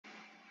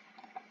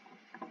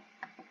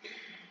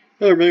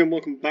Hello everybody and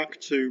welcome back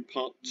to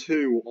part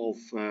 2 of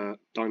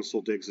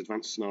Dinosaur Dig's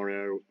Advanced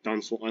Scenario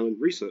Dinosaur Island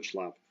Research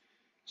Lab.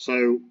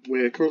 So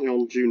we're currently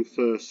on June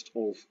 1st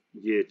of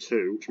year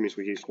 2, which means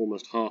we've used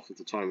almost half of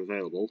the time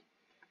available.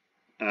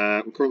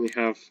 We currently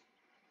have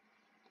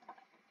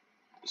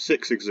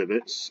 6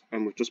 exhibits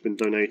and we've just been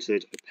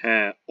donated a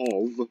pair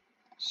of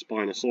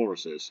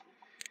Spinosauruses.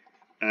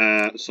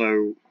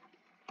 So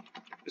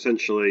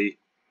essentially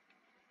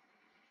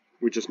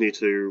we just need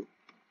to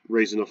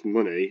raise enough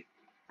money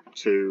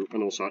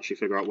and also actually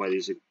figure out where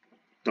these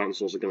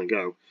dinosaurs are going to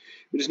go.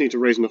 We just need to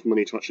raise enough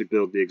money to actually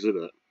build the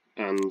exhibit,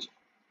 and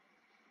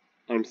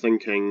I'm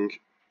thinking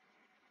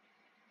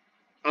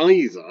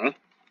either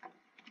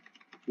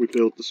we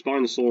build the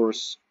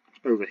Spinosaurus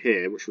over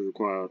here, which would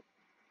require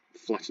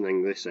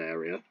flattening this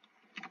area,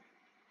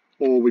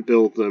 or we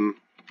build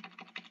them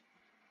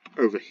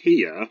over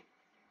here,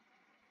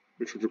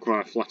 which would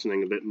require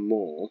flattening a bit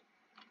more.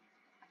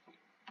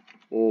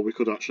 Or we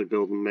could actually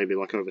build them maybe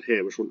like over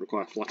here, which wouldn't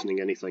require flattening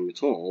anything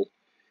at all,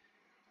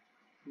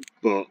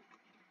 but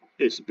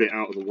it's a bit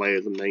out of the way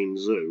of the main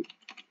zoo.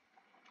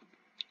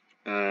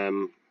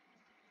 Spinosaurus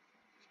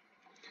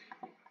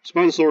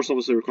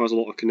obviously requires a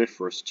lot of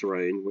coniferous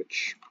terrain,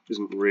 which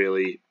isn't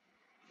really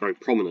very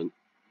prominent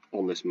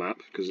on this map,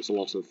 because it's a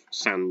lot of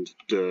sand,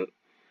 dirt,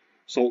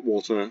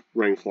 saltwater,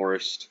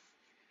 rainforest,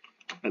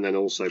 and then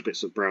also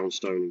bits of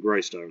brownstone and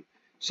greystone.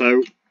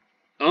 So,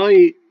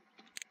 I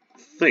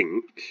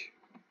think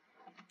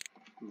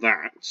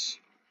that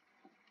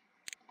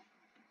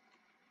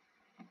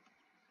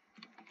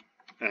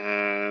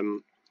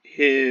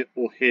here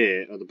or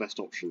here are the best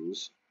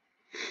options.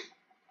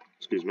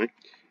 Excuse me.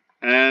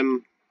 How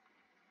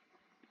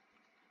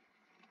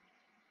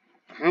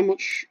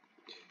much?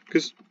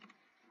 Because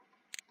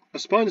a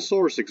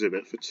Spinosaurus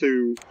exhibit for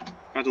 2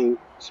 adult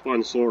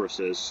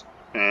Spinosauruses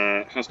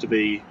has to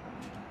be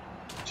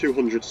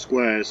 200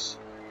 squares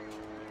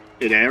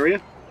in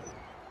area.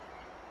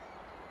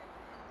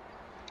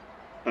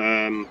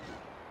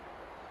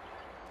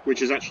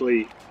 Which is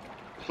actually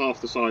half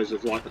the size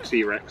of like a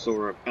T-Rex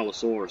or a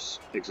Allosaurus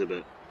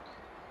exhibit.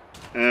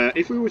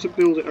 If we were to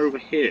build it over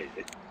here,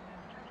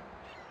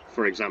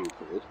 for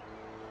example,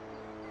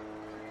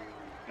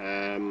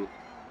 I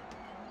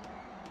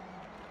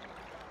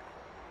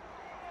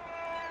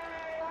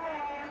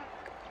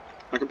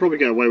could probably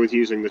get away with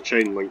using the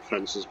chain link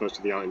fence as opposed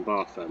to the iron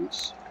bar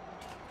fence.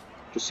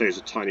 Just saves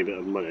a tiny bit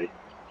of money.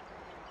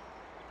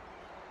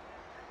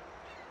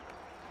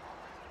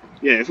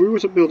 Yeah, if we were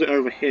to build it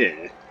over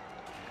here,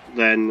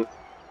 then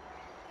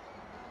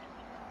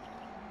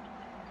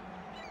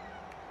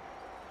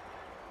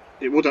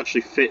it would actually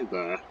fit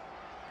there,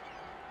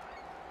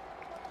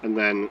 and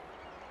then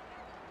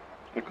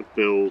I could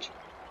build.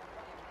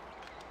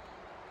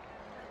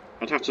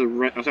 I'd have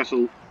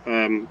to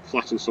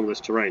flatten some of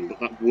this terrain,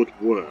 but that would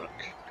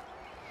work.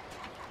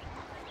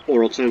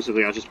 Or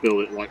alternatively, I just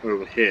build it like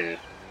over here.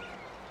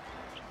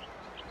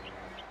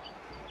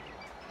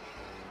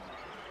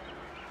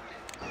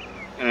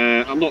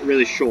 I'm not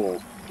really sure,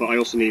 but I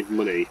also need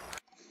money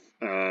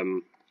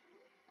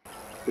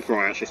before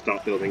I actually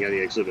start building any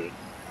exhibit.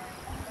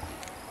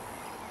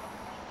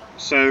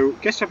 So,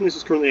 guest happiness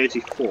is currently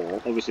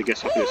 84. Obviously,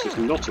 guest happiness is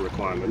not a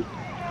requirement.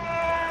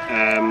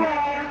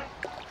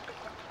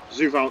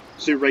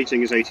 Zoo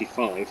rating is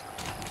 85.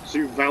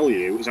 Zoo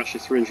value is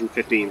actually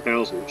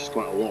 315,000, which is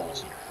quite a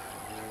lot.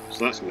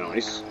 So that's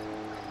nice.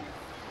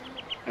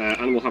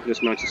 Animal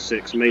happiness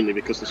 96, mainly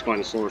because the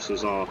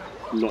Spinosauruses are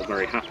not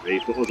very happy,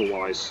 but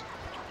otherwise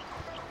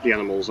the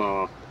animals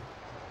are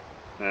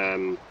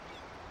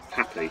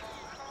happy,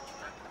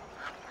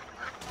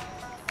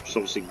 which is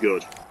obviously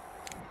good.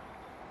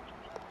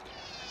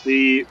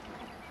 The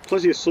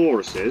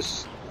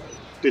Plesiosauruses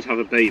did have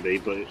a baby,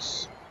 but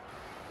it's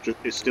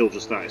still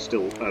just that, it's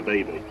still a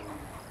baby.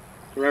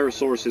 The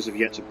Rarosauruses have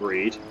yet to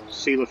breed.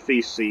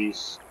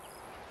 Coelophyses,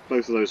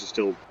 both of those are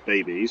still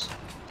babies.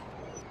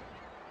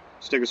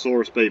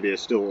 Stegosaurus baby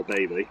is still a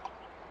baby.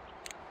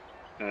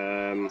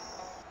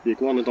 The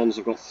Iguanodons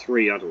have got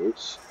 3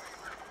 adults,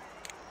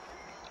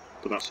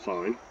 but that's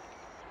fine.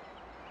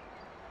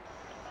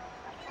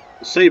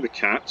 The Saber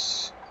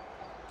cats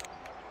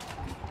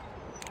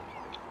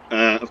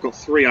have got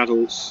 3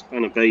 adults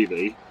and a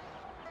baby.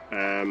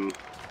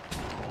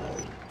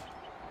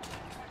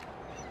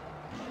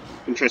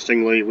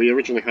 Interestingly, we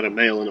originally had a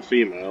male and a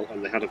female,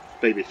 and they had a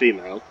baby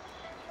female,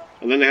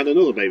 and then they had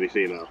another baby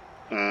female.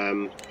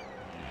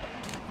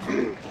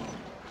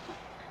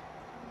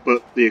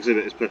 But the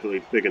exhibit is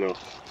perfectly big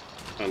enough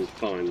and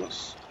fine,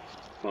 that's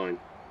fine.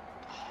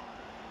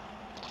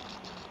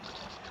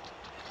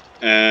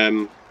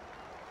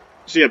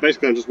 So yeah,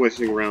 basically I'm just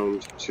waiting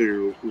around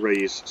to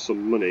raise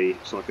some money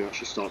so I can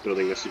actually start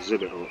building this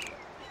exhibit up.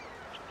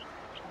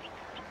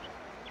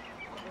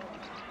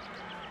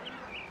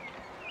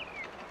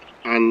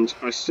 And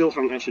I still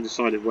haven't actually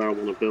decided where I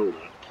want to build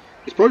it.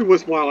 It's probably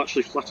worthwhile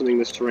actually flattening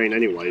this terrain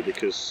anyway,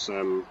 because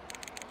oh,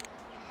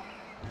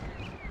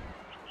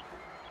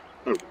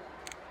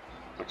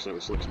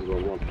 accidentally selected the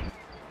wrong one.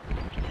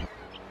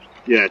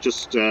 Yeah,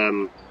 just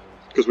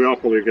Because we are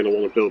probably going to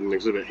want to build an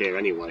exhibit here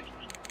anyway.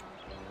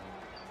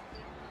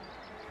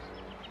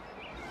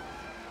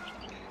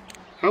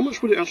 How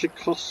much would it actually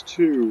cost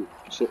to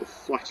sort of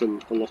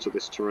flatten a lot of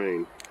this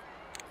terrain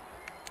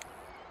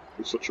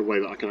in such a way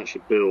that I can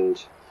actually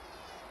build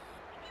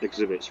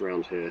exhibits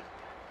around here?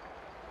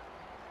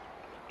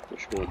 I'm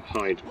just going to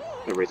hide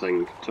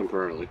everything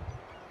temporarily.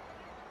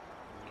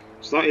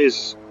 So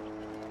that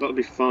would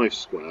be 5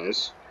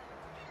 squares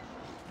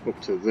up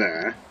to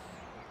there,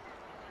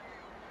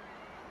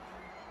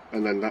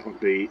 and then that would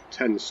be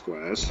 10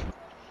 squares.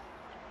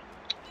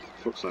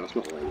 Fuck's that, that's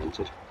not what I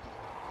wanted.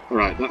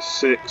 Alright, that's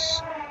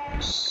 6,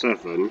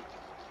 7,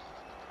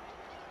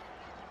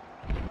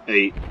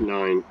 8,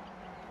 9,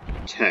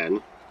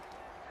 10.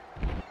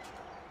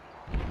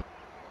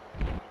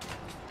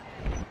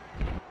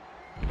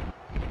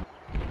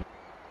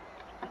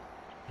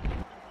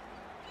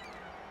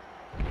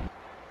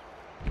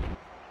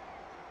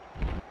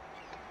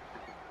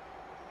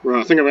 Right,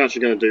 I think I'm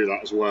actually going to do that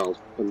as well.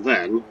 And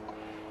then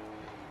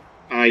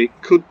I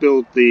could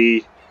build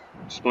the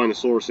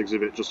Spinosaurus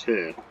exhibit just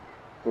here,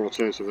 or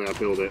alternatively I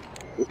build it,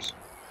 whoops,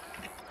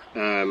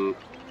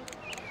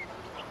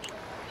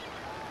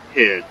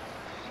 here.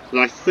 But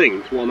I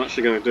think what I'm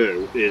actually going to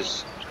do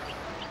is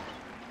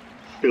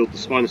build the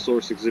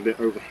Spinosaurus exhibit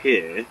over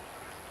here,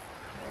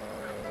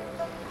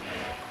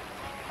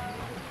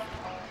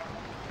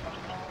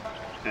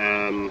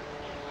 and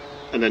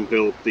then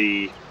build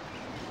the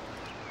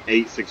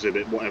 8th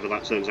exhibit, whatever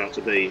that turns out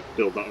to be,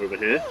 build that over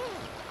here.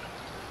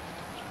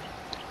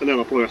 And then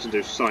I'll probably have to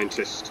do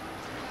scientist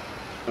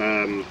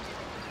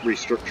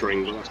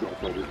restructuring, but that's not a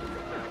problem.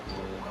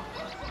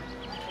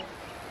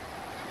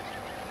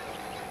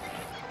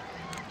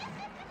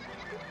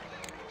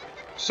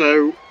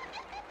 So,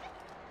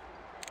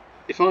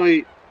 if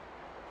I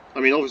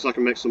mean obviously I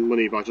can make some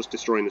money by just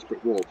destroying this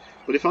brick wall,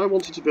 but if I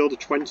wanted to build a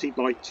 20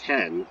 by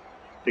 10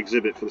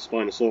 exhibit for the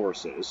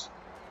Spinosauruses,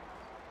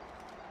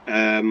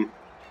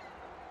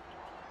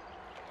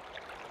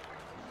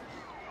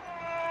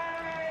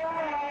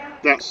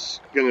 that's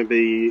going to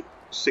be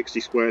 60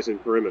 squares in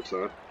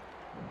perimeter,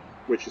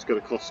 which is going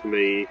to cost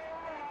me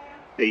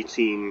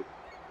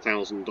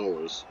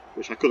 $18,000,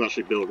 which I could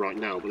actually build right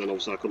now, but then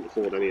obviously I couldn't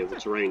afford any of the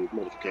terrain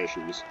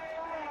modifications.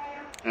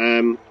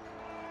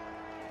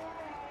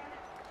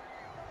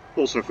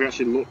 Also, if we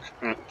actually look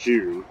at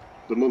June,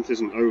 the month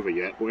isn't over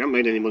yet, but we haven't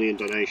made any money in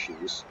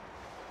donations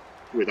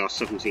with our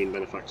 17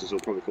 benefactors who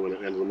will probably come in at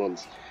the end of the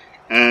month.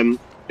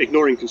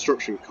 Ignoring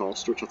construction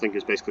cost, which I think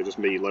is basically just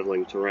me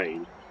levelling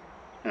terrain,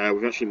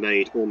 we've actually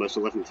made almost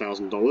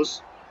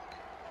 $11,000,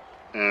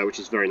 which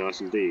is very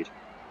nice indeed.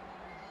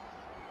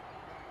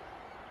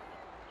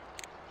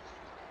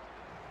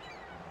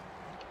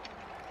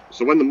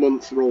 So when the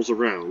month rolls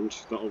around,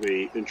 that'll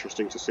be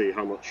interesting to see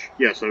how much...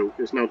 Yeah, so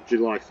it's now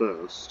July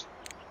 1st,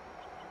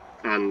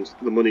 and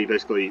the money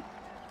basically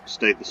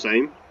stayed the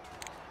same,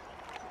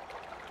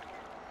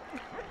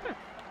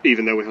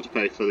 even though we had to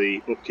pay for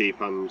the upkeep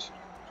and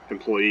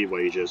employee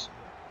wages.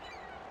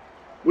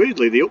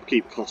 Weirdly, the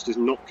upkeep cost is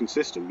not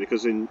consistent,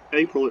 because in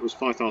April it was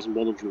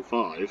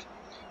 5,105,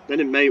 then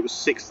in May it was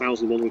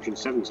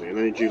 6,170, and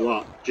then in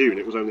June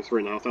it was only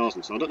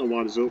 3,500, so I don't know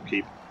why the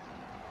upkeep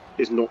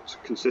is not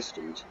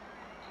consistent.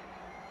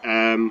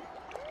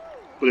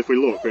 But if we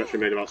look, we actually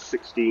made about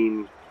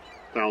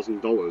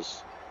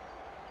 $16,000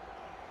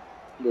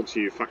 once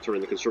you factor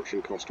in the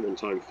construction cost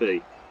one-time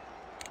fee,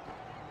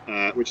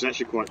 which is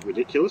actually quite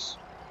ridiculous.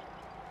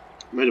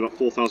 We made about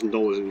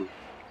 $4,000 in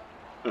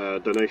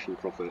donation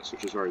profits,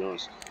 which is very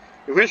nice.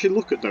 If we actually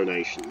look at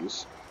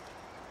donations,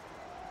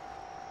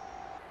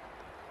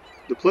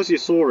 the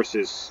Plesiosaurus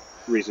is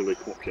reasonably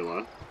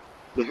popular,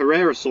 the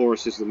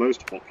Herrerasaurus is the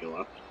most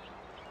popular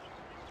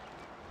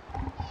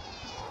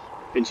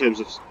in terms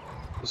of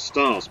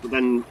stars, but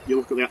then you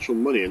look at the actual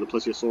money and the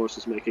Plesiosaurus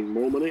is making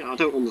more money. I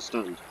don't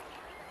understand.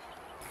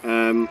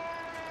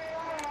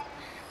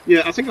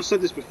 Yeah, I think I've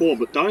said this before,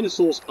 but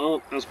dinosaurs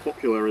aren't as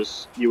popular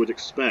as you would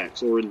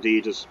expect, or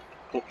indeed as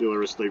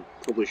popular as they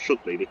probably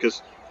should be,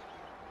 because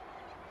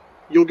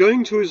you're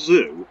going to a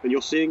zoo and you're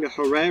seeing a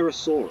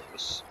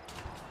Herrerasaurus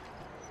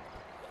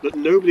that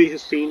nobody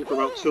has seen for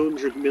about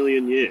 200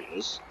 million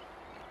years,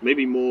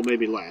 maybe more,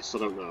 maybe less, I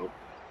don't know,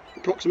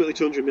 approximately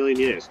 200 million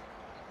years,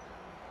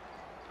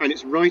 and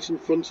it's right in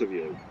front of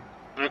you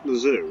at the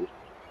zoo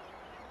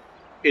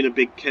in a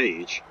big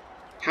cage.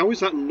 How is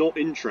that not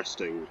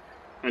interesting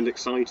and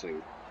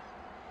exciting?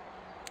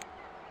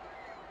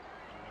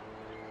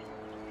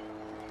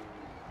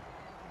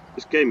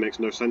 This game makes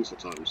no sense at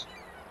times.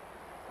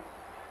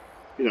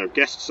 You know,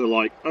 guests are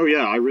like, oh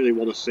yeah, I really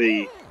want to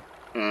see,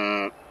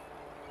 you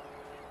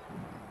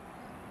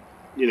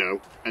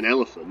know, an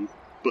elephant,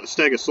 but a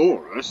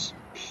Stegosaurus,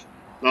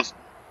 that's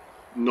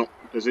not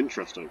as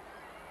interesting.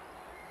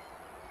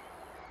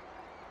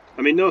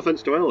 I mean, no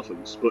offence to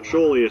elephants, but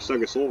surely a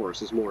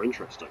Stegosaurus is more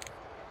interesting.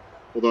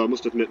 Although I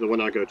must admit that when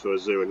I go to a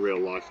zoo in real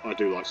life, I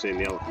do like seeing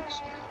the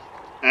elephants.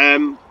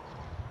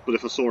 But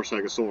if I saw a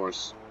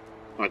Stegosaurus,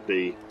 I'd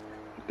be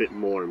a bit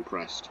more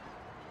impressed.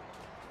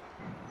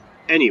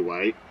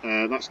 Anyway,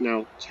 that's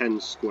now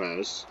 10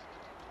 squares.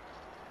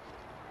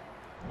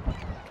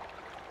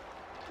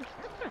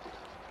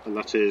 And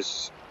that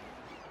is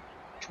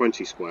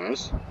 20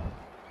 squares.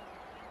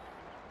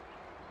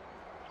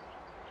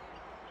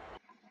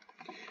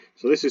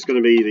 So this is going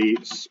to be the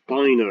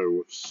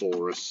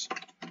Spinosaurus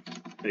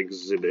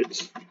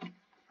exhibit.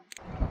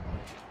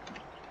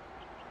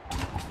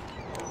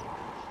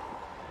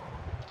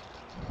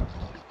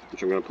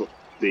 Which I'm going to put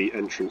the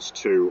entrance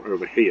to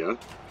over here.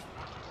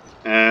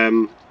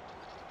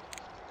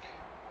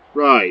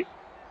 Right,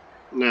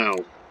 now,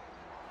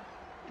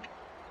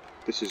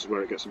 this is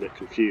where it gets a bit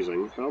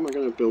confusing. How am I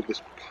going to build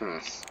this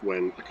path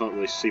when I can't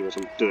really see what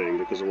I'm doing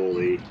because of all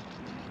the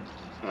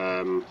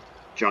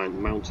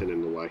giant mountain in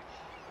the way?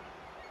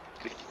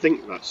 I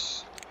think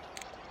that's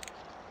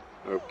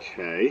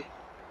okay.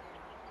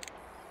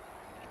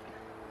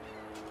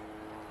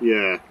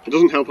 Yeah, it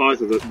doesn't help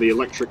either that the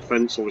electric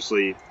fence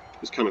obviously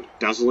is kind of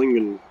dazzling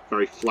and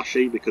very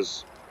flashy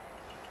because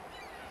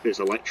it's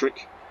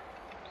electric.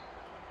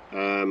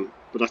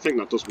 But I think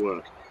that does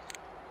work.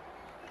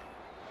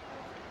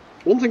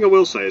 One thing I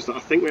will say is that I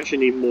think we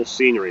actually need more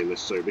scenery in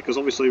this zoo, because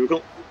obviously we've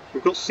got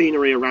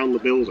scenery around the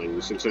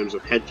buildings in terms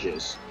of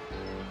hedges,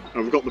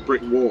 and we've got the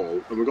brick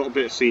wall, and we've got a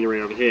bit of scenery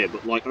over here,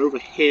 but like over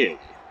here,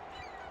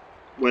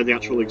 where the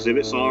actual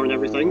exhibits are and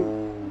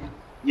everything,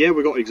 yeah,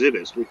 we've got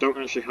exhibits, but we don't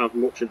actually have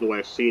much in the way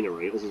of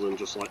scenery other than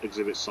just like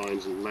exhibit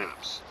signs and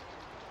maps.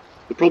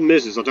 The problem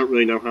is I don't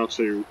really know how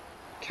to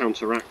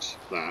counteract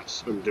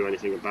that and do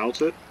anything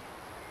about it.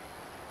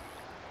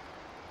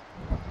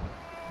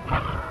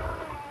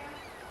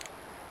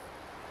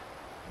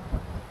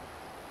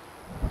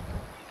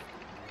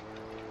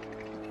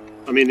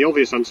 I mean, the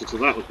obvious answer to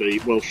that would be,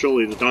 well,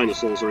 surely the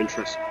dinosaurs are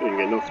interesting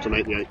enough to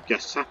make the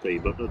guests happy,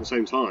 but at the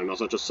same time,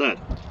 as I just said,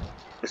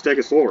 a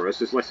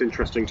Stegosaurus is less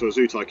interesting to a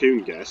Zoo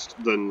Tycoon guest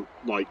than,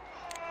 like,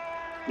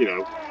 you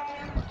know,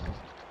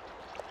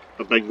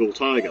 a Bengal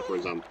tiger, for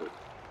example.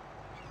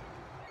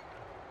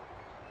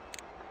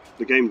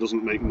 The game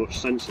doesn't make much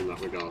sense in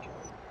that regard.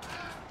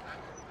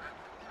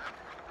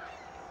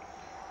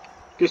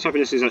 Guest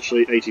happiness is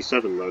actually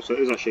 87 though, so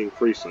it is actually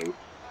increasing.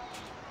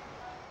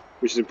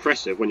 Which is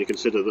impressive when you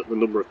consider that the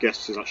number of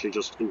guests is actually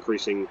just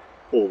increasing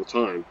all the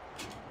time.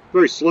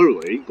 Very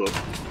slowly, but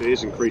it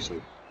is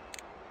increasing.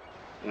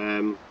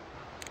 Yeah,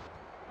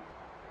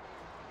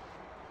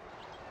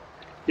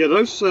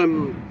 those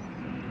adult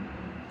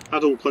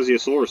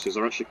plesiosauruses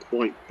are actually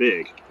quite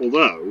big,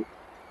 although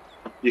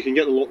you can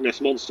get the Loch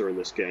Ness Monster in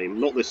this game,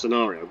 not this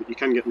scenario, but you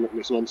can get the Loch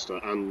Ness Monster,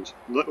 and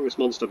the Loch Ness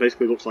Monster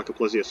basically looks like a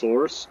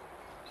plesiosaurus,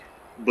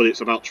 but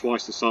it's about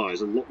twice the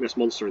size, and Loch Ness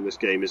Monster in this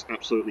game is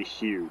absolutely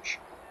huge.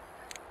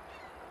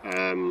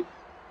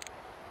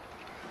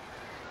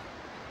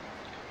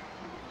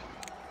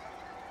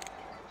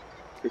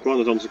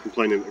 Iguanodons are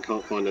complaining that they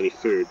can't find any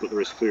food, but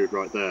there is food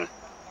right there.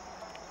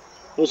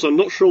 Also, I'm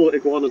not sure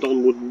that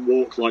Iguanodon would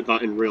walk like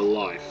that in real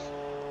life.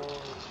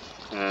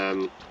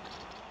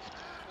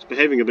 It's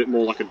behaving a bit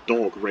more like a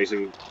dog,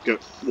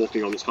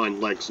 walking on its hind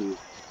legs and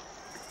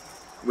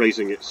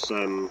raising its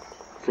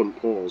front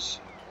paws.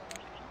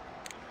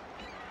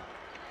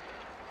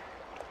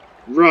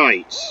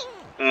 Right.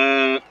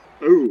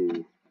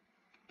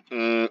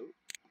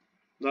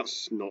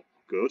 That's not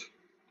good.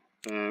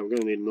 We're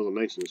going to need another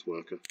maintenance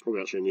worker.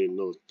 Probably actually need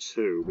another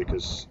two,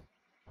 because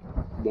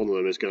one of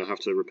them is going to have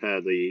to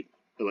repair the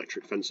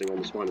electric fencing on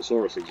the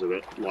Spinosaurus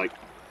exhibit, like,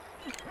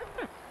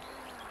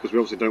 because we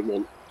obviously don't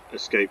want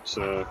escaped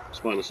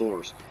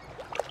Spinosaurus.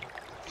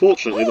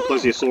 Fortunately, the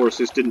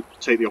Plesiosauruses didn't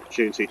take the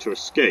opportunity to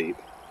escape.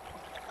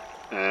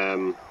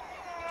 All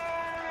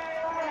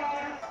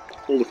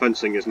the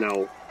fencing is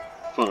now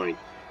fine.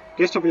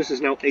 Guest happiness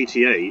is now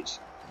 88.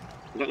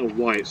 I don't know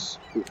why it's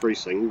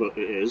increasing, but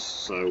it is,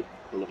 so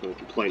I'm not going to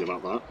complain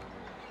about that.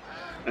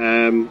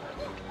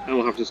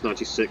 Animal happiness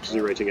 96,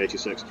 zoo rating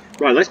 86.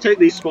 Right, let's take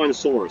these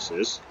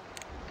Spinosauruses.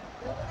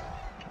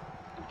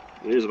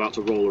 It is about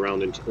to roll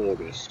around into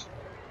August.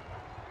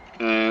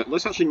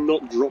 Let's actually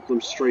not drop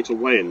them straight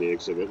away in the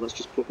exhibit. Let's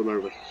just put them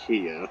over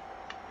here.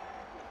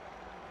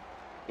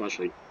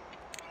 Actually,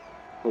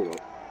 hold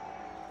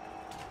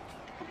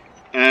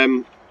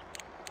on.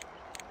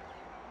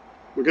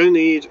 We're going to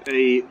need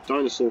a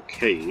dinosaur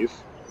cave.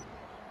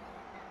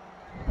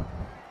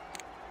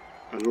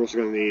 And we're also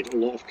going to need a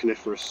lot of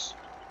coniferous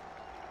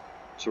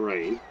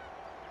terrain.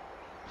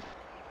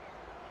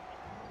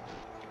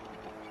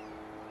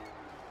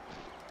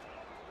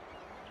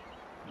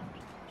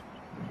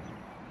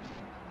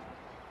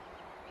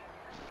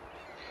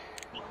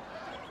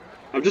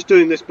 I'm just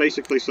doing this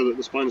basically so that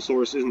the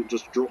Spinosaurus isn't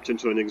just dropped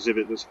into an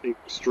exhibit that's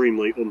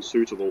extremely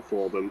unsuitable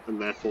for them,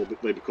 and therefore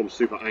they become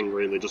super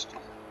angry and they just,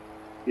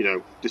 you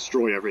know,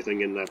 destroy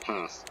everything in their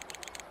path.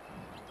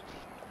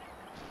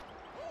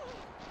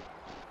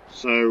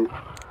 So,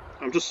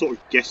 I'm just sort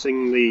of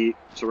guessing the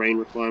terrain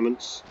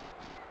requirements.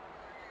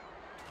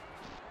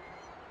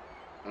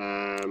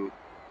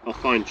 I'll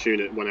fine-tune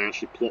it when I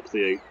actually plop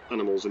the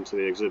animals into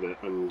the exhibit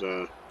and,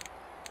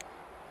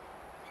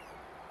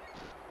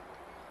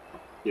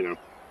 you know,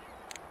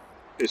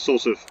 it's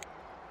sort of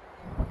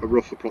a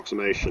rough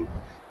approximation.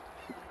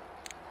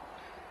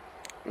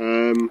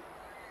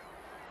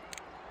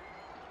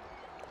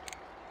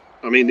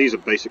 I mean, these are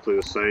basically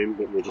the same,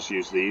 but we'll just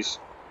use these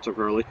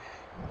temporarily.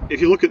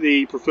 If you look at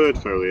the preferred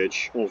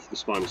foliage of the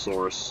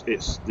Spinosaurus,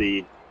 it's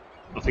the,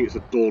 I think it's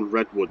a Dawn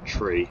Redwood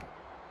tree,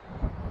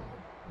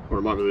 or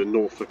it might be the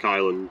Norfolk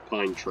Island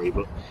pine tree,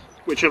 but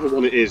whichever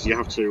one it is, you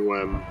have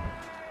to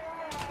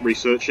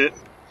research it.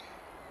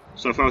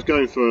 So if I was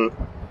going for,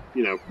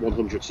 you know,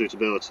 100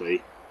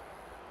 suitability,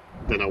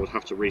 then I would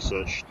have to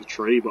research the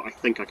tree, but I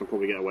think I can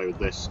probably get away with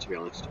this, to be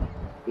honest.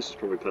 This is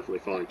probably perfectly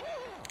fine.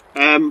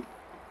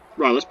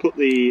 Right, let's put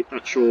the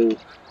actual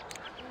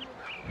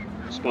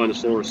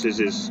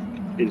Spinosauruses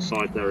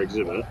inside their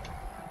exhibit.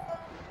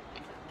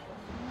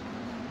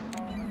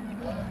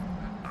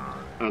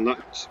 And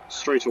that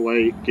straight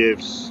away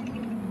gives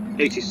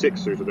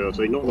 86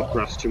 suitability, not enough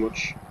grass, too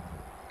much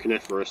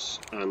coniferous,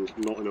 and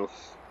not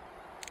enough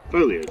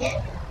foliage.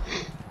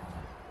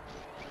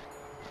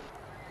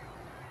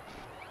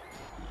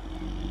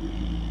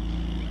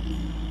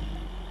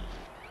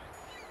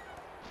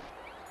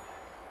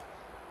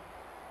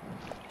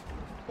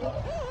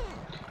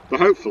 But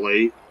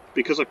hopefully,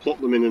 because I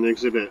plopped them in an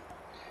exhibit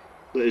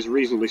that is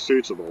reasonably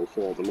suitable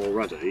for them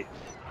already,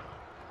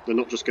 they're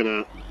not just going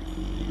to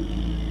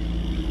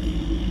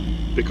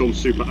become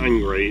super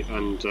angry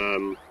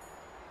and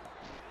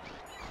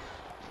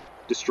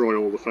destroy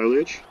all the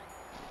foliage.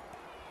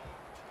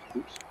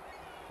 Oops.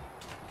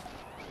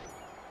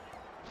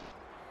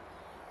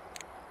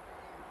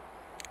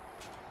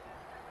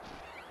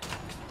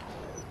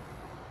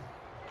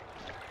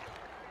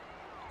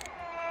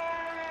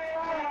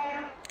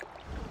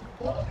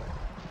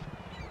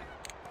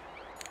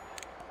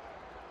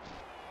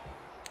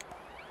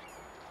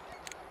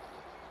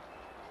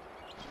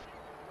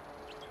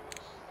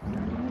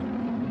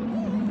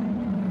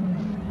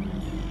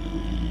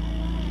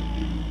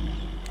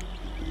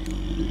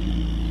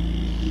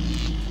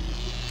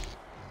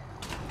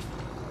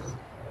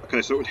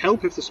 Okay, so it would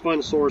help if the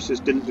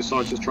Spinosauruses didn't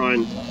decide to try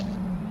and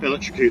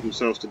electrocute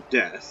themselves to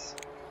death.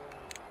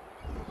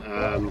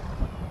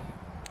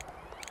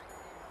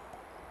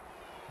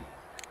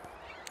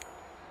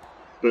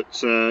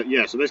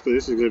 Yeah, so basically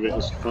this exhibit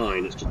is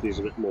fine, it just needs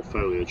a bit more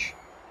foliage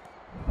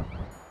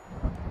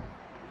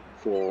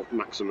for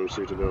maximum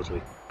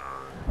suitability.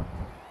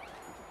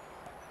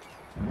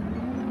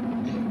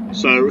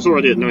 So it's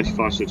already at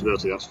 95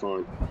 suitability, that's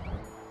fine.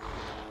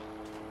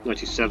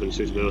 97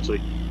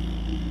 suitability.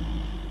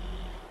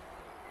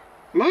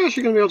 Am I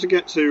actually going to be able to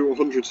get to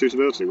 100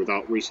 suitability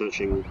without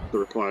researching the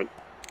required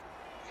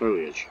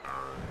foliage?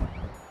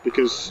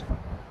 Because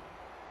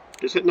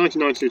it's at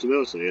 99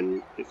 suitability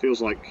and it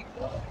feels like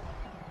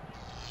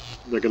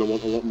they're going to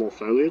want a lot more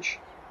foliage.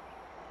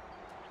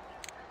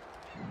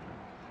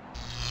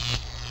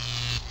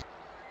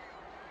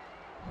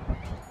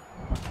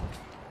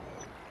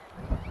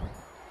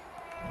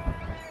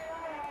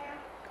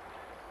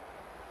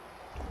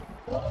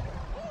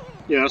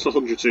 Yeah, that's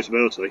 100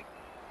 suitability.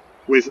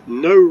 With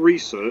no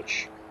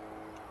research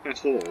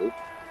at all.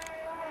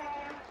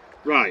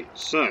 Right,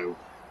 so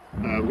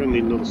we're going to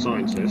need another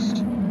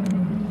scientist.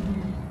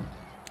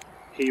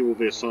 He will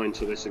be assigned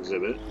to this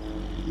exhibit.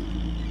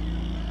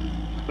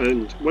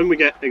 And when we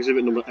get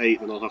exhibit number 8,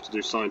 then I'll have to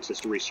do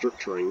scientist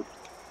restructuring.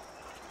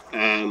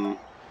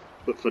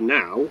 But for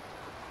now,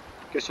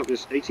 guest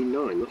happiness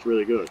 89, that's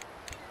really good.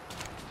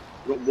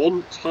 We've got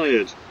one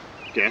tired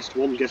guest,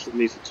 one guest that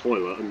needs the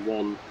toilet, and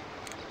one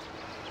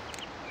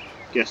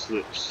guest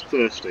that's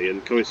thirsty,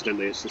 and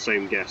coincidentally it's the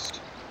same guest.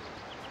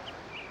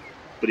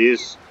 But he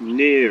is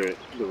near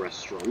the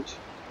restaurant.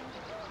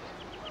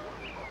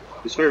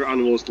 His favourite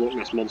animal is the Loch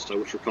Ness Monster,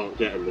 which we can't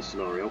get in this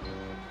scenario.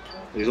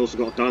 And he's also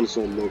got a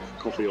dinosaur mug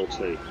for coffee or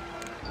tea.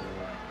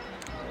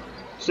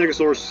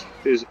 Stegosaurus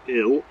is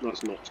ill,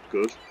 that's not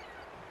good.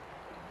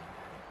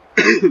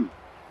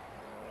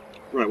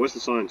 Right, where's the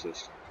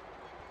scientist?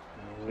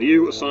 Are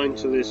you assigned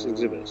to this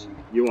exhibit?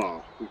 You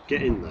are.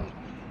 Get in there.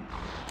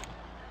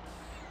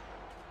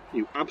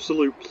 You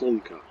absolute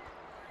plonker.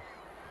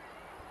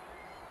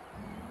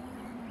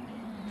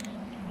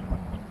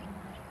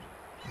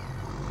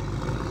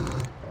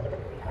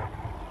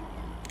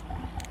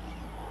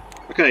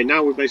 Okay,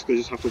 now we basically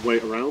just have to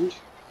wait around.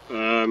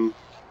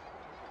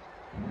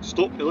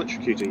 Stop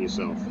electrocuting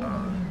yourself.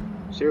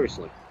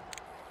 Seriously.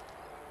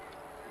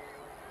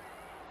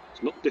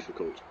 It's not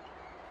difficult.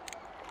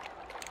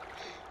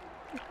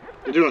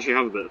 We do actually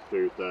have a bit of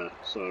food there,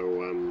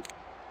 so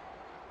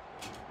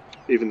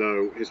even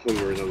though his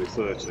hunger is only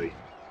 30,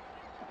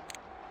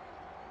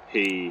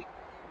 he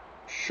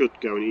should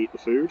go and eat the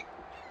food.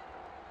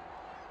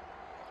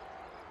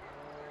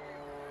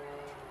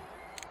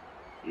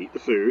 Eat the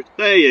food.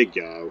 There you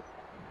go.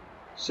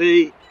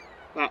 See?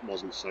 That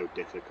wasn't so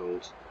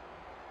difficult.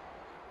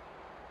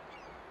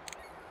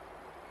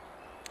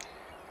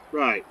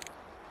 Right.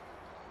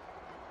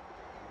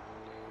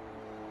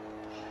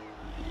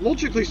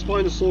 Logically,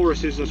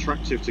 Spinosaurus is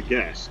attractive to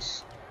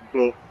guests,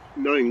 but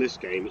knowing this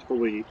game, it's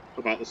probably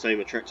about the same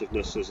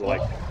attractiveness as,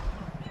 like,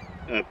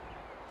 a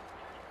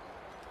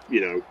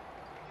you know,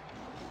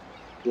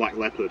 black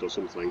leopard or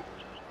something.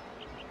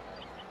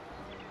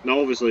 Now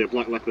obviously a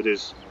black leopard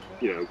is,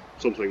 you know,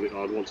 something that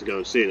I'd want to go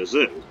and see in a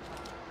zoo.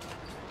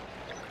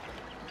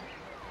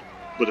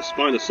 But a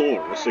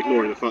Spinosaurus,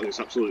 ignoring the fact that it's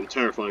absolutely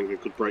terrifying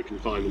and could break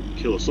confinement and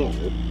kill us all,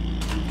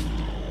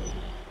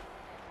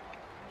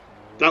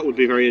 that would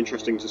be very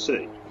interesting to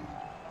see.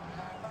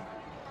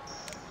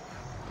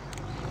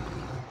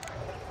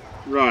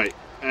 Right,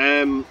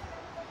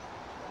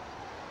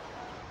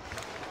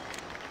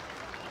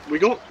 we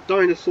got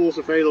dinosaurs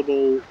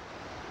available,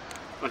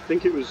 I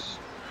think it was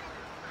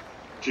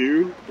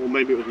June, or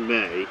maybe it was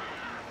May.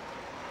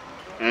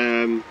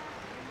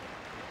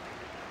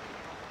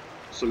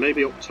 So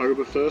maybe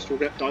October 1st we'll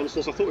get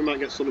dinosaurs. I thought we might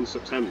get some in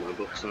September,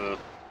 but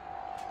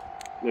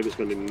maybe it's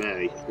going to be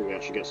May when we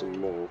actually get some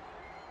more.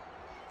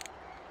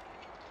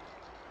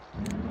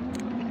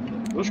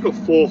 We've actually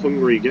got 4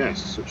 hungry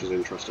guests, which is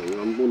interesting.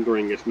 I'm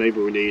wondering if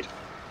maybe we need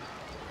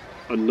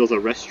another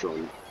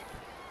restaurant.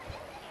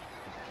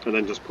 And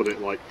then just put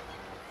it, like,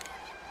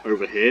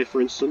 over here,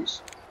 for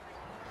instance.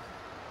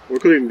 Or we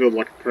could even build,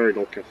 like, a prairie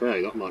dog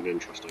cafe. That might be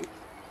interesting.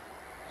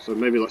 So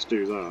maybe let's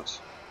do that.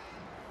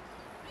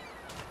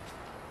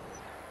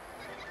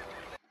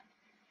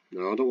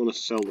 No, I don't want to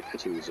sell the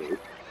petting zoo.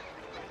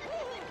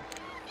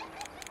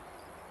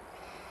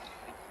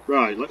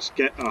 Right, let's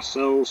get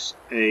ourselves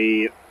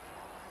a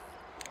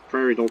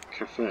prairie dog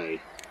cafe.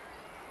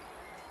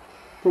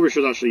 Probably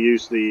should actually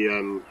use the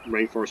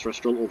rainforest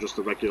restaurant or just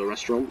the regular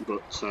restaurant,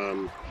 but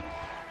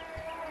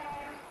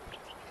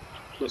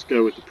let's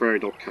go with the prairie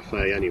dog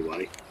cafe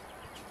anyway.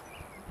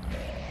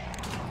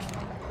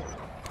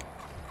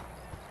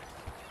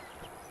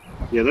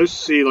 Yeah, those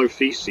Silo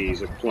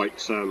feces are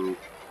quite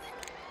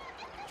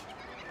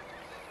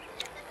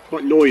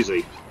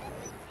noisy.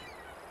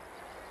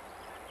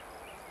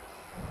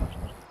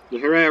 The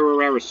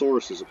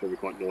Herrerasaurus are probably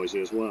quite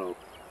noisy as well.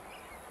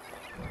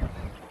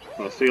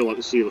 I feel like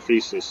the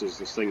Coelophysis is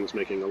the thing that's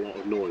making a lot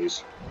of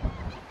noise.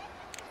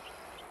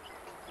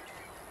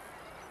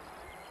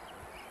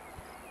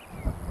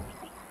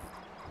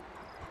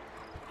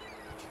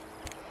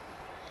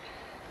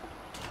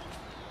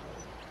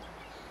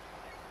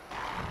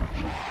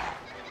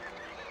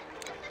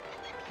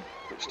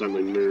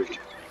 Accidentally moved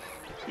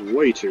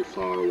way too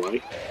far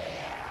away.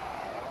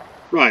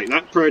 Right,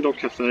 that Prairie Dog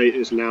Cafe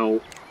is now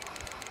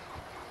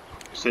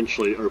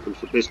essentially open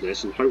for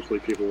business, and hopefully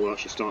people will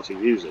actually start to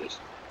use it.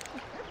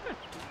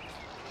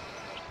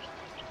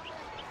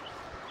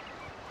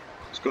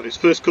 It's got its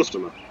first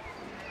customer.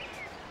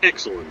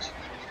 Excellent.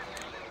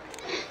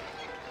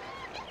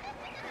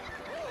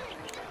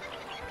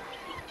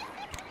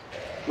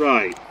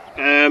 Right,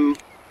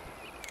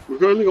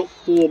 we've only got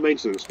 4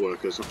 maintenance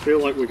workers. I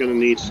feel like we're going to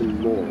need some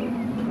more,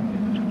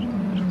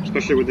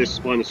 especially with this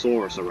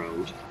Spinosaurus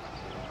around.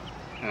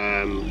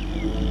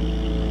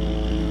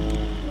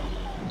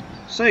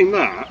 Saying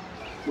that,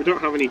 we don't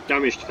have any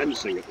damaged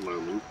fencing at the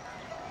moment,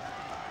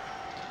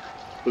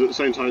 but at the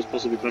same time it's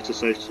possibly better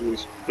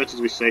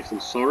to be safe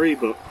than sorry,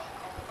 but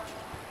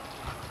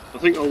I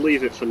think I'll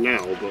leave it for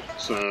now, but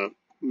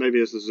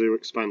maybe as the zoo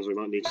expands we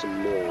might need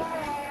some more.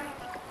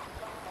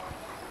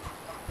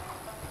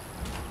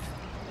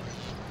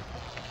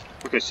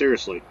 Okay,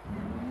 seriously.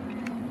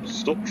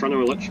 Stop trying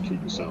to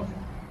electrocute yourself.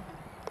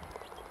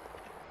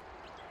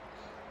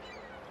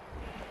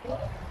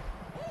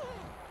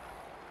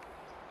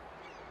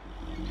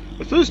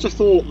 At first I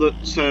thought that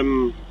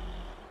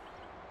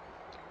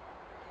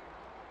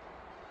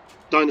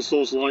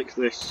dinosaurs like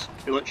this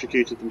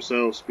electrocuted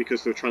themselves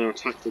because they were trying to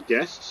attack the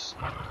guests,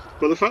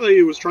 but the fact that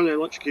he was trying to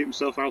electrocute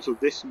himself out of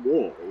this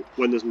wall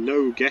when there's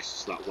no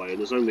guests that way and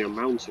there's only a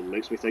mountain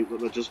makes me think that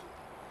they just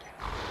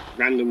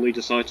randomly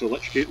decide to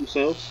electrocute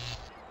themselves,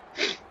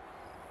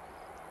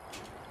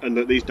 and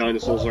that these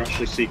dinosaurs are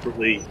actually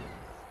secretly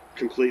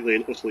completely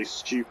and utterly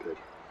stupid.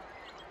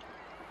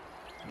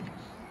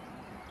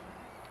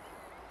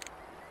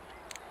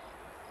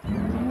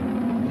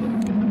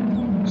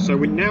 So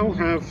we now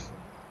have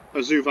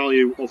a zoo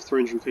value of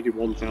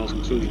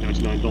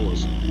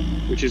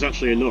 $351,299, which is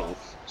actually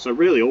enough. So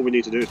really all we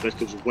need to do is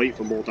basically just wait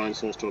for more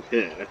dinosaurs to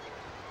appear,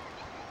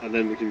 and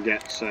then we can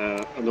get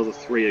another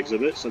 3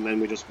 exhibits, and then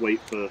we just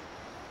wait for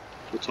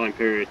the time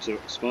period to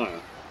expire.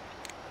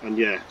 And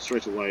yeah,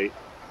 straight away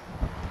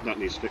that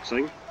needs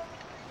fixing.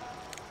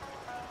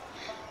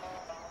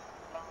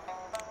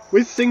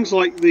 With things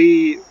like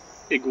the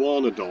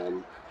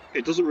Iguanodon,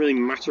 it doesn't really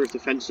matter if the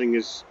fencing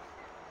is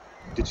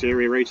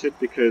deteriorated,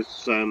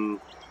 because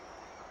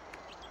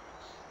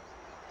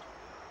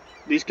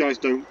these guys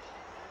don't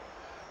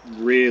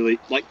really...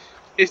 Like,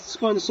 if the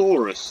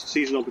Spinosaurus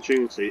sees an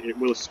opportunity, it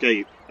will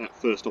escape at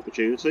first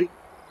opportunity.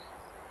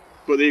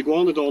 But the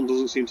Iguanodon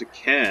doesn't seem to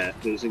care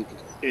that it's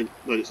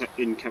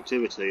in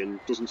captivity, and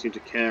doesn't seem to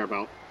care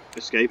about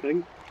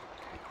escaping.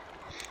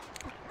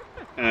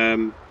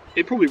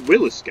 It probably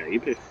will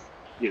escape if,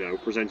 you know,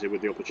 presented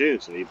with the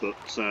opportunity, but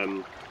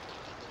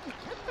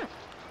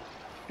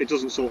it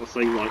doesn't sort of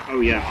thing like,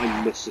 oh yeah,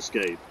 I must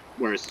escape,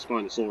 whereas the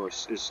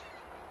Spinosaurus is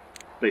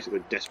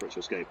basically desperate to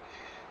escape.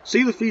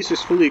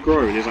 Coelophysis fully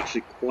grown is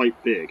actually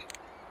quite big.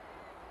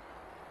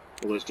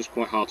 Although it's just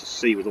quite hard to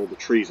see with all the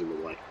trees in the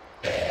way.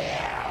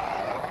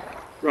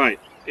 Right,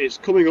 it's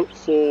coming up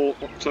for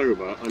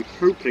October. I'm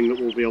hoping that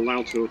we'll be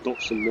allowed to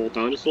adopt some more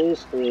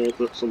dinosaurs, or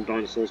that some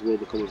dinosaurs will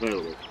become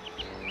available.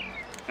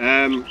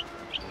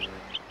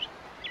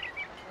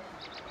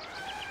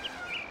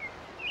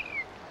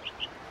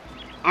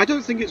 I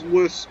don't think it's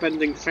worth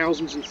spending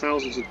thousands and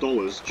thousands of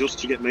dollars just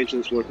to get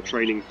maintenance worker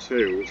training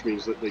 2, which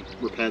means that they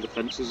repair the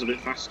fences a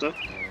bit faster.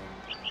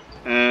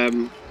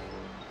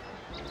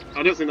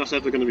 I don't think that's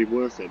ever going to be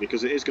worth it,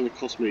 because it is going to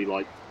cost me,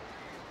 like,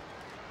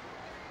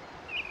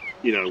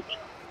 you know,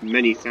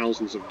 many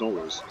thousands of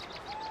dollars.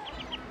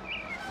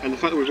 And the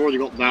fact that we've already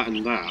got that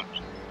and that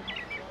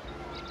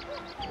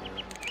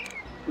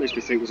makes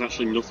me think there's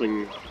actually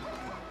nothing...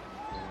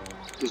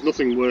 There's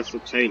nothing worth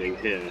obtaining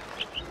here.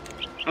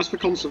 As for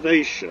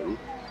conservation,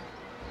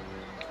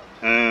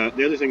 the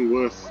only thing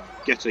worth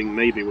getting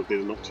maybe would be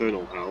the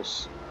nocturnal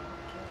house,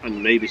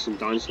 and maybe some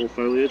dinosaur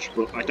foliage,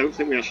 but I don't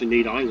think we actually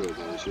need either of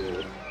those,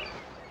 really.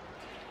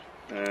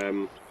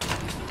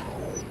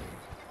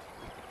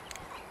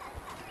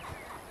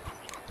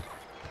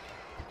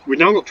 We've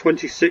now got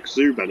 26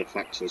 zoo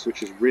benefactors,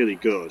 which is really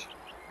good,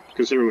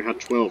 considering we had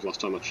 12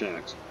 last time I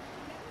checked.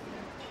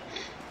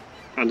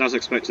 And as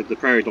expected, the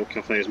Prairie Dog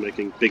Cafe is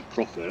making big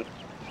profit.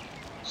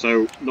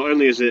 So, not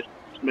only is it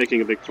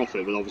making a big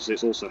profit, but obviously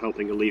it's also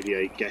helping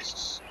alleviate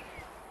guests'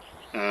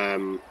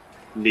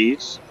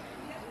 needs.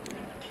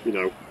 You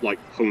know, like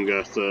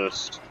hunger,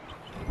 thirst,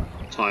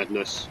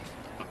 tiredness,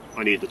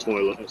 I need the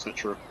toilet,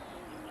 etc.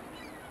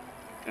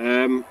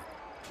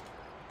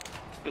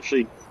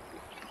 Actually,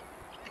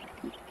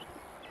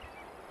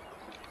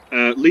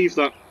 leave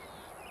that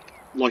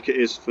like it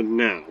is for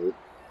now,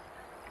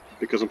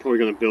 because I'm probably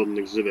going to build an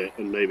exhibit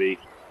and maybe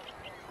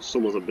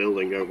some other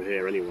building over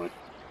here anyway.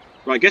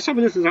 Right, guess how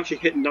many has actually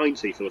hit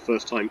 90 for the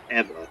first time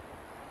ever?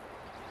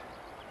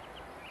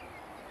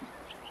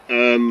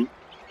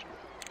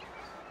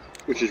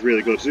 Which is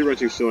really good. Zoo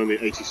rating's still only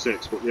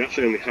 86, but we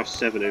actually only have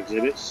 7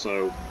 exhibits,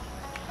 so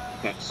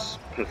that's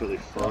perfectly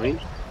fine.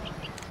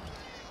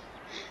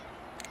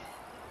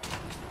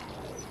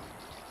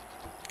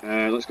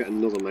 Let's get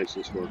another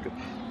maintenance worker.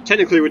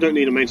 Technically, we don't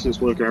need a maintenance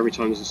worker every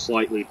time there's a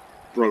slightly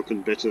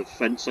broken bit of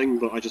fencing,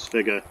 but I just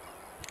figure,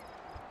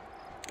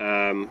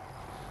 you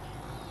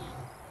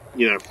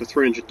know, for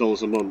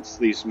 $300 a month,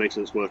 these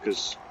maintenance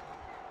workers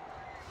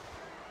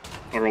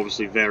are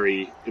obviously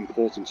very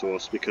important to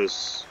us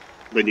because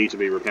they need to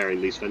be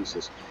repairing these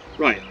fences.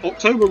 Right,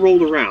 October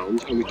rolled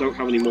around and we don't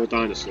have any more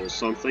dinosaurs,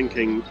 so I'm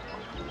thinking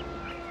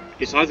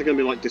it's either going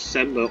to be like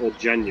December or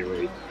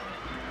January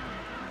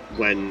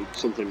when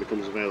something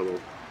becomes available.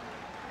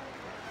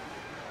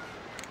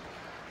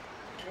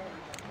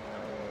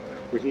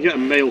 We can get a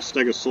male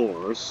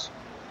Stegosaurus,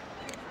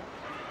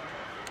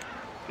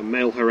 a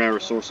male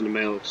Herrerasaurus and a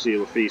male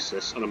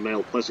Coelophysis, and a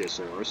male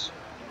Plesiosaurus.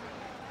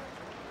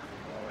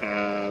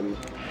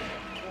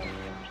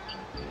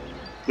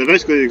 They're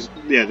basically,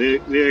 yeah,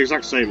 they're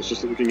exact same, it's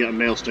just that we can get a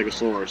male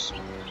Stegosaurus,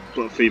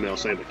 but a female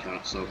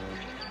Sabercat, so...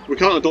 We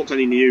can't adopt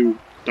any new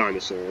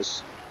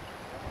dinosaurs.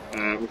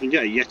 We can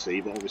get a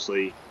Yeti, but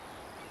obviously,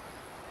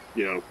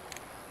 you know...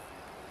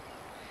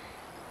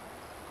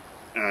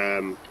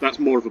 that's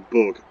more of a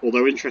bug,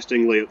 although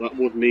interestingly that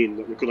would mean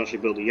that we could actually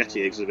build a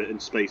Yeti exhibit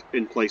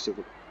in place of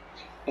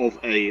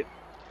a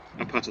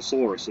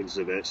Apatosaurus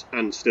exhibit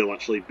and still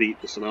actually beat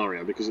the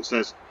scenario, because it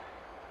says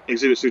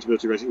exhibit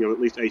suitability rating of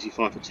at least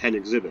 85 for 10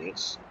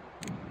 exhibits.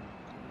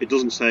 It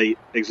doesn't say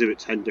exhibit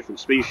 10 different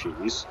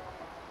species,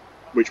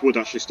 which would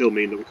actually still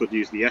mean that we could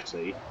use the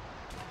Yeti,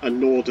 and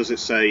nor does it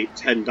say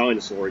 10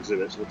 dinosaur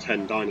exhibits or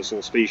 10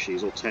 dinosaur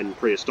species or 10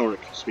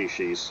 prehistoric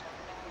species,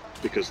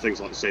 because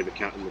things like the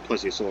Sabercat and the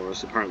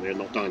Plesiosaurus apparently are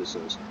not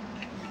dinosaurs.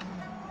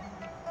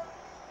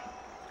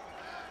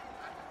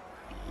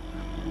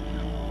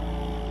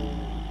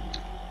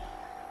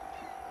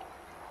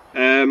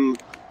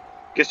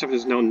 Guest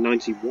happiness is now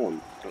 91,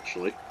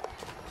 actually.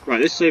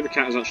 Right, this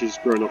Sabercat has actually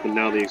just grown up and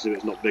now the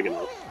exhibit's not big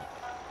enough.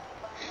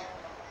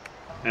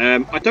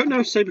 I don't know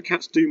if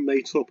Sabercats do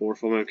mate up or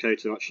if I'm okay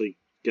to actually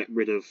get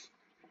rid of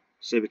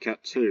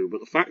Sabercat 2,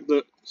 but the fact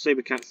that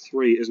Sabercat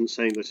 3 isn't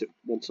saying that it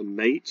wants a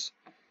mate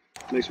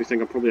makes me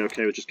think I'm probably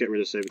okay with just getting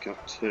rid of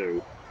Sabercat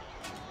 2.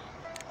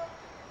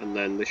 And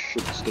then this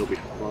should still be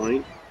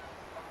fine.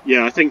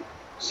 Yeah, I think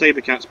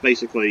Sabercats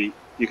basically,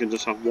 you can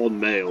just have one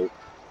male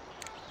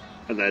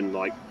and then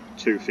like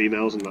 2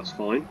 females and that's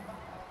fine.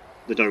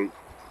 They don't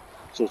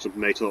sort of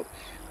mate up.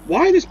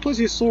 Why this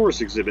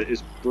Plesiosaurus exhibit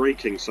is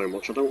breaking so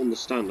much, I don't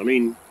understand. I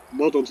mean,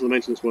 well done to the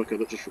maintenance worker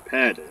that just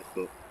repaired it,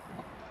 but...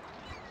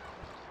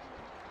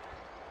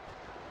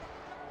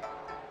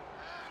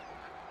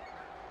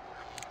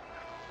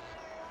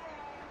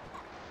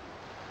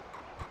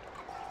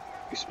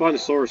 These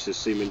Spinosauruses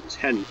seem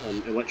intent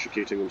on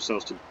electrocuting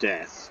themselves to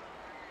death.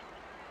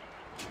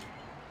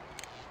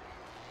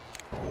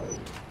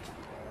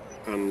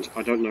 And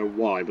I don't know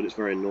why, but it's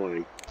very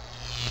annoying.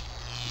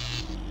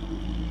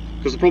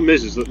 Because the problem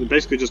is that they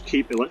basically just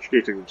keep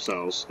electrocuting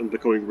themselves and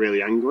becoming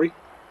really angry.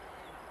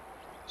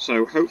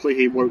 So hopefully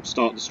he won't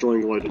start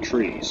destroying a load of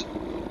trees.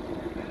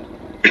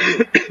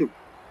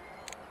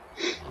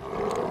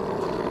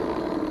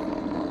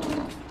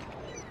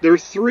 There are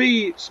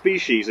 3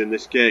 species in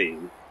this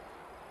game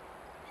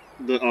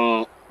that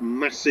are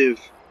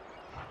massive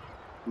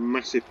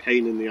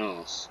pain in the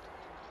arse.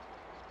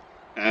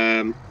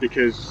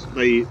 Because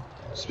they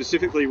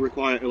specifically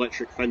require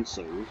electric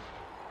fencing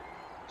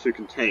to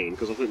contain,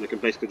 because I think they can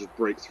basically just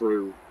break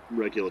through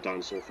regular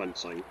dinosaur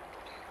fencing.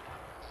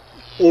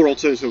 Or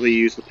alternatively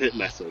use the pit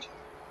method.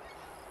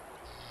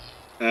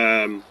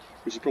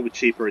 Which is probably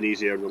cheaper and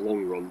easier in the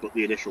long run, but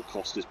the initial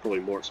cost is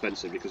probably more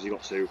expensive because you've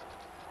got to,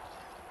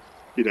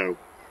 you know,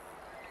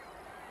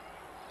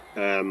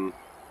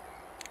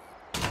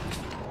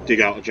 dig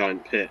out a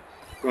giant pit.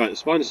 Right, the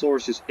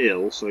Spinosaurus is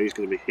ill, so he's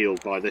going to be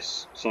healed by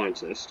this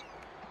scientist.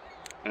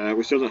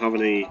 We still don't have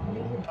any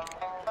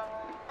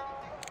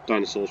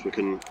dinosaurs we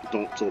can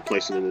adopt or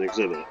place in an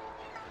exhibit.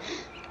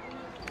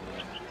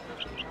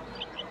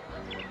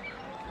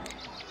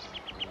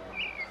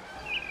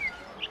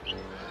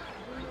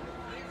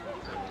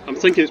 I'm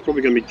thinking it's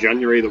probably going to be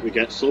January that we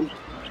get some.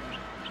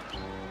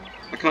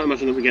 I can't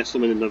imagine that we get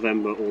some in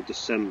November or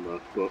December,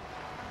 but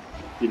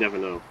you never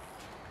know.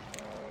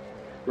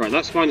 Right,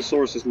 that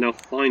Spinosaurus has now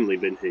finally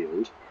been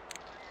healed.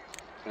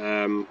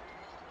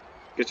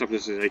 Guess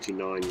happiness is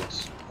 89,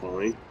 that's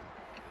fine.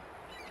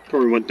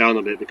 Probably went down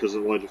a bit because a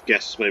load of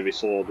guests maybe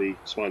saw the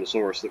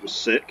Spinosaurus that was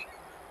sick,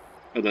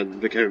 and then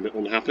became a bit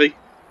unhappy.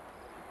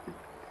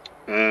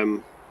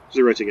 Zoo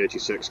rating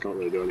 86, can't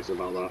really do anything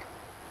about that.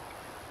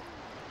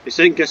 It's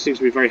saying guests seem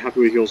to be very happy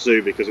with your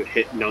zoo because it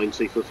hit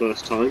 90 for the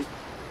first time.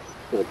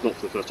 Well, not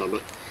for the first time,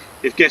 but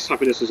if guest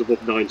happiness is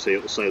above 90,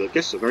 it will say that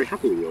guests are very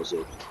happy with your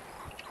zoo.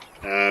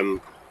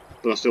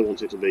 But I still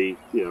want it to be,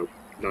 you know,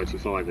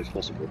 95 if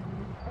possible.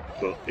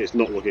 But it's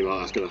not looking like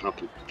that's going to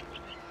happen.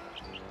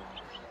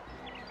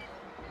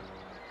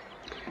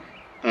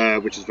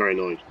 Which is very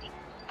annoying.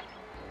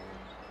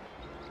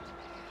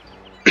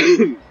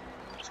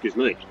 Excuse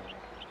me.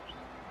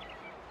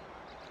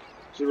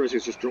 So the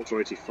rating's just dropped to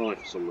 85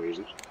 for some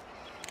reason.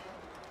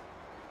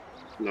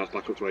 Now it's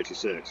back up to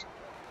 86.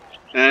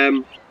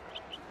 Yeah,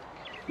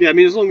 I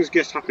mean, as long as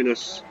guest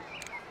happiness,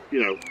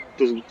 you know,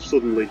 doesn't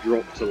suddenly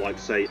drop to, like,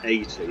 say,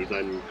 80,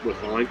 then we're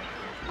fine.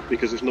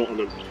 Because it's not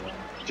an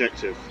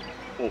objective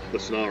of the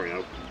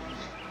scenario.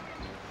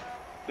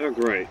 Oh,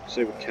 great.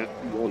 Saber Cat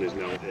 1 is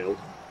now ill.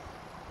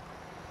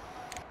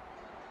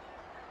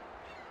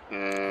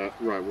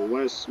 Right, well,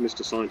 where's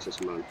Mr.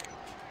 Scientist Man?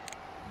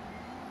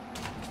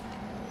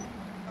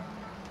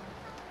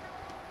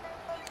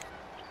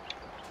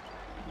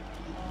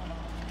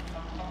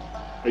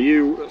 Are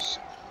you...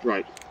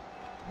 right.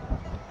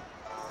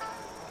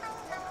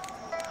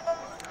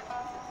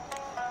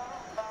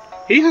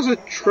 He has a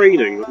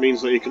training that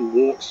means that he can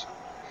walk...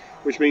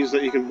 which means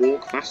that he can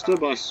walk faster,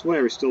 but I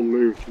swear he still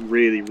moved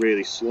really,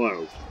 really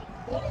slow.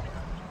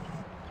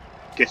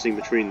 Getting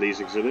between these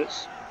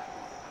exhibits.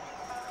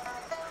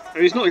 I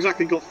mean, he's not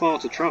exactly got far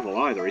to travel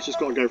either, he's just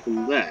got to go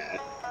from there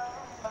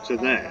to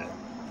there.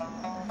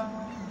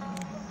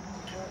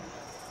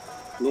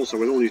 And also,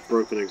 with all these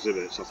broken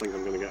exhibits, I think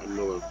I'm going to get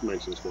another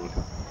maintenance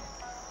worker.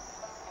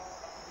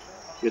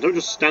 Yeah, don't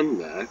just stand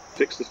there,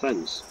 fix the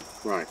fence.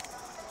 Right.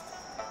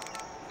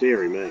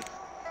 Deary me.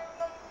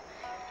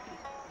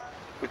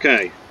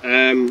 Okay,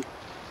 I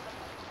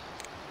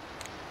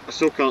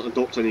still can't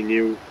adopt any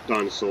new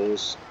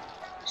dinosaurs,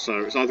 so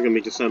it's either going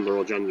to be December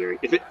or January.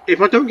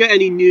 If I don't get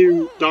any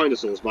new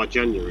dinosaurs by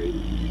January,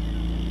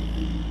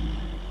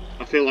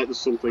 I feel like there's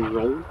something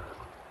wrong.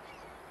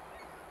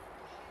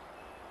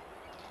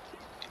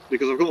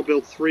 Because I've got to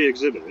build 3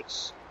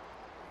 exhibits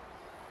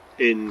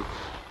in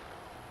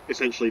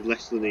essentially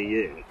less than a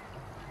year.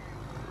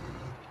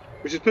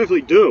 Which is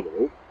perfectly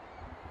doable,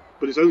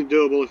 but it's only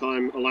doable if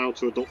I'm allowed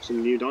to adopt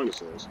some new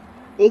dinosaurs.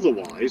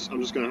 Otherwise,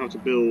 I'm just going to have to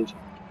build,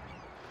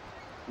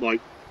 like,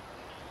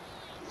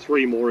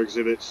 3 more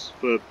exhibits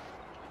for,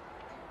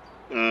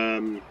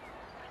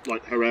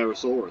 like,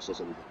 Herrerasaurus or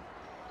something.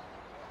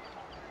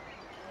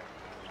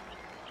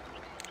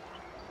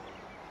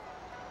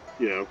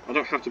 You know, I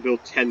don't have to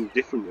build 10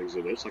 different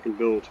exhibits, I can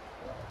build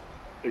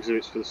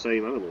exhibits for the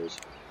same animals.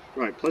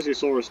 Right,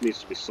 Plesiosaurus needs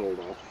to be sold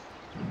off.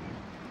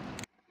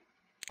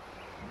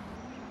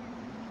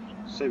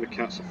 Saber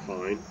cats are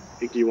fine.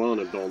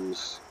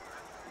 Iguanodons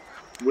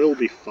will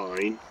be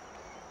fine.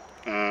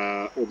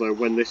 Although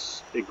when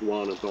this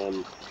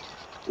iguanodon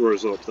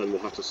grows up, then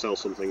we'll have to sell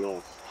something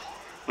off.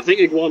 I think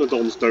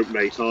iguanodons don't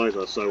mate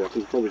either, so I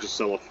can probably just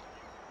sell off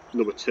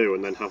number 2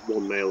 and then have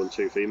 1 male and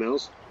 2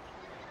 females.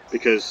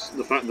 Because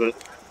the fact that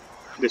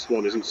this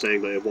one isn't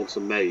saying that it wants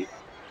a mate.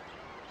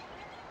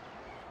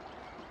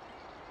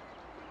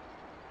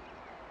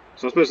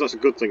 So I suppose that's a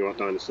good thing about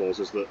dinosaurs,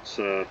 is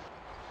that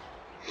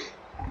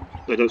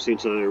they don't seem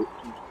to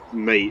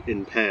mate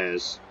in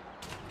pairs.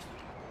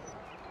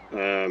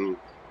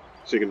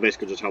 So you can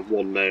basically just have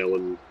 1 male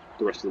and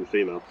the rest of them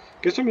female.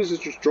 Guess something has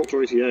just dropped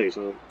to 88,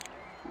 so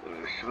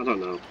I don't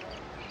know.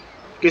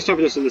 Guest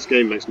happiness in this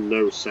game makes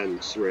no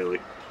sense, really.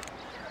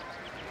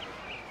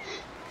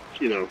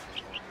 You know,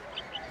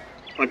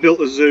 I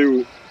built a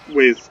zoo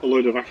with a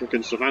load of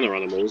African savanna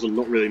animals and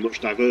not really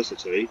much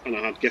diversity, and I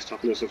had guest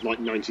happiness of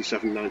like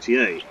 97,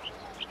 98.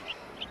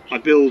 I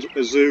build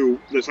a zoo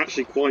that's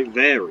actually quite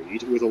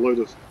varied with a load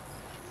of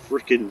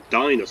frickin'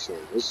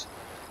 dinosaurs.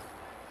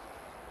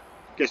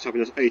 Guest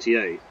happiness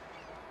 88.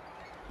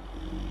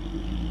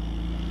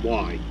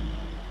 Why?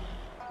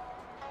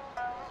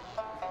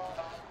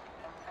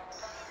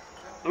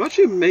 I'm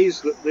actually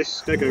amazed that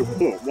this Stego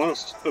put,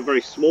 whilst a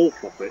very small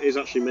profit, is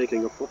actually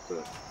making a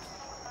profit.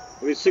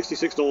 I mean,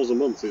 $66 a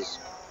month is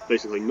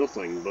basically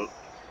nothing, but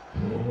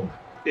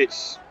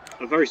it's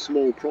a very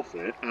small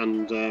profit,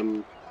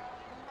 and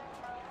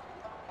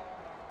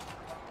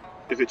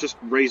if it just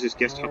raises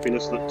guest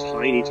happiness that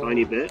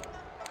tiny bit,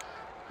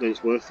 then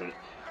it's worth it.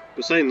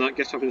 But saying that,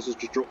 guest happiness has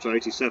just dropped to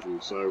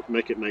 87, so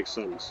make it make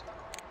sense.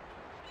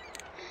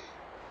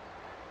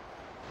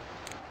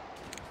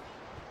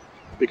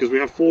 Because we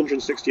have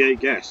 468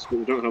 guests, but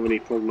we don't have any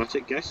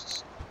problematic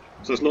guests.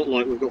 So it's not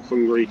like we've got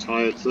hungry,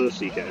 tired,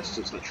 thirsty guests,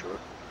 etc.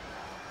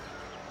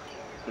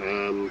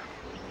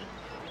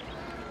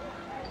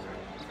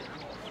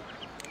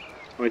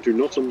 I do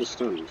not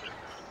understand.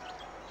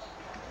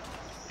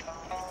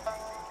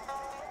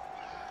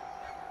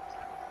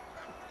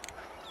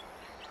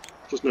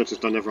 Just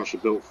noticed I never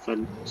actually built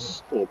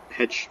fence or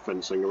hedge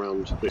fencing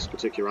around this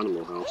particular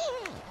animal house.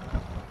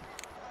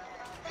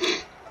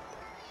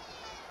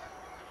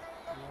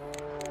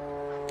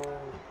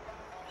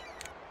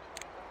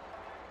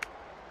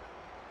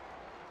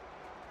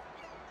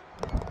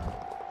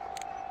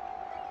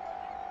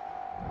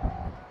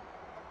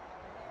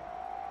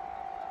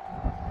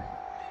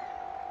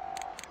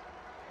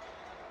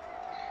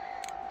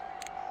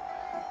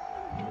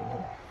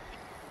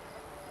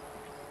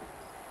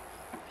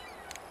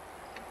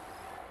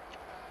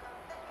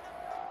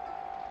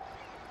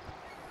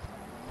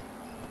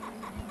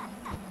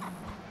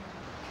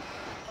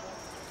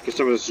 Guess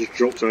some of this just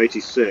dropped to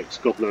 86,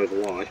 God knows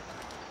why.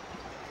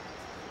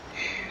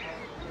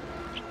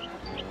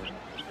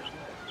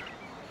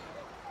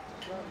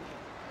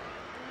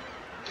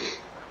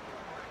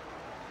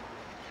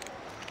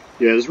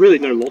 Yeah, there's really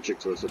no logic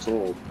to this at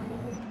all.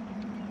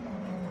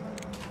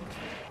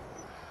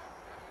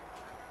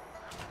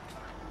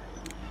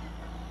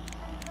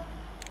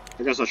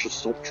 I guess I should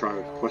stop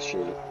trying to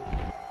question it,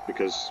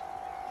 because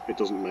it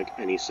doesn't make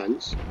any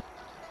sense.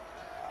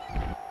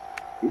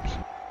 Oops.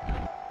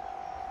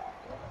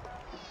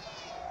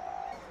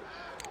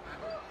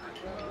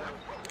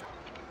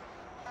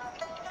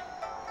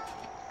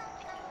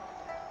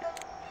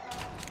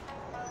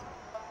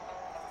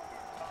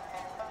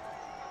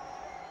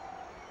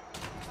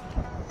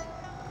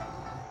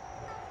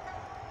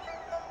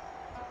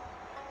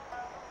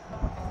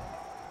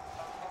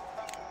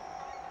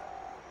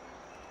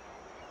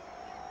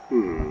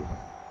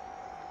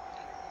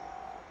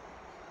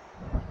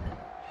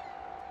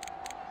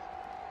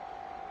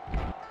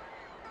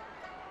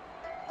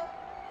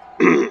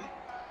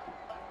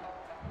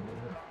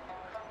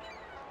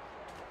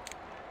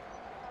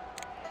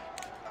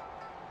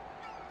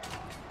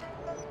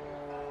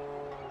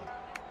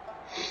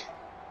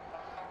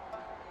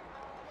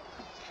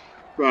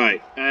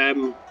 Right,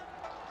 I'm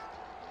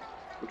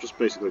just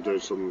basically doing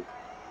some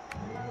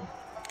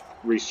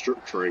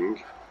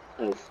restructuring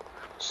of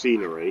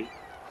scenery,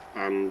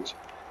 and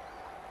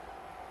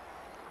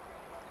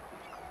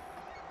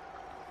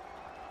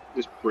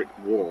this brick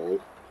wall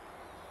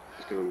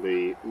is going to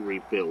be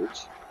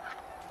rebuilt.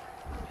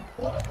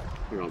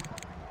 Hang on.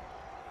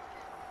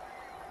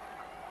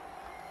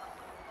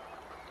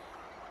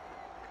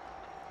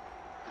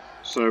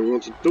 So we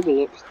want to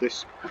double up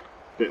this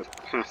bit of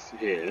path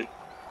here.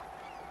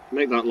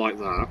 Make that like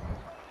that,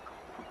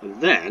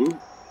 and then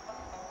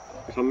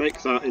if I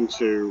make that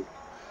into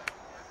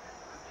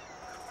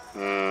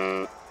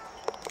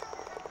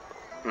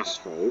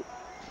asphalt,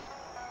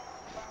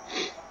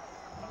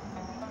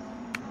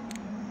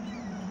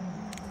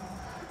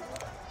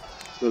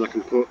 then I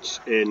can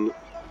put in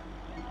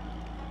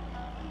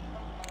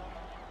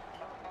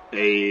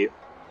a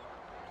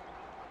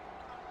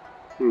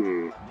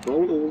do I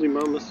want a woolly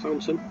mammoth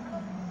fountain?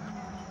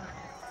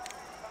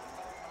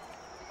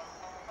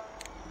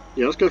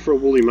 Yeah, let's go for a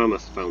woolly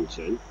mammoth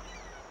fountain.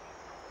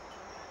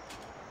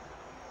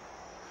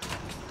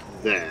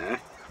 There.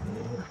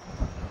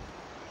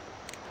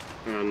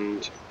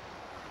 And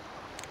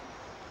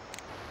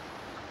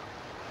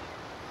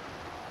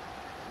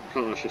I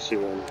can't actually see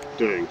what I'm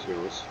doing, to be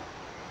honest.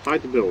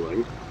 Hide the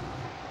building.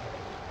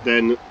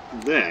 Then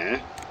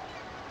there.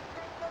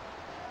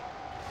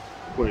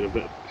 Put in a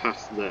bit of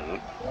path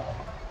there.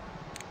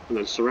 And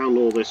then surround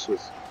all this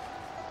with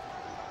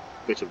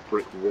a bit of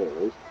brick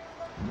wall.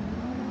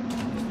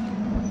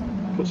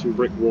 Put some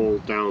brick wall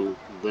down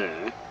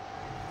there.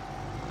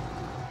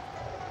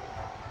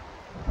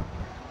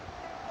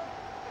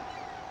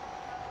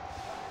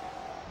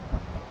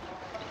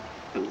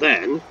 And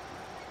then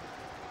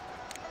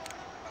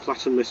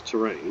flatten this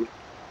terrain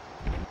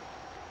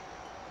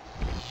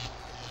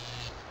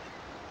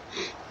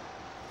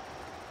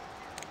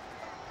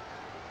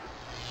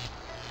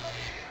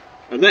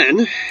And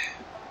then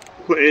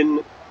put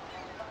in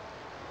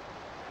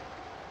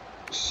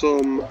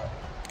some...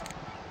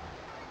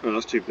 Oh,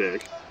 that's too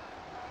big.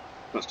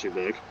 That's too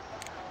big.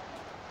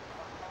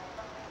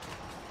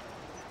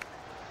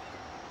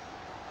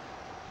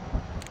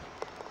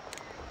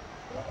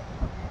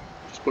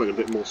 Just putting a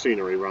bit more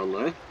scenery around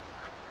there.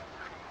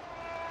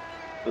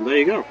 And there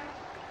you go.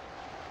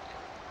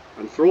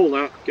 And for all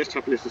that, guest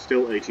happiness is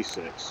still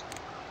 86.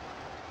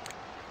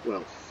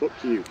 Well, fuck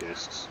you,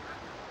 guests.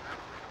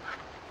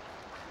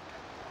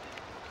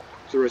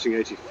 It's a rating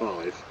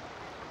 85.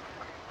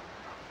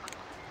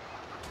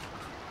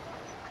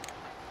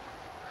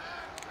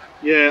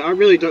 Yeah, I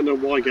really don't know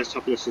why guest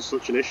happiness is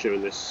such an issue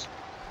in this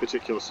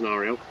particular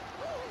scenario.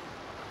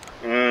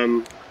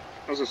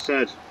 As I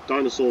said,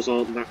 dinosaurs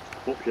aren't that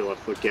popular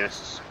for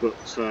guests, but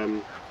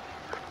I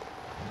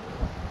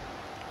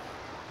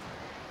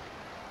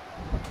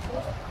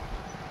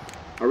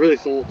really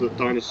thought that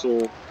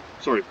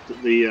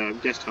the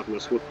guest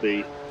happiness would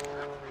be a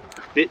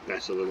bit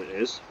better than it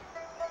is,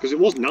 because it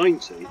was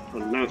 90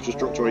 and now it's just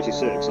dropped to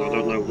 86, and I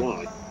don't know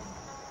why.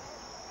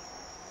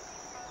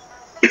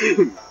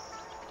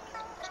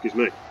 Excuse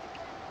me.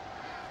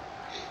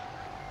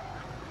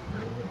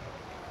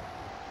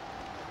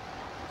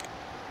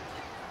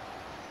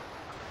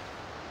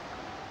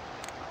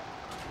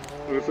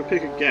 And if we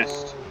pick a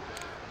guest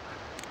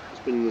who's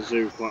been in the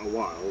zoo quite a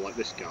while, like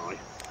this guy.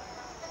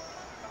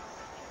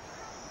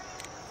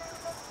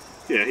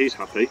 Yeah, he's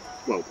happy.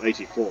 Well,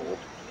 84.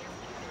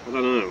 I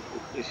don't know.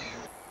 It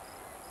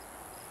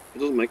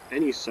doesn't make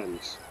any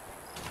sense.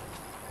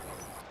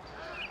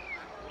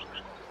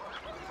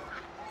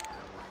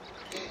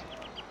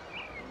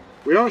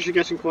 We are actually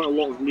getting quite a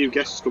lot of new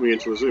guests coming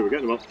into the zoo. We're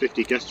getting about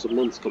 50 guests a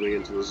month coming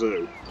into the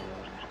zoo.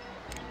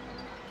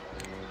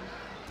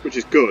 Which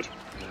is good,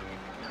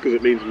 because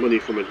it means money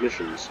from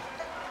admissions.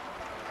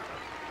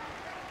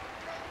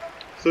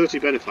 30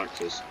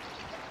 benefactors.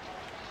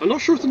 I'm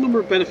not sure if the number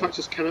of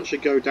benefactors can actually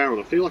go down.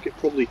 I feel like it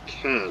probably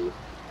can.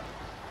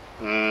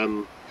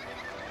 I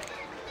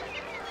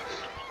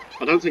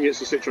don't think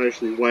it's a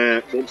situation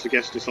where once a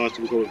guest decides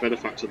to become a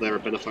benefactor, they're a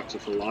benefactor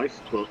for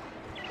life, but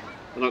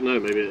I don't know,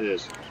 maybe it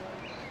is.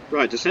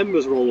 Right,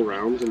 December's roll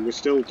around and we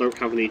still don't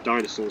have any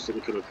dinosaurs that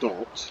we can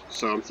adopt,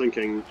 so I'm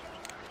thinking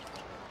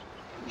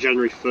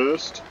January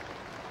 1st,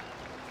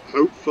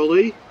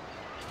 hopefully,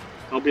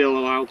 I'll be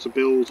allowed to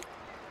build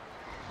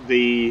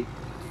the,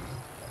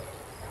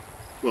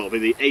 well,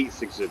 the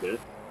 8th exhibit.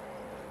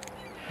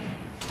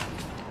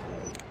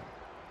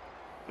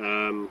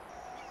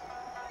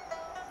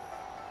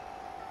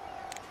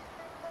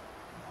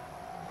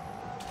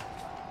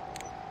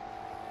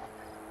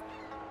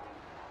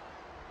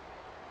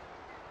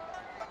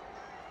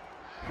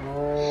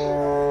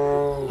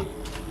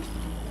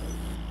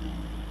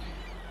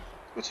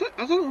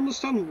 I don't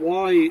understand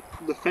why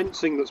the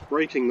fencing that's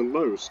breaking the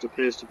most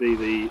appears to be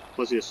the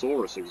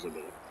Plesiosaurus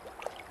exhibit.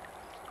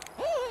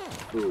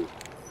 Ooh.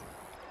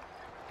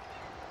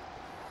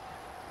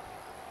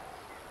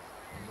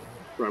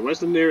 Right, where's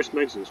the nearest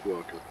maintenance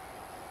worker?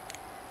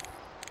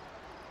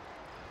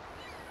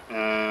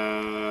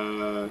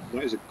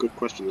 That is a good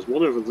question. There's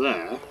one over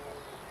there.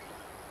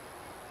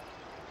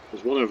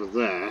 There's one over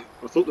there.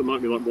 I thought there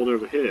might be like one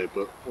over here,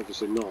 but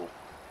obviously not.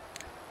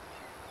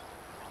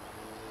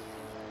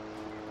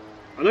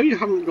 I know you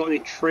haven't got any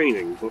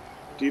training, but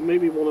do you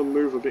maybe want to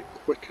move a bit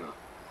quicker?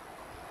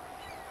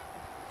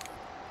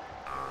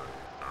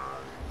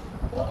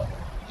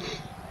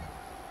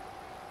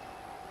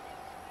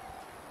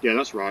 Yeah,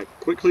 that's right.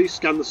 Quickly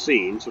scan the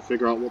scene to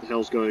figure out what the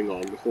hell's going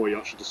on before you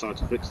actually decide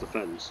to fix the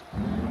fence.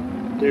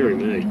 Deary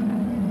me.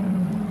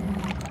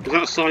 Is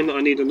that a sign that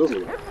I need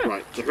another one?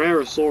 Right, the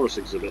Rarosaurus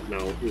exhibit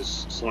now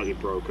is slightly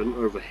broken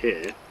over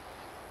here.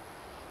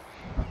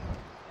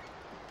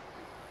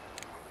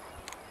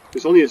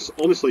 It's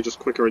honestly just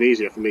quicker and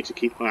easier for me to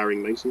keep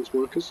hiring maintenance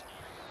workers.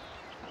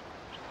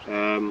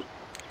 At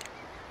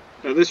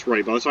this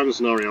rate, by the time the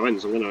scenario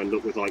ends, I'm going to end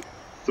up with like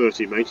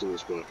 30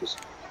 maintenance workers.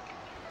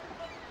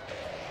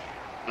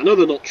 I know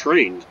they're not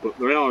trained, but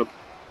they are a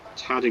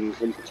tad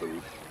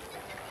incompetent.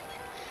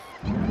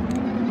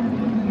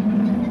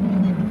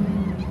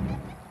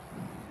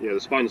 Yeah, the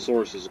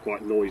Spinosauruses are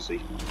quite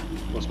noisy.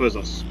 I suppose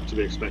that's to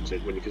be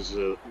expected when you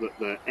consider that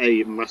they're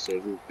A,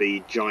 massive, and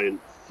B, giant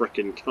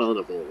frickin'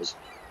 carnivores.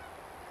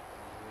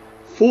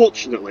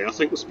 Fortunately, I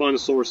think the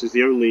Spinosaurus is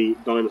the only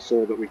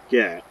dinosaur that we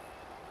get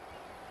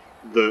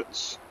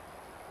that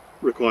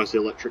requires the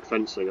electric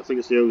fencing. I think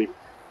it's the only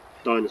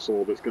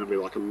dinosaur that's going to be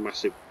like a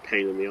massive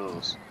pain in the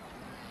arse.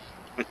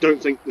 I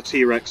don't think the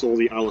T-Rex or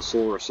the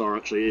Allosaurus are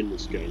actually in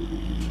this game.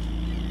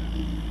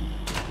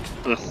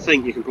 And I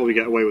think you can probably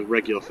get away with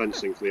regular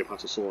fencing for the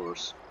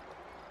Apatosaurus.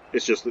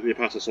 It's just that the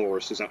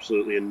Apatosaurus is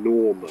absolutely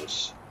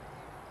enormous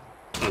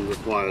and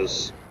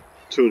requires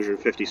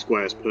 250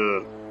 squares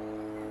per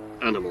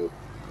animal,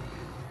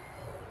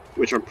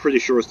 which I'm pretty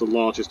sure is the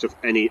largest of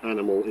any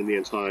animal in the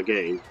entire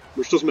game,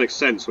 which does make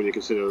sense when you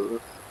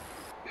consider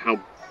how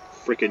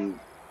frickin'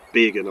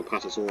 big an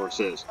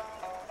Apatosaurus is.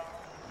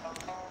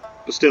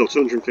 But still,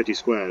 250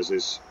 squares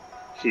is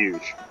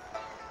Huge.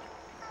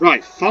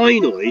 Right,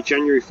 finally,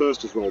 January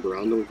 1st has rolled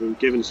around and we've been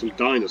given some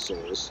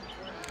dinosaurs.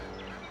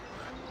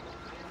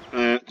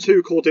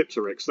 2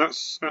 Caudipteryx.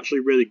 That's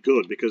actually really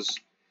good because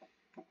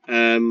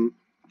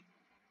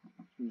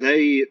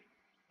they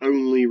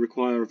only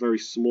require a very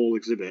small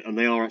exhibit and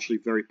they are actually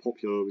very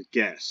popular with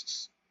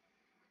guests.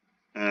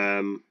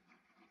 And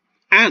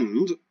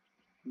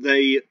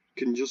they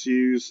can just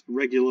use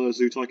regular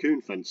Zoo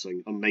Tycoon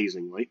fencing,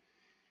 amazingly.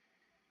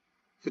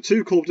 For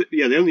 2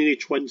 yeah, they only need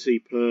 20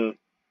 per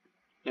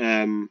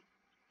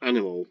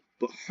animal,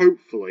 but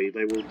hopefully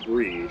they will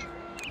breed.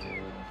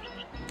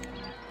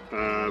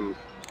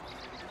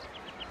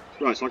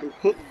 Right, so I can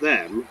put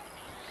them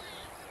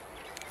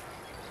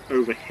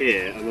over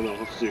here, and then I'll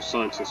have to do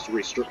scientist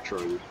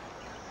restructuring.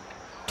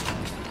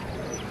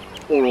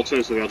 Or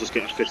alternatively, I'll just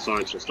get a 5th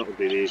scientist. That would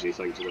be the easy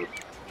thing to do.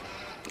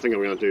 I think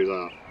I'm going to do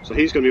that. So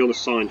he's going to be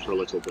unassigned for a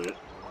little bit.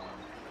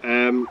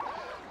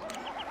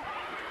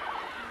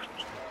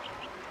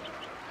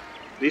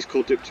 These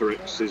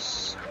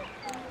Caudipteryxes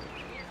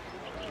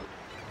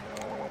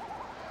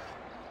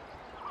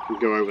can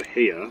go over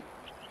here.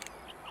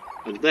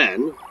 And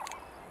then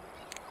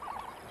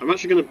I'm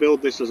actually going to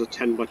build this as a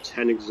 10 by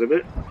 10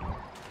 exhibit.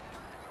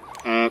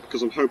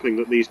 Because I'm hoping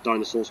that these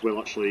dinosaurs will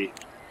actually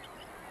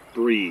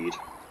breed.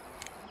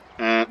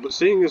 But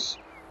seeing as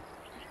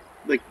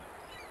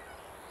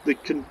they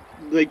can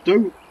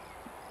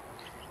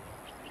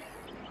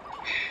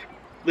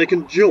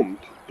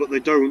jump, but they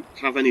don't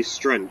have any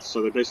strength,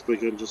 so they basically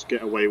can just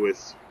get away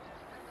with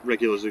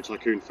regular Zoo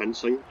Tycoon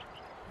fencing,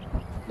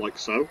 like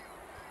so.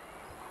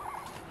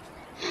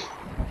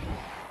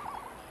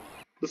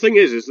 The thing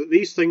is that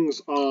these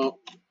things are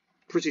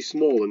pretty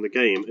small in the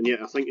game, and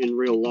yet I think in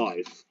real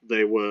life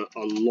they were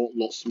a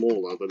lot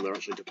smaller than they're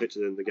actually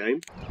depicted in the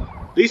game.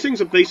 These things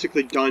are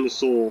basically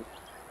dinosaur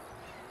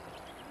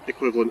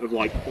equivalent of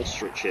like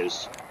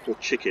ostriches or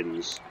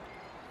chickens.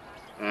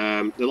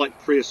 They're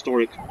like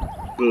prehistoric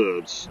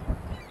birds,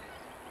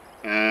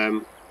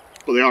 but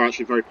they are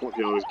actually very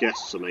popular as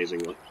guests,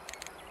 amazingly.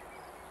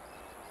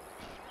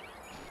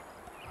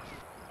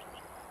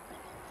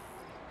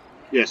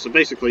 Yeah, so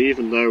basically,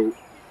 even though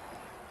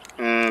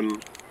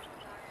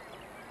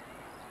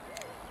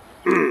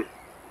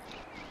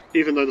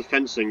even though the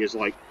fencing is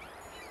like,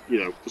 you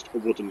know, just a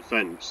wooden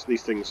fence,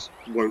 these things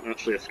won't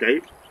actually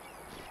escape.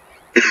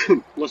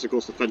 Unless, of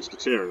course, the fence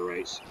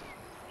deteriorates.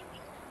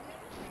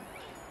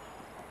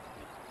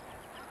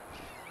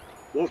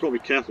 What I've got to be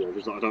careful of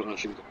is that I don't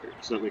actually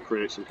accidentally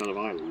create some kind of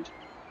island.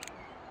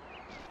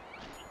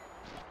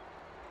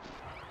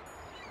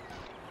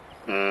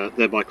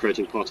 Thereby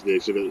creating part of the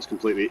exhibit that's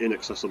completely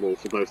inaccessible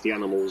for both the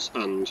animals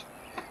and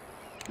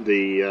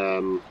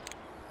the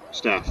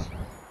staff.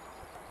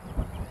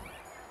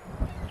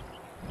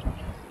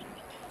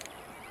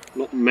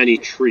 Not many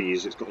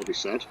trees, it's got to be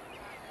said.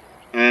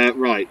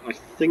 Right, I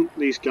think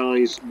these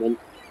guys want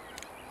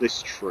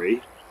this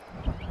tree.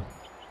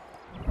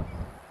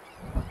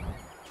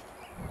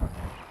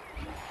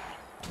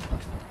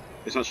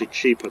 It's actually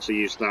cheaper to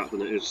use that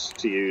than it is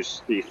to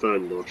use the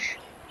fern bush.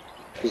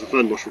 Because the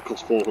fern bush would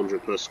cost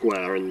 400 per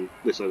square and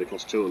this only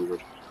costs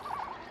 200.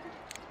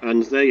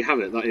 And there you have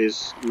it, that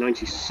is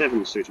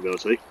 97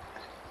 suitability.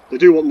 They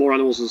do want more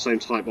animals of the same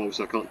type, but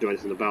obviously I can't do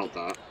anything about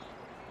that.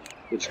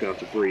 They're just going to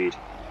have to breed.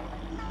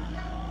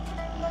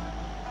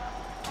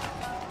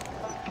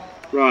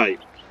 Right.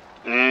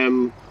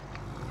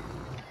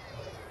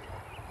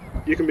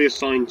 You can be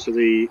assigned to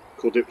the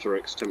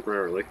Caudipteryx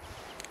temporarily.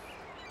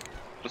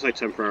 I say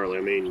temporarily,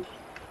 I mean,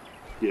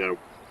 you know,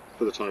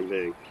 for the time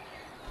being.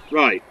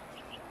 Right.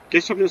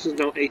 Guest happiness is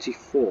now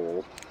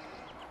 84.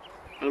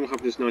 Animal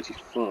happiness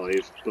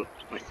 95, but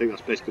I think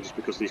that's basically just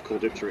because these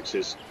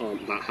Caudipteryxes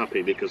aren't that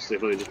happy because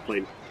they've only just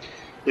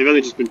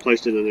been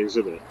placed in an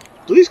exhibit.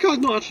 Do these guys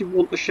not actually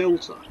want a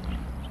shelter?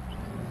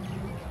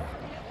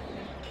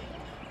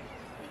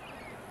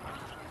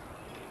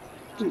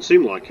 Doesn't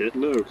seem like it,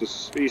 no,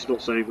 because he's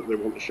not saying that they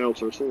want a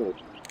shelter at all.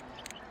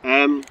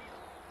 I'm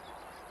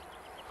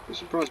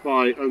surprised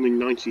by only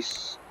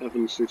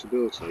 97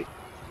 suitability.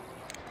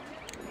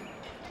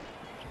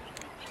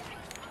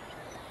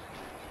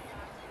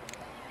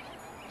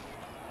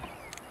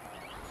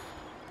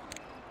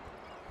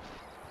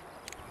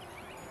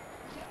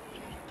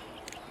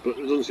 But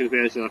there doesn't seem to be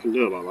anything I can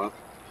do about that.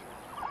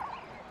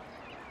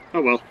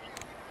 Oh well.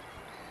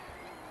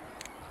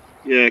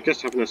 Yeah,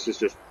 guest happiness is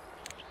just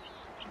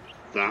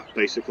that,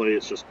 basically.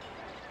 It's just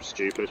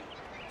stupid.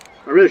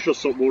 I really should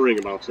stop worrying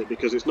about it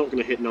because it's not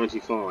going to hit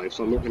 95,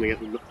 so I'm not going to get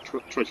the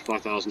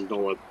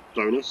 $25,000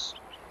 bonus.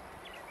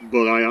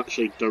 But I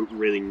actually don't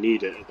really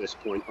need it at this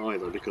point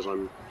either because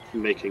I'm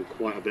making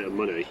quite a bit of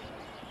money.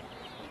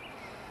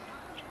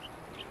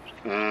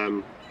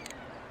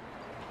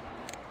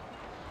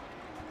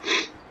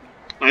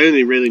 I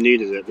only really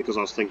needed it because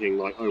I was thinking,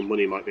 like, oh,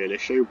 money might be an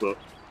issue, but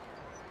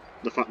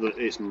the fact that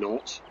it's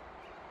not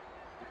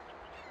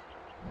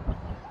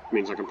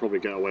means I can probably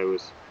get away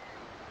with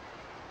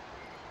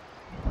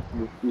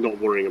not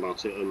worrying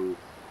about it and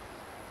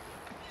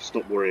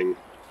stop worrying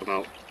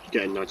about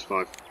getting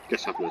 95k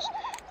guest happiness.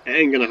 It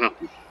ain't gonna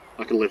happen.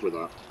 I can live with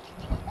that.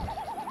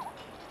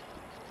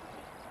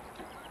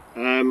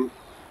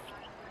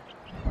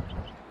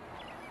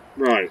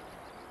 Right.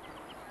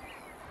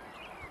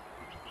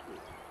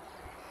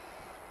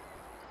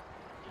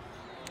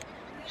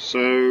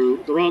 So,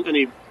 there aren't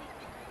any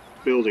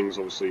buildings,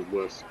 obviously,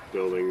 worth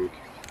building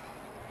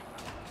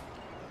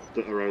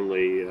that are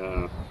only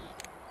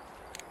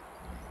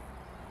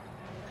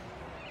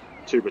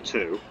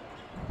 2x2.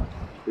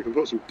 We can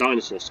put some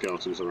dinosaur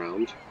skeletons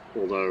around,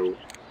 although,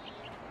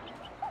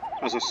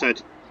 as I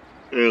said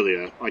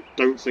earlier, I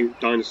don't think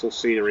dinosaur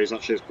scenery is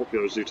actually as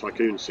popular as Zoo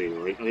Tycoon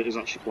scenery, and it is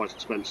actually quite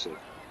expensive.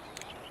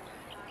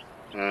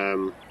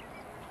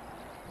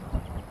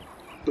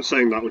 But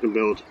saying that, we can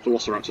build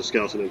Velociraptor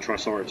skeleton and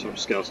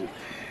Triceratops skeleton.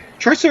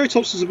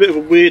 Triceratops is a bit of a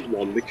weird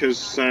one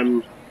because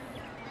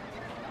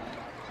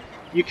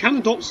you can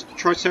adopt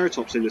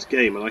Triceratops in this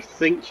game, and I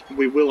think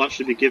we will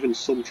actually be given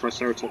some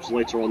Triceratops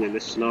later on in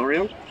this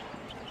scenario.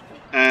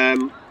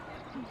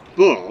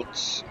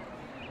 But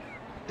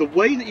the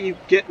way that you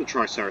get the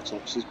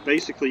Triceratops is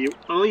basically you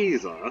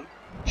either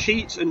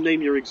cheat and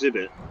name your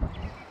exhibit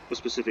a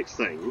specific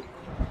thing,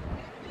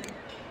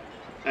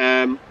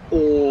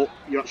 or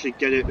you actually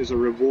get it as a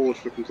reward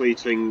for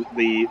completing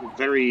the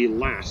very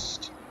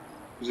last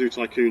Zoo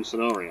Tycoon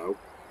scenario.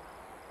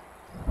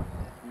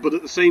 But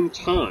at the same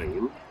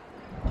time,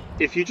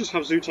 if you just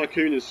have Zoo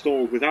Tycoon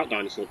installed without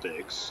Dinosaur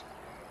Digs,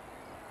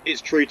 it's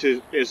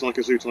treated as like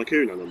a Zoo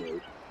Tycoon animal.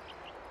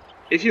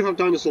 If you have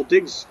Dinosaur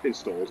Digs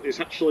installed, it's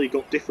actually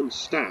got different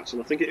stats,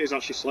 and I think it is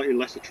actually slightly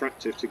less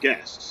attractive to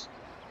guests.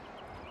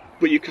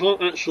 But you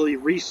can't actually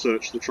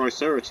research the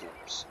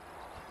Triceratops.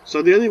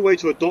 So the only way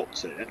to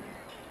adopt it,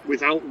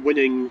 without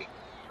winning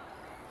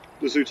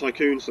the Zoo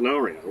Tycoon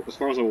scenario, as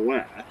far as I'm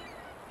aware,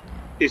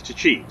 is to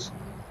cheat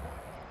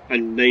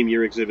and name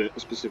your exhibit a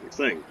specific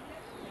thing.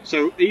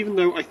 So even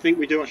though I think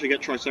we do actually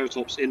get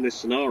Triceratops in this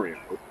scenario,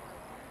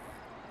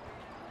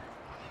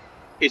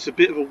 it's a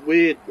bit of a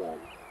weird one,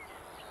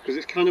 because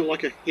it's kind of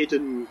like a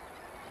hidden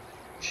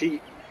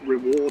cheat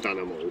reward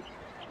animal,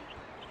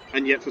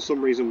 and yet for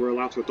some reason we're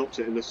allowed to adopt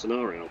it in this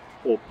scenario.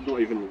 Or not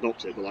even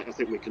adopt it, but like I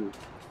think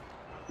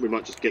we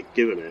might just get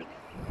given it,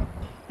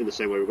 in the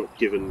same way we got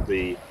given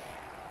the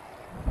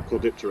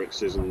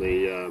Caudipteryxes and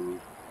the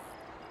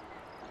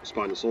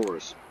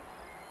Spinosaurus.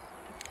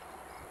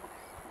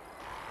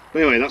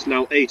 But anyway, that's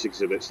now 8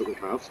 exhibits that we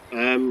have.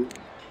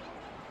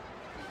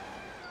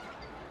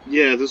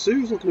 Yeah, the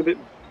zoo's looking a bit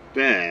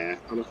bare,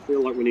 and I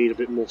feel like we need a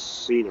bit more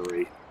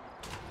scenery.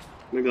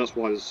 Maybe that's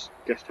why this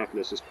guest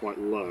happiness is quite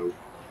low.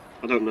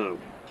 I don't know.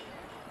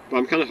 But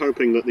I'm kind of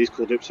hoping that these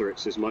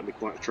Caudipteryxes might be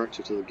quite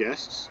attractive to the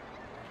guests.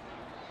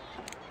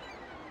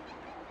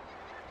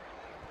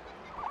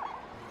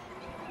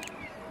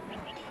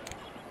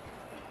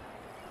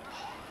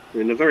 I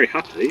mean, they're very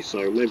happy,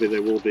 so maybe they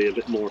will be a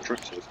bit more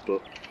attractive,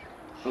 but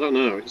I don't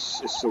know,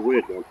 it's a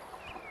weird one.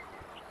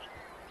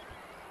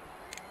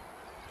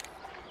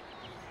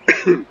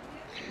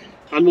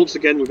 And once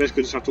again, we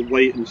basically just have to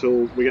wait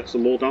until we get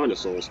some more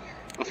dinosaurs.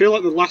 I feel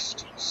like the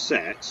last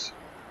set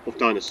of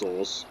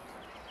dinosaurs,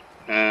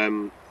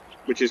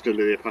 which is going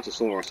to be the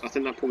Apatosaurus, I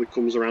think that probably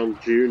comes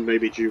around June,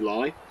 maybe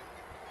July.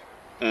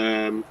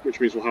 Which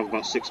means we'll have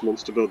about 6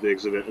 months to build the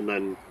exhibit and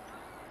then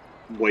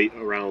wait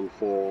around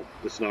for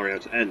the scenario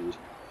to end.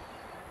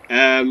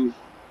 The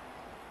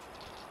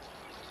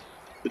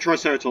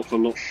Triceratops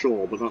I'm not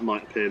sure, but that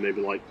might appear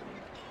maybe like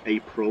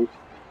April-ish.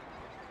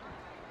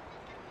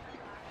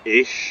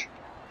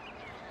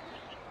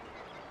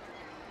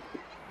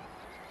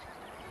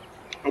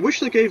 I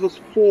wish they gave us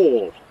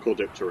 4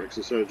 Caudipteryx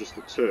instead of just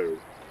the 2.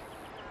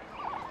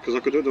 Because I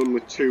could have done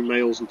with 2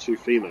 males and 2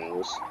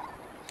 females.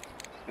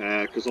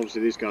 Because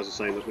obviously these guys are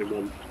saying that they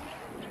want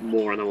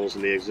more animals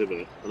in the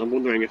exhibit. And I'm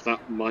wondering if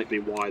that might be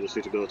why the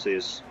suitability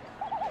is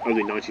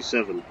only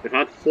 97. If I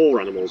had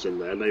 4 animals in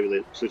there, maybe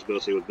the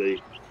suitability would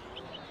be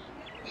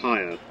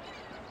higher.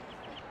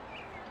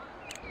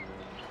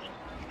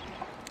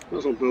 Might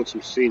as well build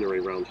some scenery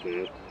around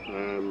here.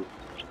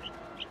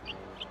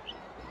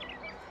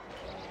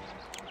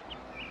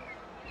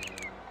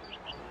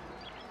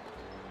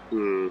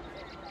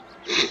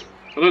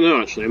 I don't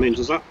know actually, I mean,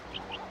 does that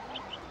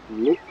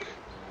look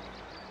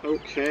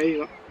okay?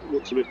 That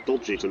looks a bit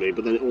dodgy to me,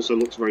 but then it also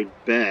looks very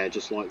bare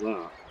just like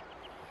that.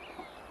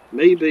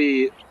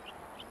 Maybe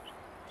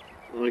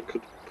I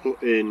could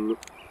put in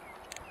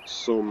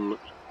some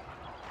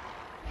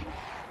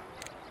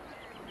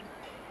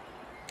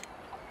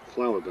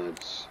flower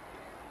beds.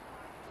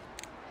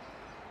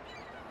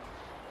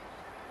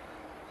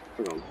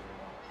 Hang on.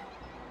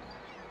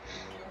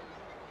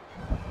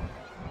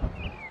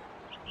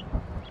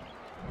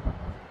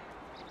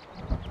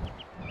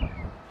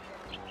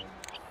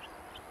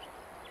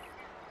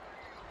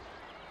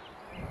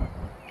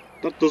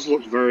 That does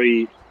look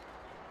very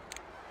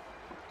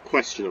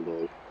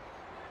questionable,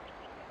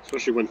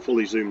 especially when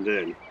fully zoomed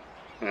in.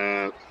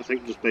 I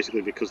think just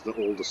basically because they're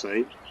all the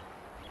same.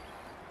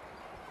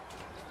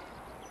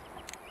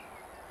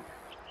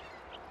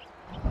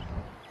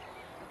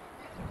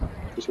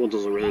 This one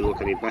doesn't really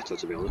look any better,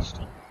 to be honest.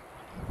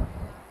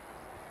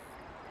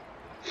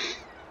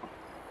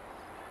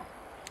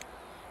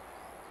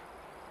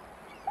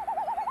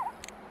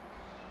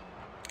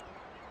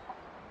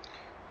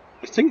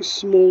 I think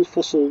small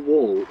fossil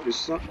wall,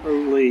 is that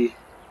only...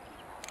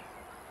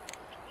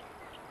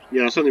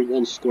 Yeah, it's only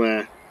one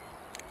square.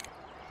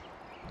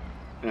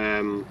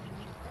 Hang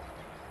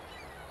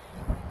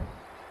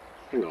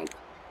on.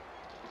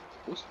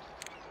 What?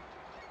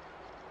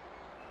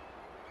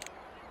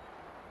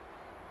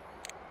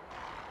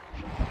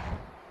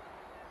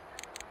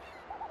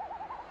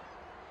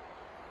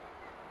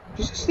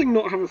 Does this thing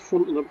not have a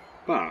front and a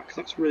back?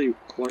 That's really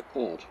quite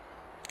odd.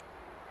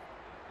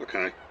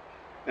 Okay.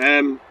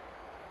 I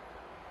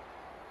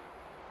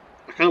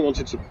kind of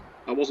wanted to...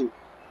 I wasn't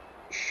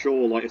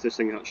sure like if this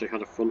thing actually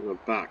had a front and a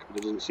back, but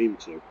it doesn't seem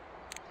to.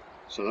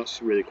 So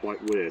that's really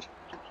quite weird.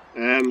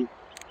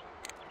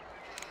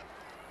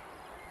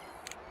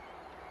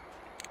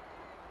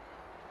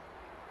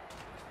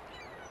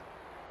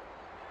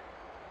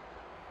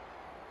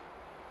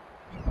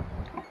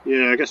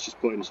 Yeah, I guess just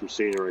put in some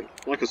scenery.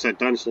 Like I said,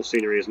 dinosaur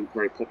scenery isn't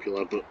very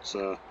popular, but,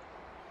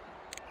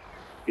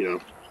 you know,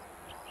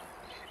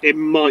 it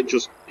might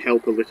just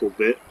help a little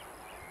bit.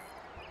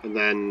 And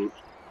then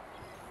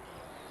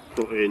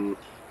put in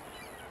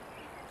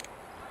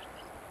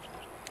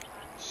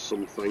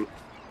something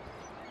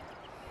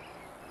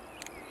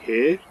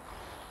here.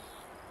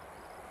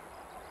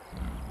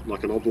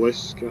 Like an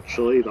obelisk,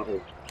 actually, that'll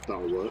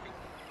work.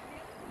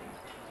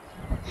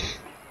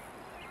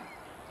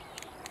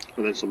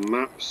 And then some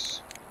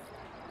maps.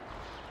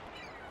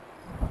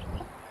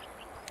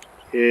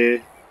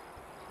 Here.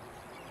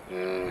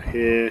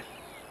 Here.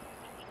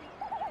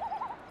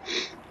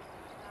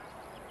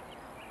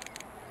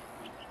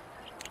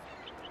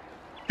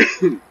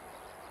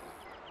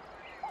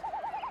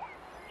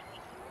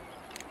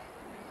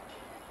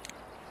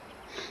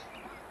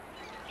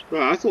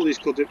 Right, I thought these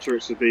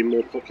Caudipteryx would be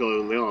more popular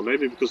than they are.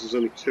 Maybe because there's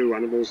only 2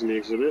 animals in the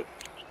exhibit.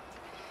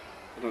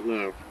 I don't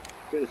know.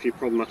 Getting a few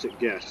problematic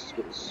guests,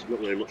 but there's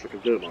not really much I can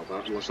do about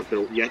that unless I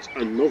build yet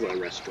another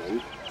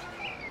restaurant.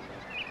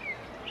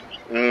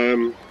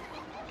 I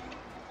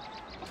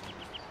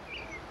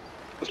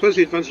suppose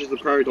the advantage of the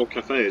Prairie Dog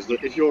Cafe is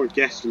that if you're a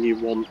guest and you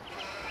want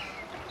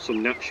some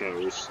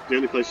nachos, the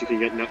only place you can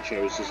get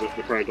nachos is at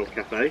the Prairie Dog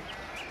Cafe,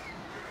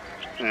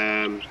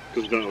 because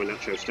we don't have a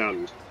nacho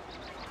stand.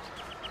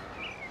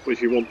 But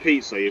if you want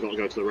pizza, you've got to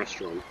go to the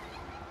restaurant.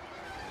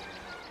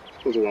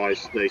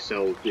 Otherwise, they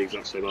sell the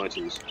exact same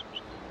items,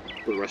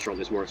 but the restaurant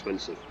is more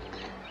expensive.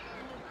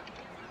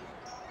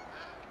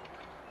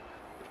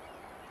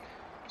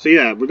 So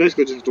yeah, we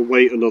basically just have to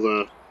wait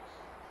another,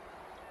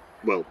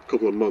 well,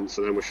 couple of months,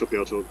 and then we should be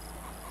able to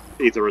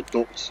either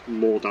adopt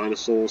more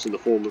dinosaurs in the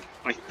form of,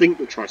 I think,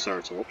 the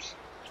Triceratops.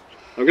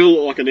 I'm going to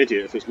look like an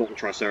idiot if it's not the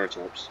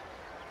Triceratops.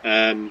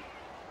 And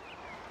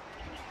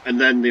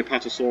then the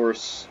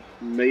Apatosaurus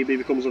maybe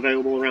becomes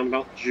available around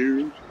about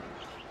June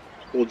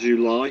or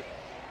July.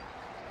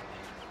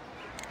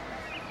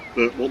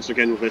 But once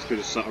again, we're basically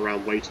just sat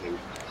around waiting.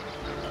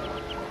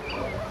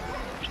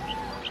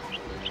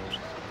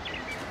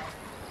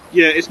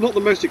 Yeah, it's not the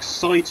most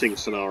exciting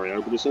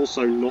scenario, but it's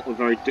also not a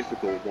very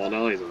difficult one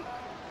either.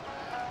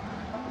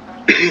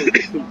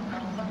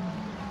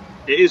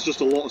 It is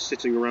just a lot of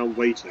sitting around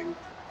waiting.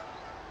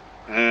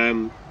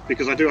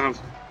 Because I do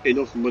have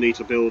enough money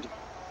to build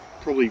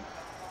probably...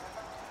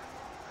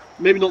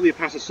 Maybe not the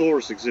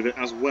Apatosaurus exhibit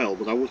as well,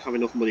 but I would have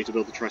enough money to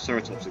build the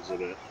Triceratops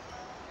exhibit.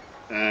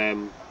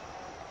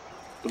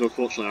 But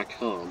unfortunately I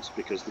can't,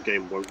 because the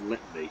game won't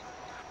let me.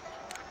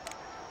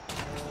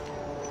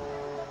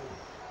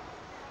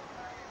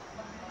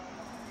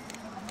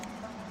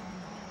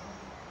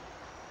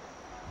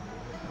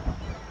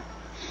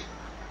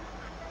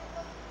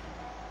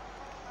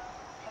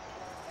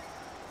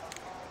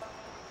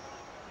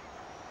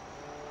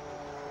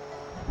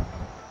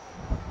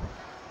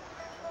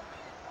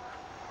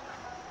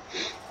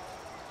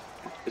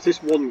 If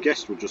this one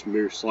guest would just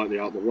move slightly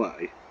out of the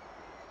way,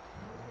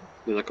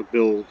 then I could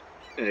build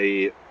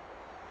a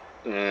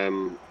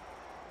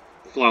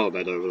flower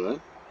bed over there.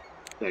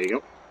 There you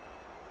go.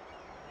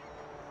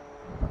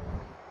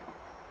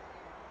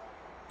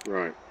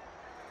 Right.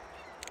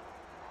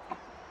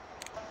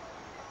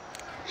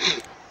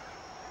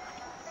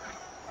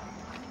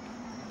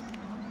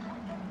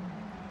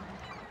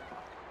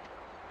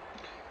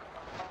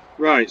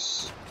 Right,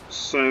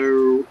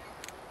 so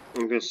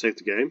I'm going to save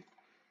the game.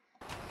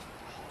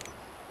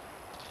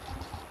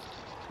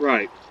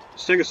 Right,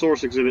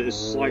 Stegosaurus exhibit is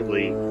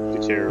slightly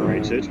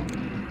deteriorated.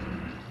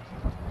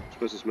 I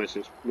suppose this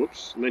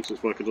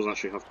maintenance worker does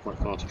actually have quite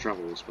far to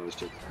travel, I suppose,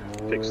 to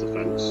fix the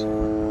fence.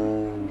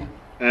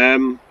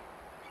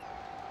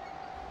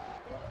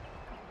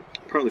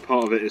 Apparently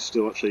part of it is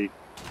still actually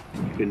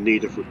in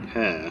need of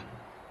repair.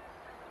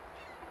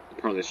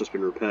 Apparently it's just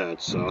been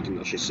repaired, so I didn't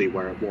actually see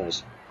where it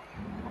was.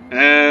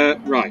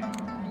 Right.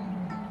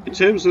 In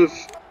terms of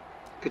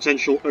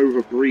potential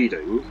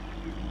overbreeding,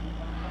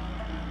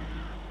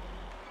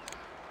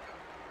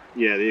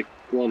 Yeah, the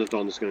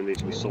iguanodon is going to need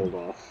to be sold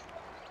off.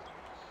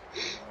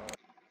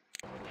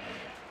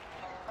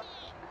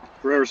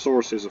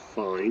 Brachiosaurus are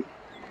fine.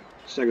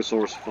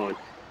 Stegosaurus are fine.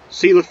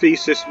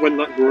 Coelophysis, when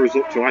that grows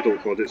up to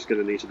adulthood, it's going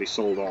to need to be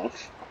sold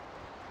off.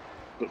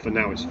 But for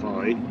now it's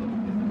fine.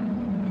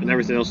 And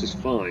everything else is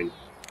fine.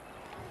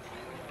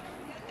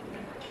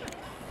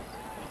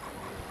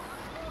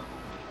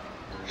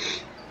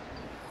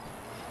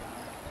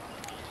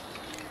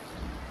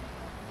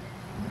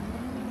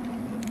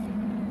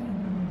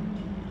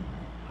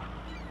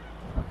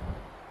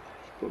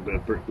 Put a bit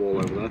of brick wall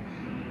over there.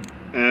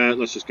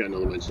 Let's just get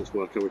another maintenance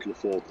worker, we can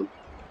afford them.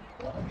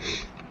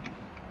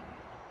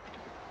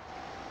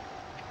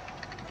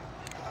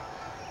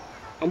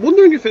 I'm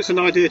wondering if it's an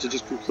idea to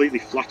just completely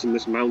flatten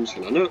this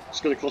mountain. I know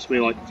it's going to cost me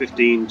like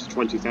 $15,000 to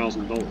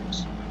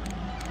 $20,000,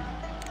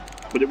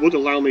 but it would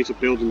allow me to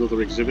build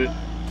another exhibit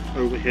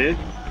over here.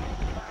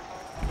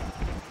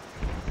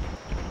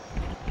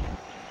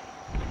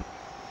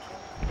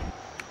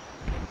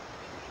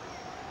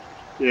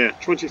 Yeah,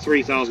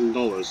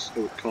 $23,000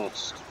 it would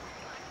cost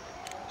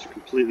to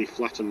completely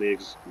flatten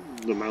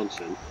the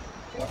mountain,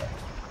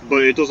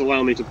 but it does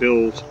allow me to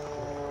build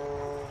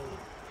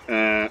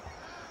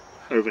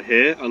over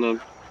here, and I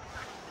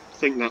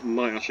think that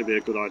might actually be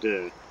a good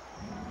idea.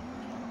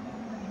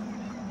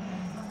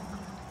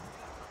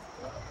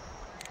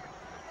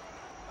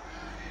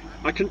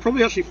 I can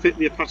probably actually fit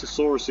the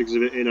Apatosaurus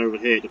exhibit in over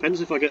here. It depends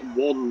if I get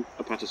one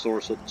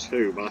Apatosaurus or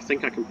two, but I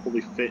think I can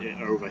probably fit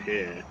it over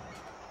here.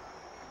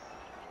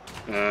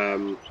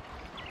 The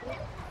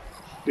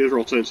other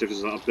alternative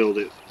is that I build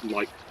it,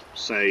 like,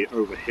 say,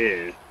 over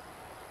here.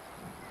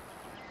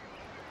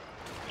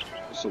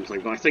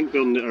 Something, but I think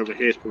building it over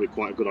here is probably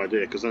quite a good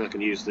idea, because then I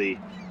can use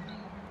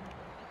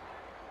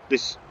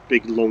this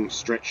big long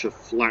stretch of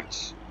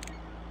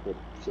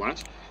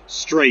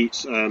straight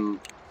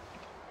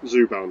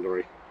zoo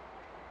boundary.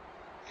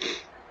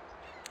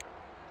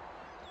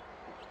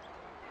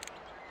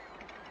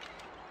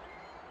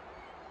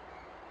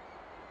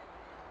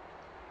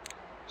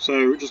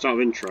 So, just out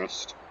of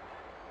interest,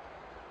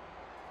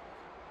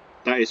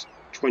 that is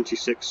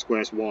 26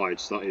 squares wide,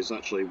 so that is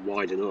actually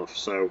wide enough.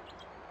 So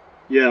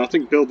yeah, I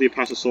think build the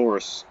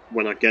Apatosaurus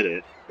when I get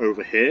it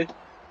over here,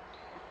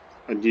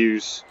 and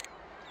use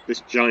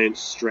this giant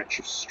stretch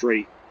of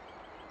straight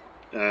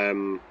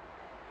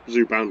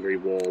zoo boundary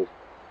wall,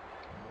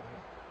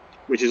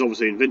 which is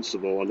obviously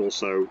invincible, and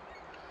also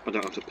I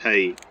don't have to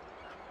pay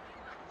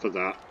for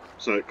that,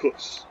 so it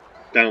cuts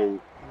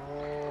down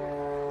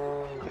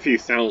a few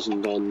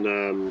thousand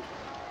on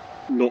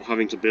not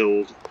having to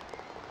build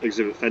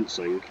exhibit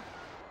fencing,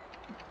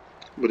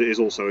 but it is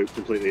also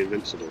completely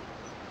invincible.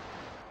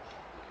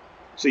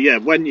 So yeah,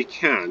 when you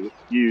can,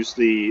 use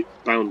the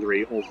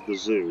boundary of the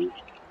zoo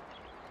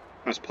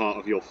as part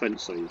of your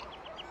fencing.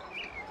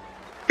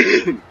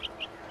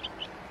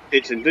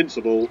 It's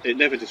invincible, it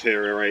never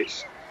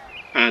deteriorates,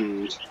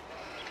 and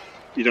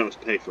you don't have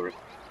to pay for it.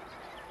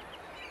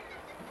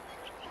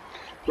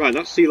 Right,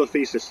 that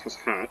Coelophysis has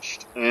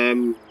hatched.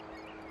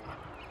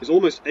 It's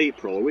almost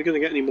April. Are we going to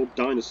get any more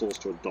dinosaurs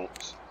to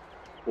adopt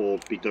or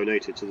be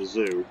donated to the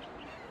zoo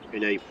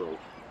in April?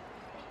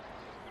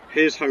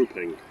 Here's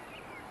hoping.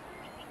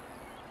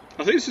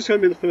 I think this is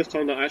going to be the first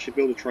time that I actually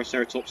build a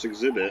Triceratops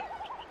exhibit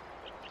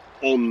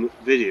on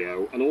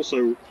video, and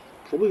also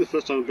probably the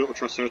first time I've built a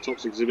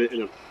Triceratops exhibit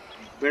in a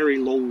very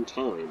long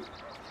time.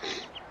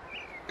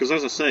 Because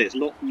as I say, it's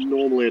not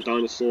normally a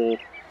dinosaur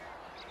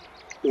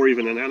or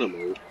even an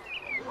animal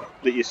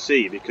that you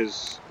see,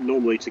 because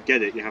normally to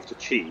get it you have to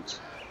cheat.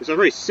 It's a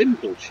very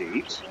simple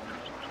cheat.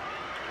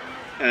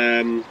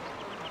 You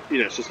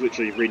know, it's just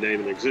literally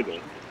rename an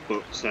exhibit,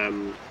 but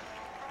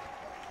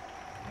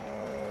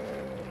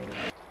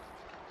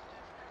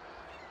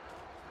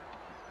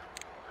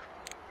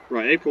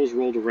right, April's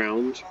rolled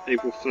around.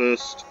 April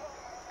 1st,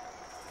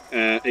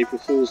 April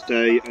Fool's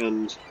Day,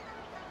 and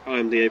I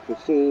am the April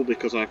Fool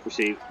because I've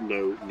received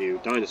no new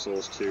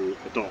dinosaurs to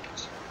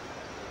adopt.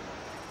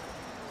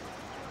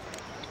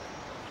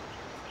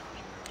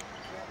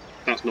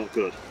 That's not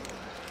good.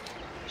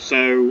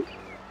 So,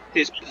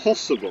 it's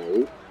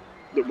possible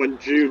that when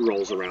June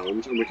rolls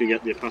around and we can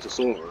get the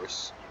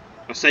Apatosaurus,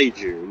 I say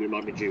June, it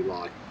might be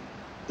July,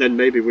 then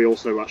maybe we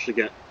also actually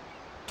get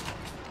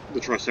the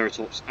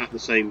Triceratops at the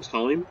same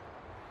time.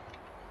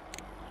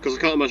 Because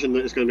I can't imagine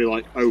that it's going to be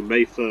like, oh,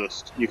 May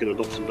 1st you can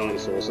adopt some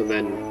dinosaurs, and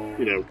then,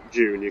 you know,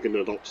 June you can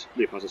adopt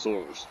the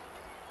Apatosaurus.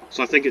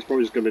 So I think it's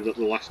probably just going to be that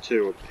the last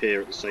two appear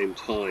at the same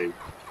time.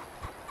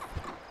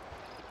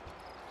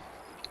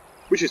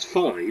 Which is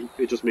fine,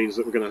 it just means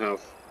that we're going to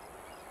have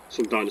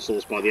some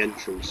dinosaurs by the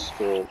entrance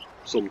for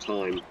some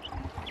time,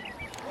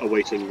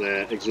 awaiting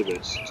their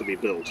exhibits to be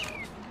built.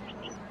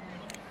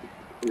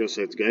 I'm going to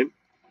save the game.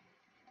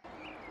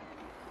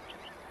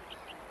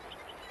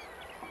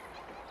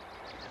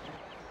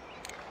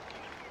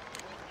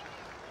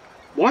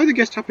 Why the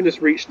guest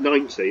happiness reached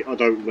 90, I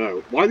don't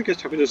know. Why the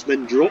guest happiness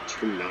then dropped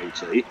from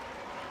 90,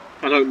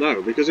 I don't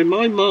know. Because in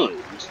my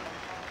mind,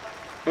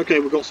 okay,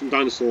 we've got some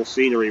dinosaur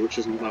scenery which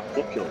isn't that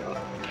popular,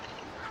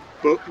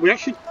 But we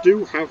actually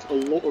do have a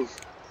lot of...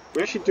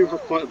 We actually do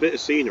have quite a bit of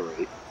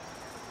scenery.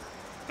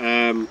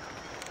 And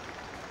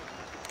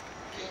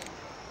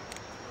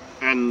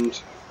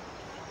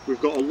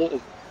we've got a lot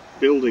of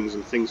buildings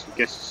and things for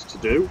guests to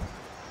do.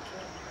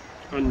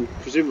 And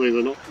presumably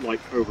they're not, like,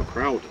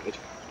 overcrowded.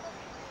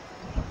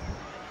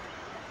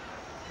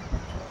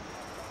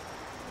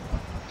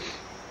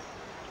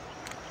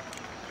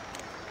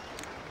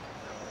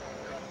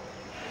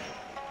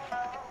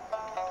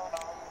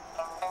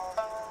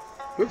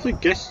 Hopefully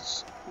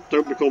guests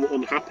don't become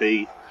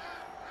unhappy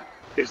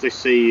if they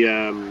see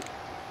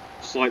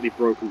slightly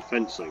broken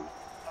fencing.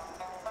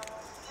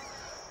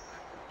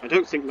 I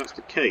don't think that's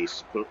the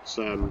case, but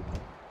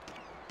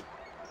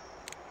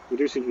we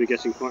do seem to be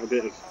getting quite a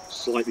bit of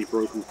slightly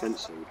broken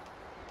fencing.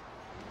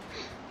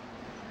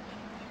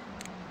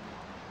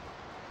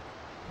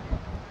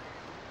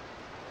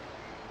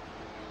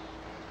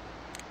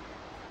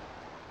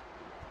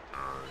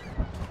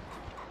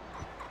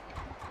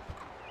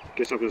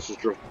 Guess happiness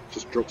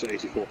just dropped to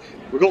 84.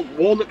 We've got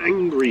one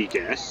angry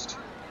guest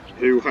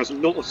who has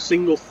not a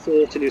single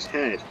thought in his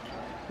head.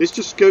 This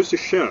just goes to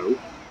show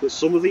that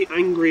some of the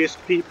angriest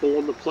people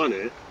on the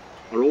planet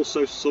are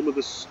also some of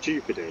the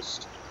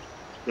stupidest.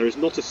 There is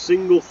not a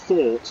single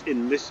thought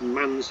in this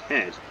man's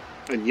head,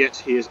 and yet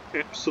he is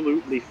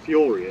absolutely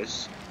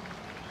furious,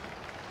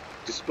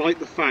 despite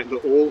the fact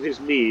that all his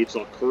needs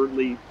are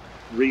currently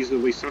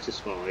reasonably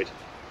satisfied.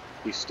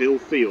 He still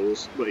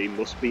feels that he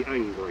must be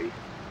angry.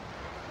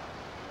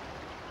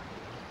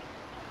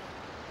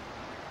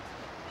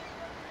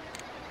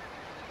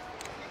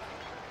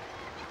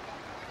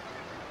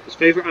 His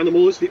favourite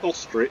animal is the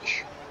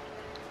ostrich,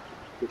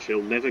 which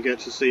he'll never get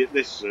to see at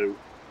this zoo.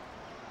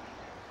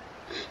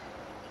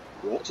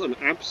 What an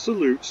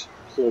absolute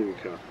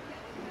plonker.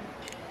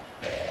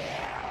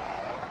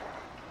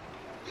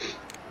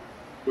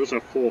 We also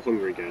have 4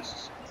 hungry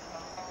guests.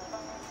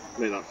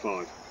 Make that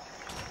 5.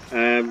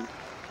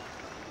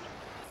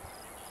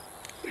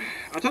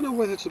 I don't know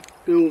whether to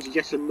build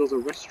yet another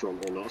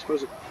restaurant or not. I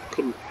suppose it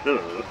couldn't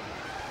hurt.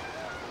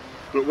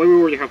 But when we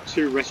already have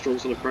 2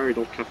 restaurants and a prairie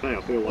dog cafe,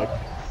 I feel like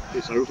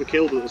it's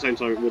overkill, but at the same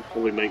time it would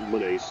probably make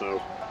money, so...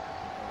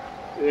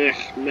 yeah,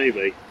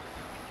 maybe.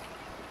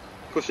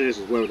 The question is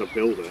where would I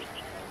build it?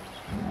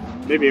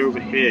 Maybe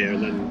over here,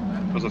 and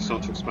then as I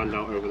start to expand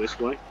out over this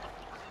way.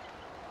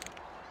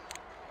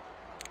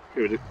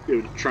 It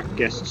would attract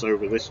guests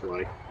over this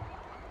way.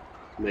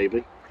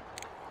 Maybe.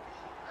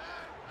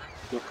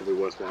 That could be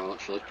worthwhile,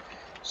 actually.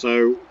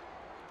 So,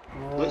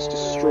 let's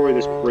destroy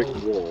this brick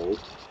wall.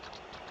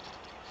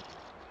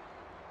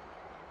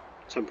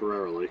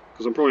 Temporarily,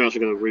 because I'm probably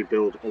actually going to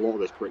rebuild a lot of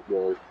this brick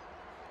wall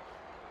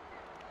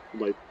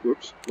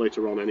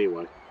later on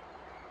anyway.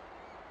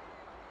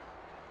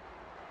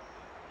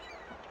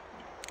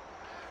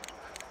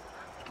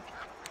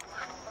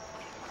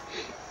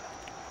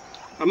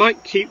 I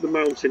might keep the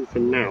mountain for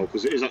now,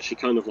 because it is actually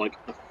kind of like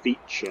a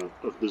feature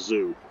of the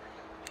zoo.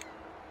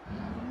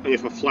 And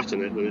if I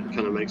flatten it, then it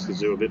kind of makes the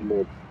zoo a bit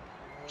more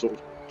sort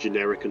of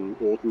generic and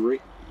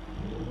ordinary.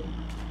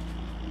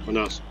 I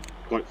know it's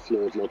quite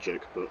flawed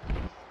logic, but...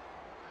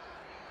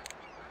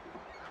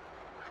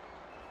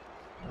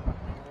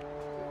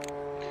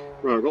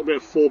 right, I've got a bit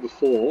of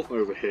 4x4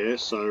 over here,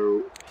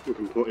 so we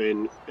can put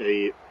in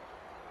a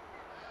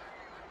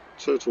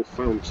turtle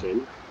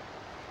fountain.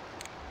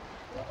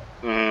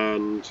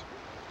 And...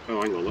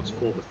 oh, hang on, that's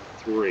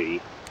 4x3.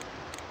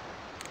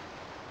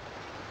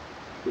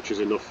 Which is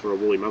enough for a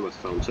woolly mammoth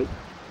fountain.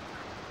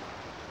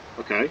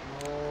 Okay.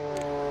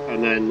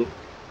 And then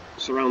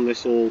surround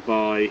this all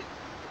by...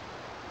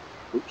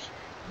 oops.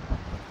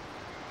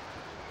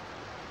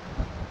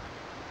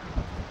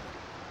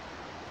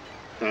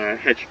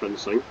 Hedge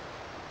fencing.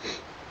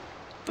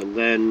 And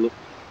then...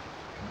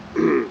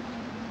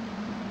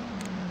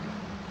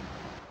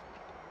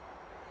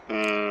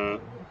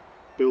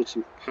 build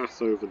some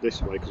path over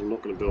this way, because I'm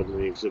not going to build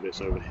any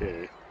exhibits over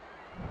here.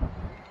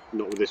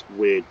 Not with this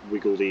weird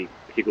wiggledy,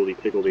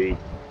 higgledy-piggledy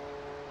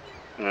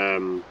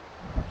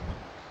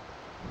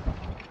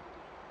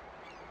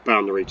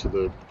boundary to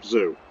the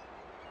zoo.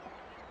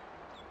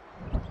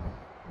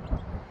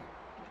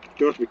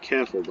 Do have to be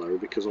careful though,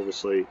 because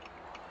obviously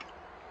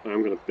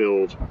I'm going to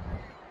build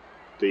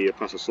the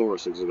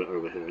Apatosaurus exhibit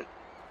over here.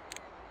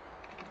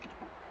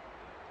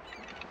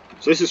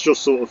 So this is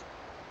just sort of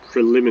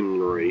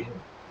preliminary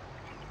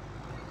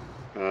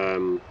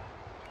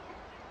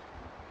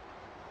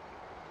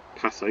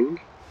pathing.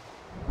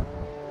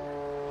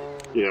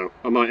 You know,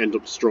 I might end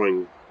up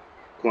destroying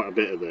quite a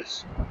bit of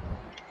this.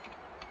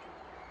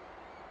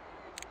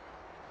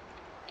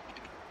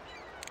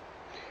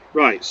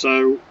 Right,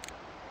 so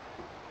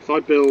if I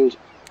build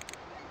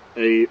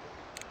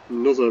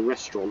another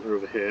restaurant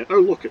over here... oh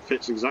look, it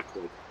fits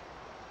exactly.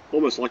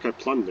 Almost like I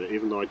planned it,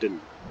 even though I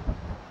didn't.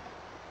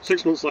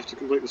 6 months left to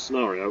complete the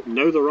scenario.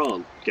 No there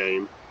aren't,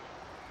 game.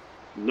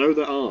 No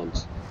there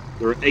aren't.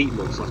 There are 8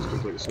 months left to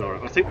complete the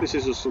scenario. I think this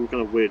is just some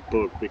kind of weird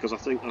bug, because I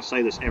think I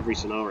say this every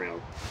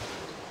scenario.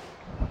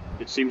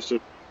 It seems to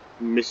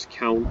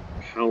miscount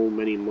how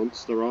many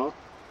months there are.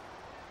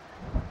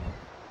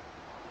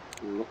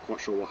 quite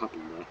sure what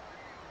happened there.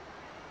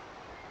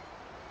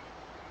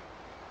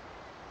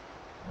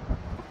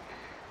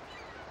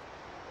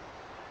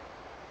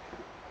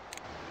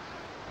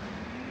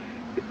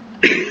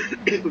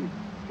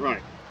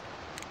 Right.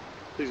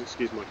 Please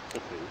excuse my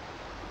coughing.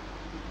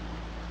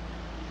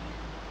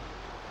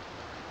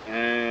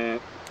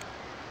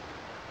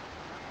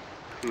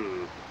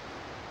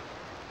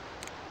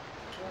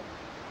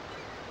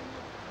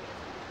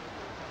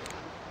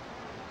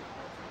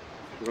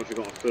 We've actually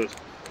got our first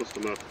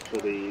customer for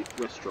the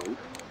restaurant,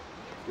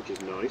 which is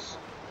nice.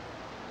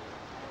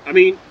 I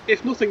mean,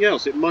 if nothing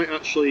else, it might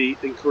actually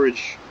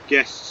encourage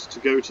guests to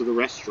go to the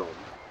restaurant,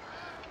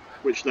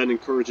 which then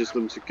encourages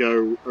them to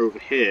go over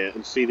here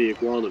and see the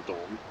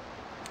Iguanodon,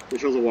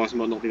 which otherwise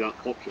might not be that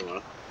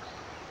popular.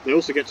 They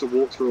also get to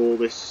walk through all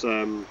this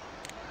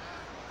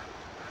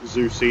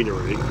zoo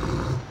scenery,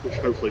 which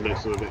hopefully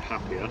makes them a bit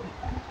happier.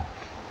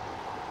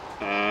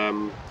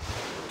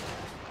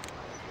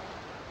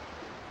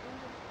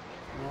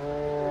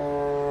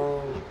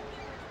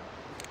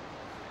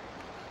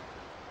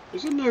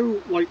 Is there no,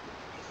 like,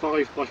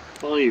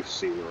 5x5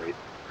 scenery?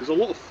 There's a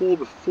lot of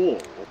 4x4,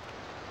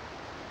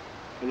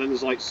 and then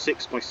there's like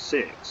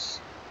 6x6.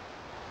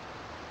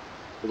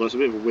 Although it's a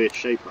bit of a weird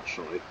shape,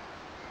 actually.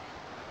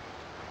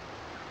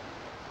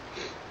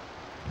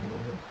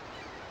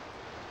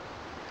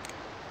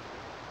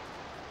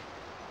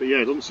 But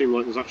yeah, it doesn't seem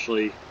like there's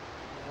actually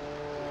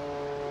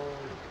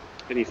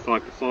any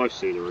 5x5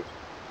 scenery.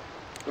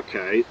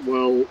 Okay,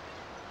 well,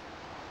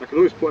 I could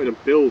always put in a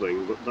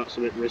building, but that's a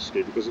bit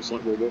risky, because it's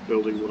like, well, what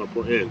building would I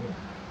put in?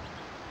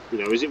 You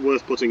know, is it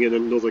worth putting in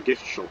another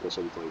gift shop or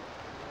something?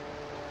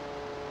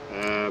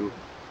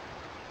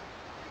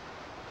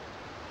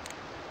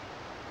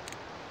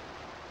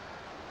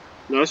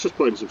 No, let's just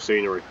put in some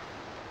scenery.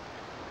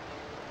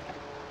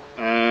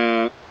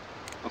 I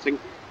think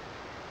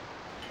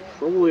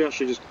probably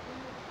actually just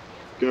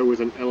go with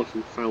an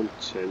elephant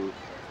fountain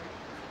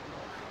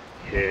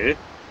here,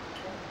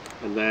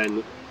 and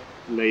then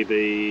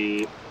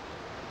maybe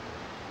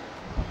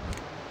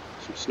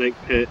some snake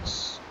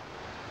pits,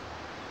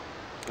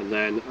 and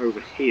then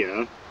over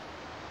here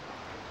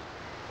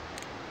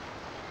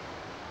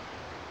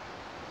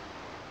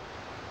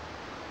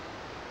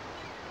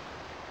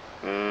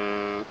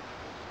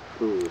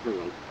ooh, hang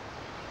on.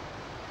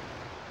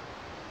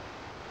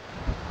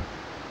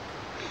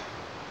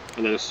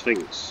 And then a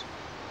sphinx.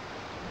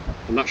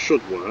 And that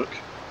should work.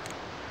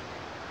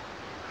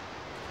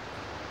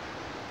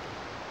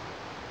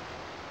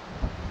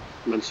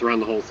 And then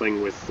surround the whole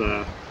thing with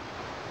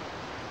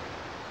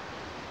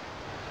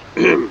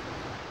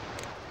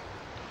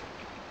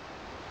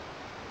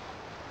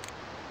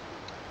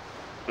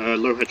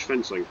low hedge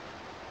fencing.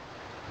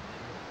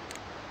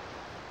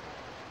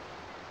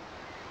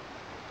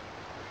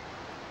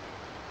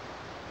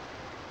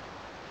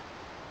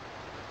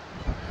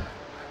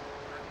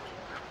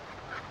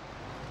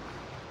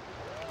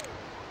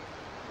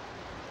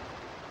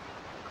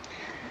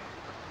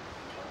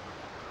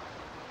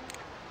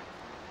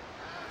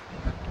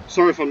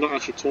 Sorry if I'm not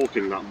actually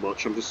talking that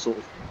much, I'm just sort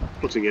of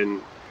putting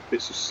in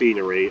bits of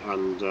scenery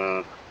and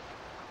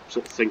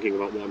sort of thinking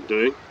about what I'm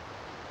doing.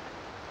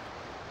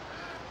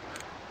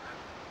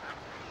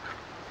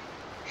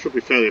 Should be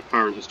fairly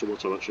apparent as to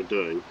what I'm actually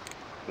doing.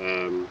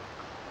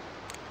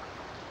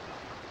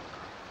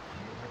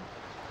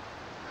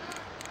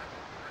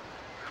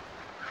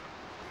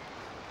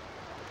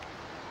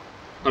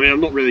 I mean,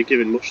 I'm not really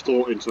giving much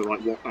thought into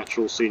like what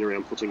actual scenery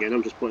I'm putting in.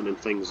 I'm just putting in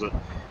things that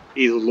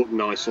either look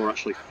nice or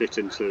actually fit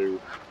into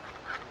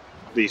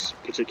these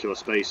particular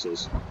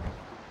spaces.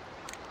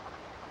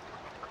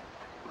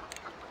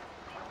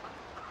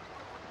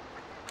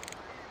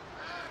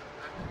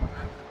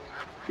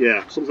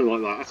 Yeah, something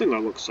like that. I think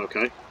that looks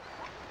okay.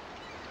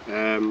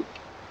 And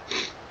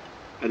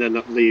then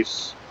that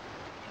leaves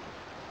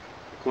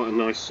quite a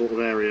nice sort of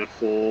area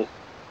for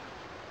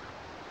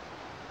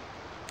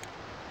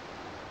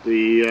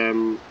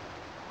the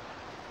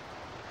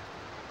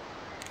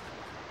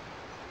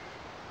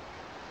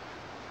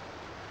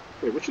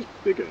wait, which is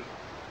bigger?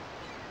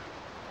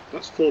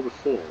 That's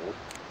 4x4.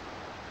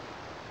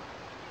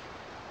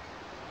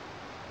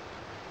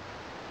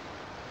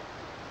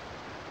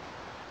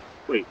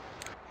 Wait,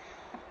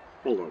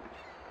 hold on.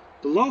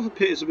 The lava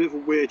pit is a bit of a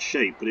weird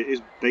shape, but it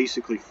is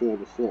basically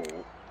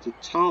 4x4. The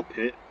tar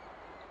pit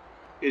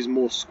is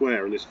more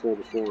square and is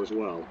 4x4 as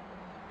well.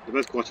 They're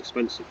both quite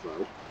expensive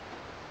though.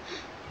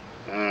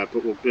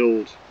 But we'll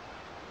go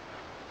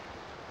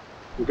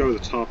with the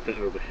tar pit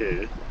over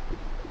here,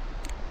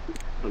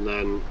 and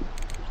then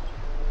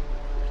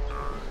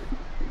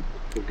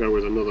we'll go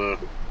with another.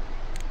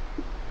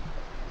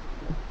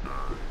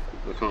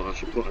 I can't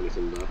actually put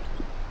anything there.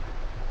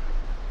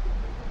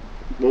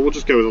 Well, we'll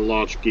just go with a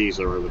large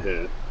geyser over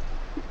here.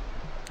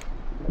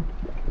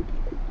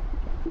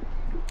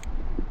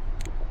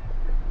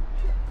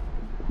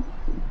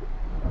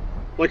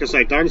 Like I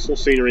say, dinosaur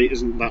scenery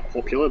isn't that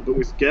popular, but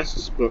with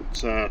guests,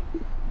 but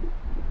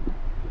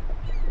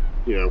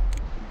you know,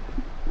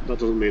 that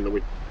doesn't mean that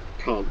we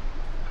can't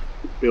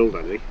build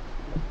any.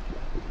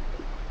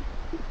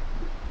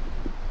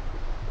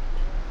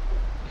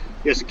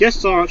 Yes,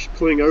 guests are actually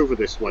coming over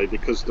this way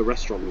because the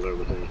restaurant is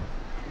over here.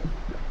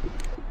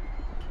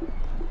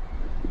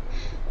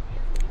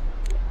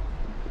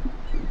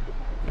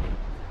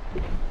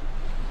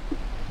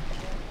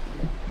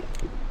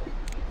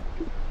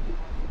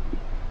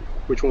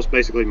 Which was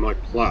basically my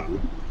plan.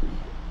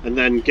 And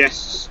then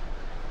guests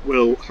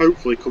will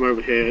hopefully come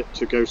over here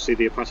to go see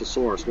the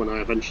Apatosaurus when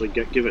I eventually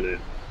get given it.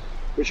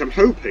 Which I'm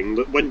hoping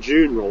that when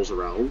June rolls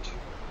around,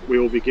 we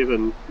will be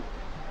given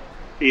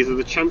either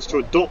the chance to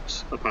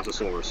adopt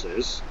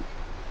Apatosauruses,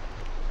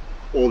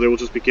 or they will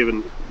just be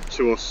given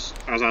to us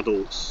as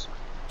adults,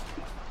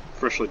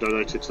 freshly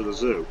donated to the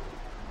zoo.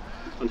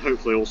 And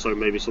hopefully also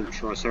maybe some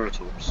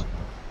Triceratops.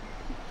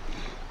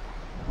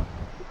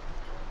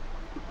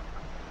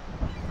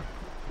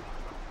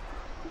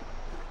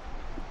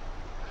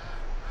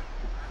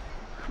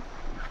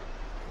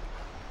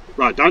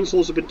 Right,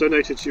 dinosaurs have been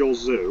donated to your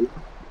zoo.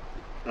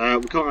 We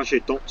can't actually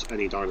adopt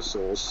any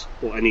dinosaurs,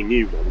 or any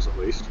new ones at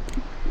least.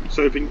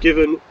 So we've been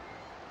given...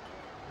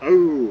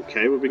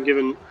 Okay, we've been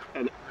given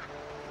an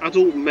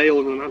adult male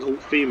and an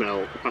adult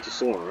female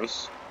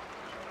Apatosaurus,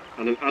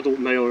 and an adult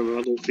male and an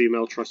adult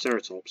female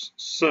Triceratops.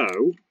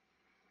 So,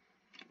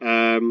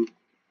 first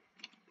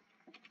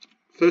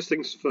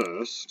things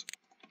first,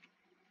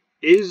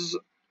 is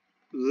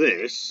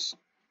this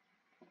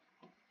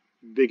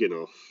big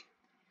enough?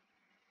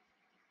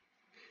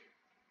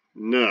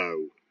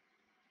 No.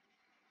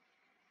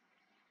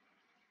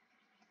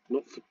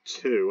 Not for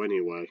two,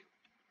 anyway.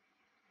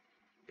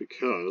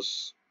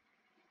 Because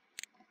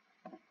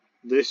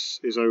this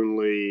is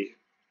only...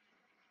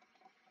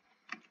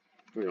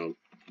 Hang on.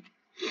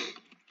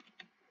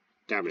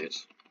 Damn it.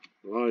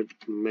 I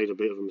made a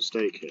bit of a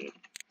mistake here.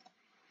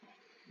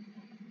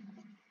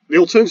 The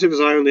alternative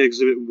is I only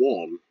exhibit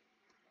one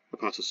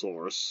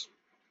Apatosaurus.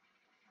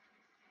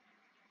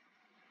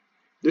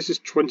 This is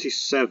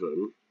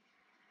 27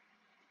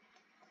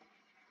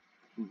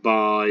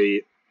 by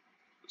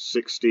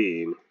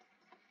 16.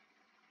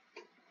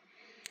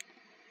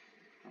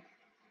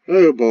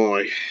 Oh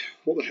boy,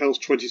 what the hell's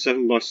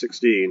 27 by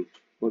 16?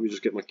 Let me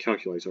just get my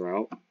calculator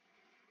out.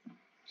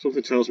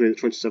 Something tells me that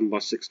 27 by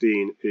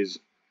 16 is,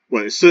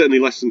 well, it's certainly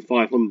less than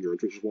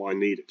 500, which is what I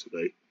need it to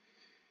be.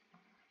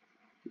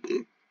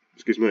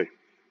 Excuse me.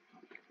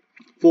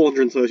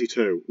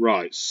 432.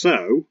 Right,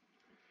 so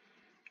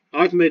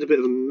I've made a bit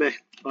of a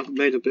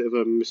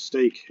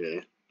mistake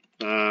here.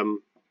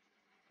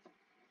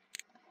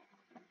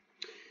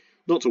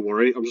 Not to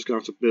worry, I'm just going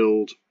to have to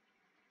build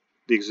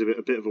the exhibit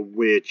a bit of a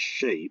weird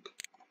shape,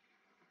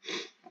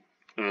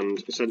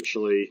 and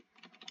essentially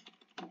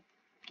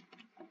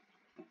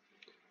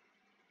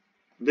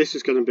this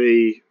is going to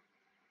be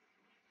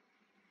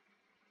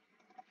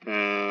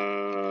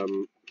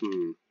hang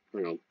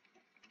on.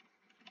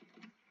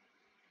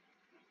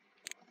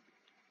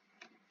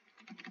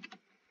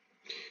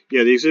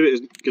 Yeah, the exhibit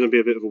is going to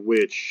be a bit of a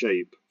weird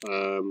shape.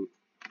 Right,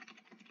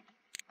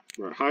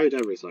 hide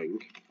everything.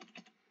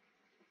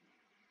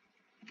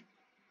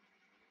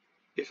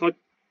 If I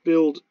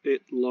build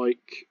it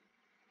like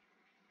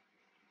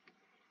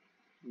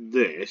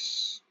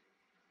this,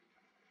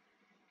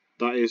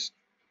 that is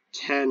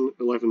 10,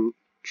 11,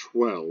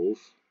 12,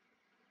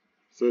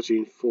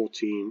 13,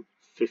 14,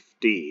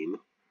 15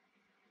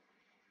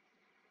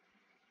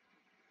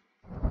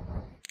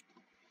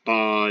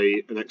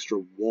 by an extra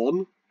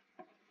 1.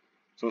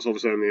 So that's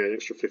obviously only an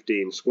extra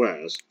 15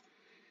 squares.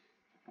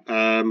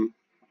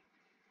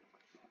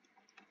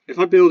 If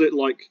I build it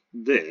like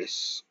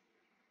this,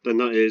 then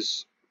that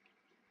is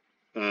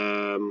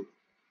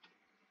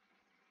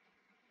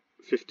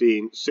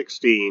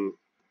 16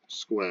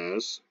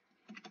 squares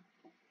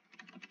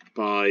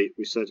by,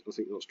 we said, I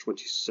think that was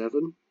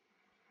 27.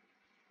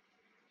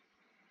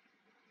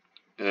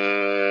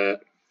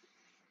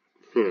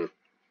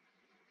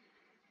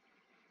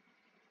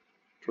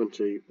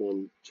 20,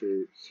 1,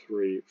 2,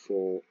 3,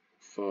 4,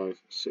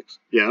 5, 6.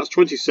 Yeah, that's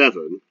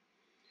 27.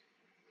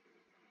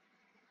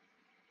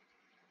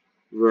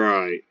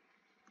 Right.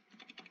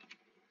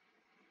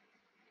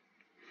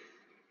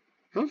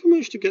 How have I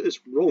managed to get this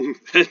wrong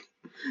then?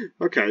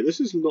 Okay, this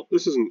isn't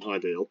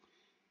ideal.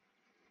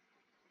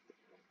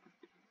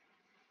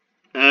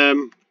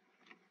 I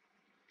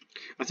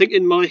think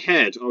in my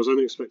head I was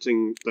only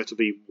expecting there to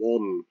be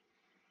one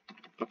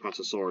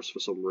Apatosaurus for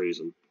some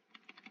reason.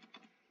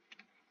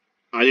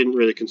 I didn't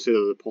really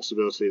consider the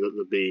possibility that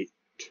there'd be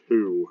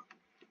two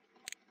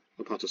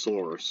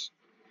Apatosaurus.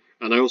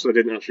 And I also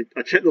didn't actually...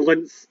 I checked the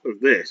length of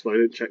this, but I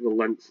didn't check the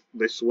length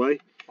this way.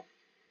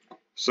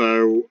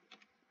 So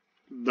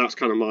that's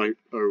kind of my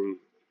own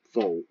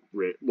fault.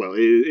 Well, it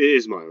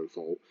is my own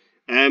fault.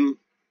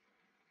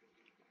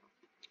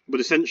 But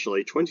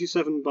essentially,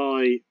 27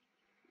 by...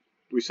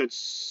 we said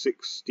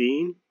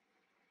 16?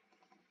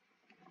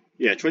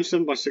 Yeah,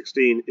 27 by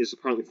 16 is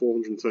apparently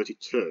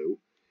 432.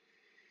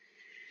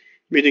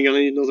 Meaning I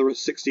need another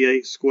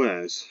 68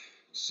 squares.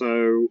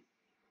 So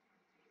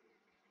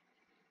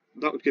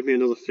that would give me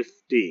another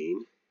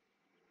 15.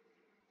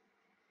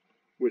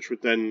 Which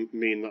would then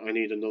mean that I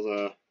need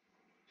another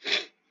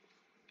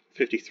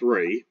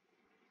 53.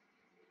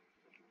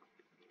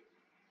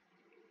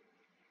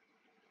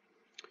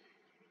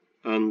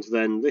 and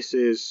then this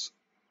is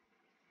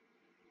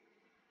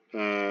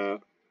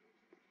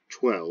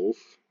 12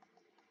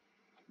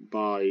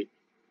 by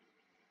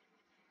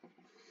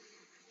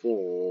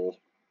 4,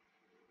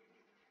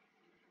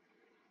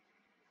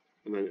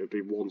 and then it would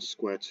be 1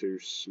 square too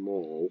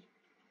small.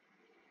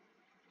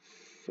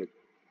 For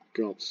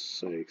God's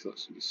sake,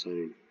 that's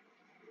insane.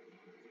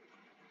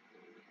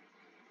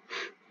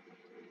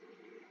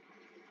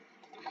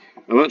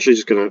 I'm actually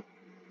just going to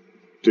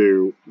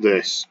do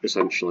this,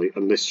 essentially,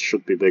 and this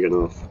should be big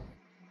enough.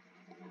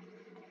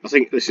 I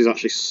think this is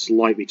actually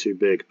slightly too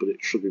big, but it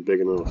should be big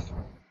enough.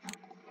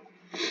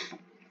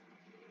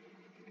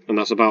 And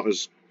that's about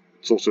as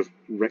sort of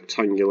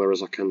rectangular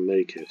as I can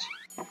make it.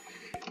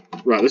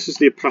 Right, this is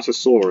the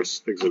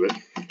Apatosaurus exhibit.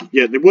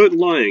 Yeah, they weren't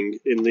lying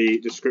in the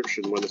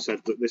description when they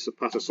said that this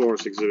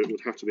Apatosaurus exhibit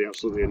would have to be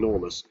absolutely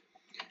enormous.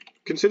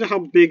 Consider how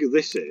big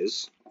this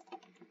is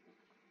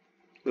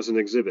as an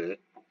exhibit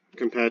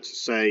compared to,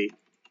 say,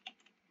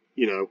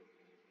 you know,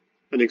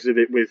 an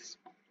exhibit with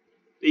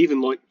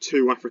even like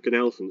 2 African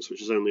elephants,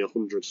 which is only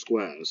 100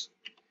 squares.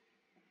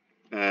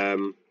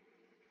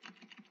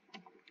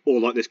 Or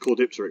like this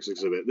Caudipteryx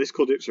exhibit. This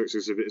Caudipteryx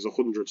exhibit is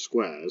 100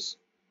 squares.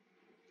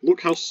 Look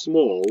how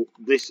small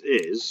this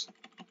is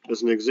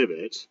as an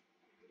exhibit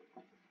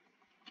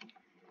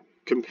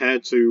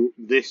compared to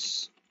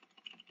this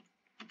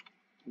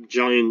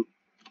giant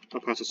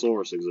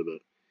Apatosaurus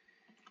exhibit.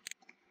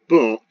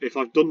 But if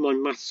I've done my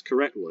maths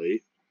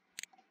correctly,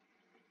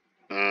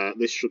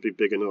 this should be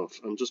big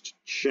enough. And just to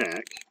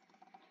check,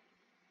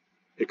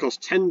 it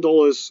costs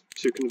 $10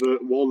 to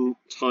convert 1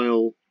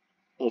 tile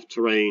of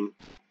terrain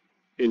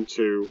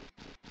into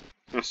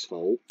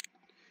asphalt.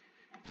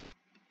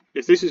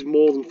 If this is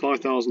more than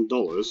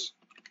 $5,000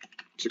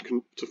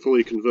 to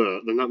fully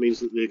convert, then that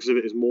means that the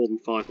exhibit is more than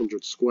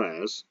 500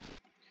 squares,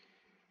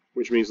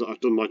 which means that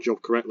I've done my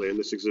job correctly and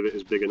this exhibit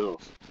is big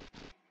enough.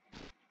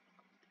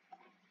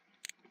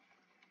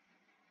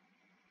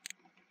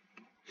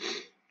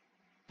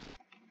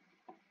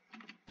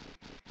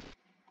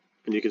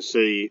 And you can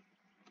see...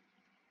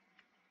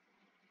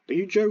 Are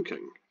you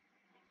joking?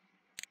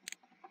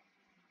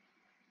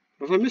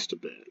 Have I missed a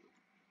bit?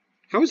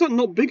 How is that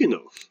not big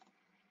enough?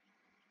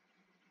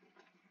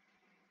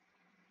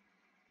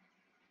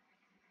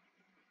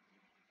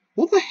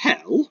 What the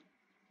hell?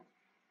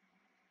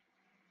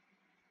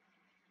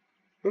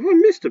 Have I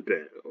missed a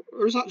bit?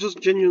 Or is that just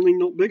genuinely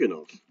not big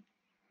enough?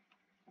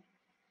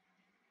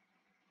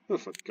 Oh,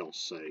 for God's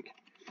sake.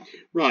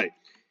 Right.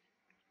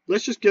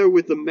 Let's just go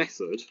with the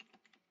method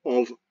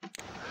of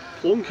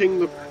plonking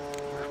the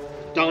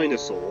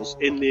dinosaurs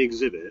in the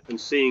exhibit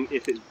and seeing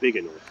if it's big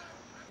enough.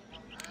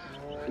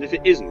 And if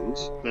it isn't,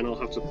 then I'll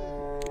have to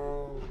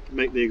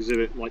make the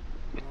exhibit like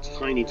a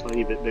tiny,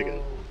 tiny bit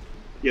bigger.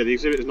 Yeah, the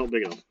exhibit is not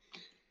big enough.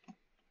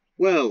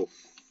 Well,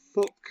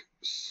 fuck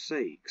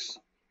sakes.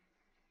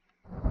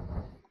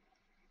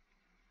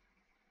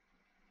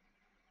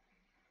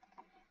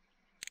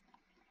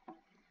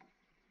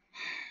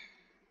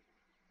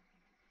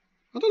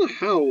 I don't know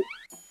how,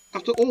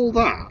 after all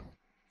that,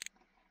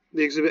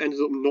 the exhibit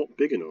ended up not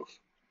big enough.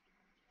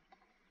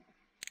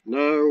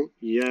 No,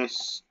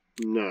 yes,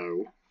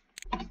 no.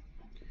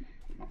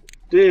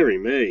 Deary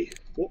me,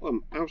 what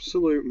an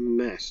absolute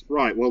mess.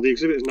 Right, well the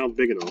exhibit is now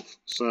big enough,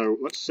 so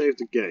let's save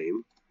the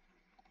game.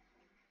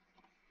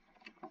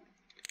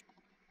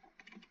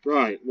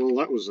 Right, well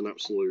that was an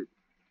absolute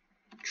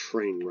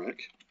train wreck.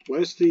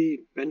 Where's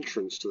the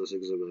entrance to this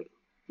exhibit?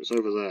 It's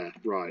over there,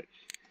 right.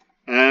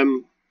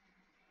 I'm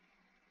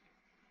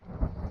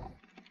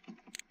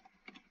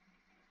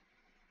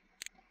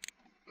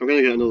going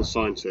to get another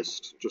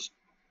scientist, just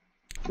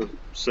for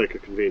sake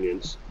of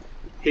convenience.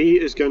 He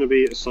is going to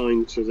be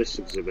assigned to this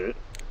exhibit,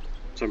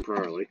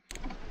 temporarily.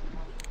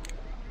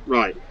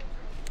 Right,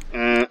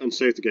 and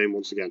save the game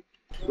once again.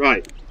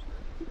 Right,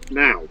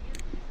 now.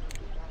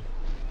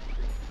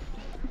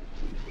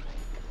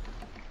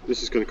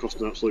 This is going to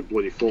cost an absolute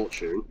bloody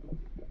fortune.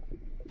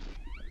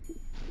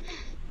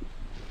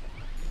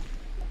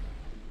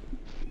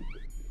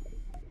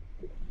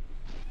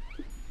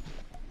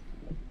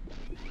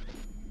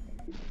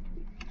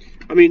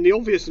 I mean, the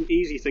obvious and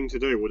easy thing to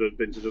do would have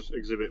been to just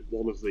exhibit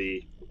one of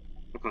the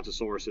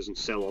Apatosauruses and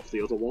sell off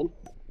the other one.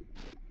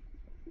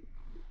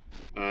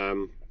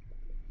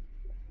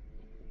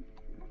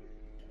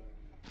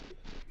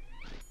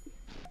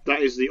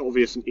 That is the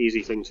obvious and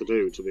easy thing to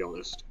do, to be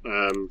honest.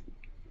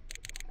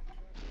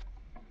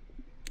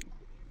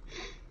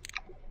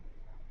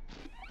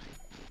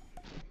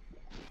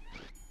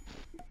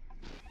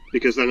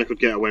 Because then I could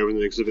get away with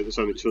an exhibit that's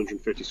only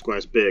 250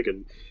 squares big,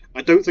 and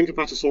I don't think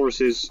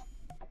Apatosauruses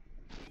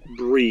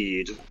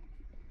breed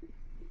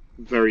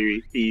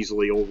very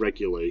easily or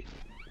regularly.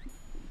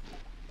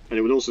 And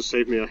it would also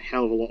save me a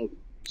hell of a lot of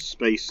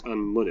space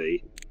and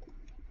money.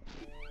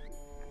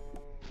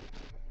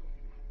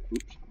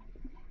 Oops.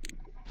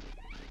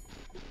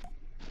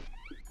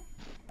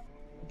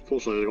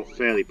 Fortunately, they've got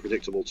fairly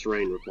predictable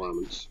terrain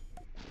requirements.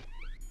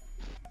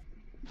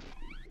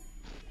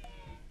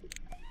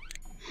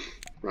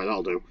 Right,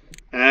 that'll do.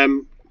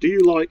 Do you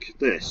like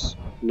this?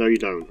 No, you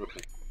don't.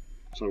 Okay.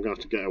 So I'm going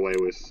to have to get away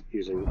with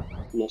using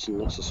lots and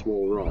lots of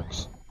small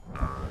rocks.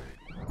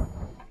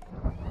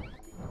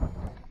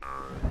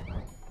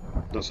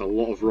 That's a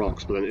lot of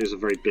rocks, but then it is a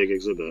very big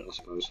exhibit, I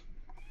suppose.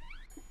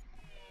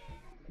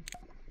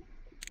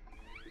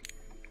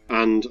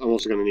 And I'm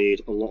also going to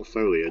need a lot of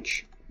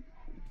foliage.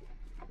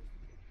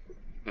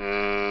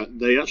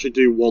 They actually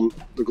do want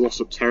the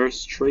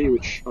Glossopteris tree,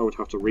 which I would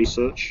have to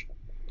research.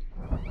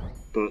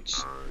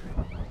 But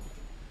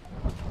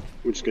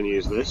we're just going to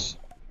use this.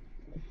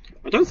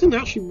 I don't think they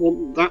actually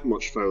want that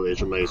much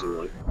foliage,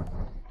 amazingly.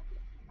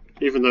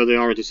 Even though they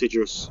are a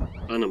deciduous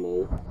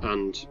animal,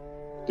 and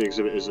the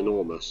exhibit is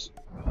enormous.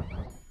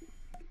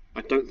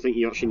 I don't think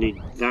you actually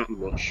need that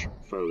much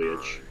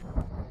foliage.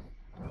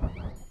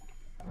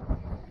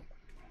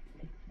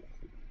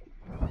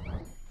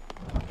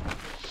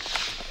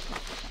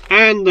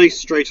 And they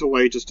straight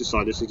away just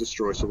decided to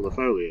destroy some of the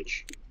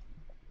foliage.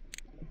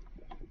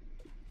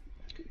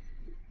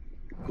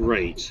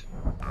 Great.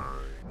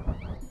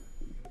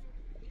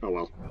 Oh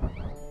well.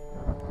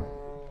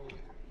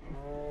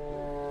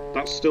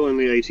 That's still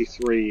only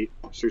 83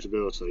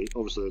 suitability.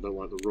 Obviously they don't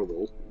like the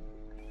rubble.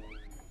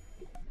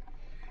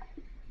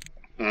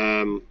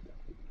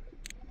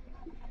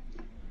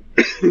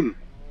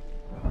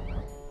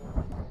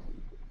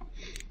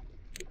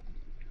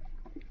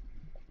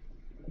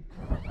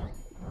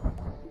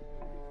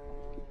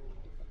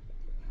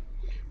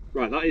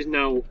 Right, that is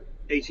now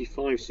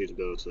 85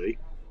 suitability,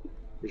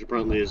 which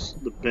apparently is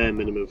the bare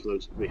minimum for them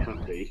to be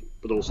happy,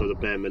 but also the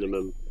bare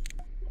minimum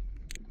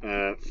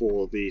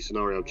for the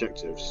scenario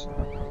objectives.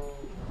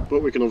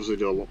 But we can obviously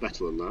do a lot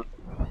better than that.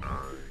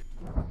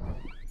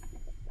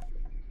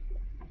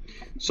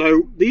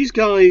 So these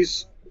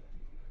guys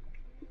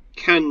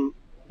can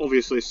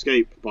obviously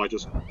escape by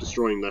just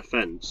destroying their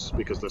fence,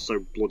 because they're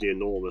so bloody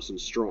enormous and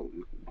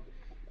strong.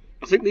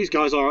 I think these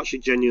guys are actually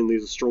genuinely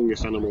the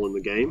strongest animal in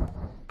the game.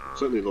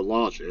 Certainly the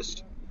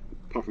largest,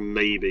 apart from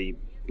maybe,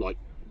 like,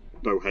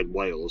 bowhead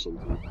whale or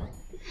something.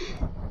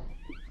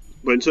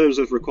 But in terms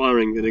of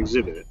requiring an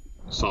exhibit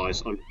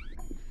size, I'm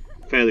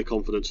fairly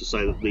confident to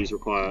say that these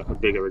require a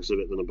bigger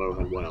exhibit than a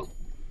bowhead whale.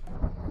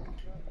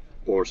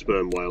 Or a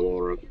sperm whale,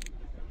 or a,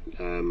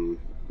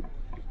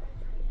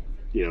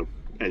 you know,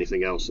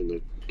 anything else in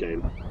the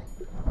game.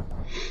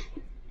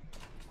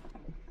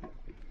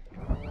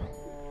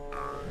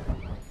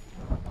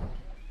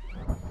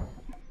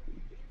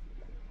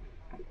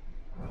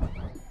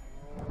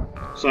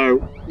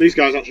 So, these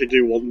guys actually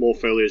do want more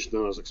foliage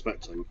than I was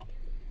expecting.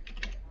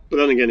 But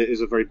then again, it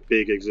is a very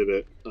big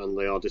exhibit, and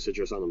they are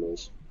deciduous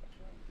animals.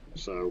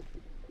 So,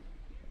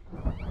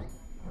 I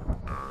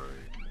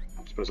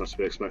suppose that's to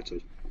be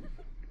expected.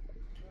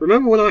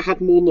 Remember when I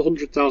had more than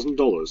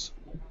 $100,000?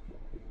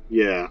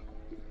 Yeah.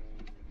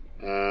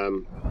 I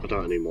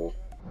don't anymore.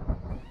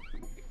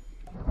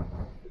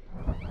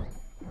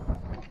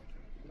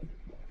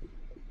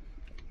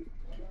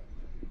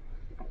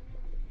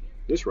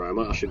 This way I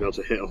might actually be able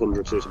to hit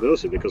 100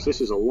 suitability, because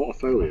this is a lot of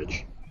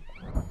foliage.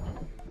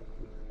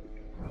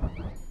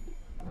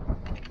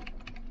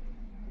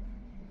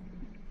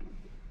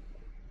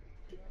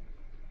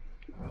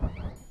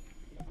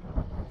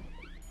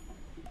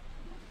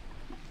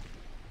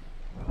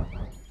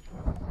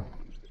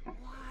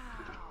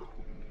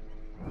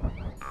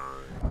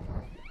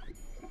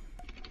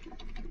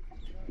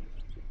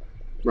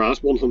 Right,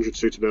 that's 100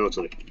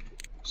 suitability.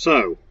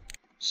 So,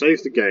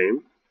 save the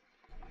game.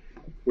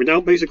 We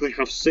now basically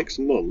have 6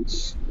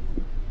 months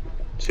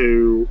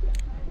to...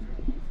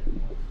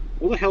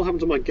 What the hell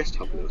happened to my guest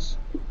happiness?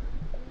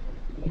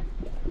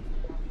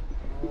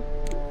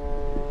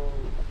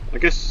 I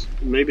guess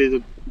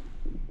maybe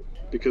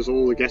because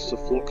all the guests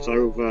have flocked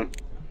over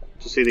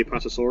to see the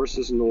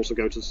Apatosauruses and also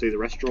go to see the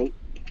restaurant,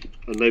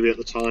 and maybe at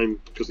the time,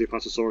 because the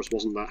Apatosaurus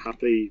wasn't that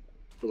happy,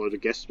 a load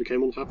of guests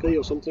became unhappy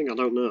or something, I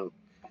don't know.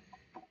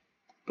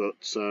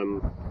 But,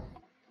 oh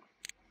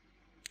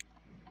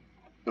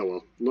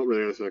well, not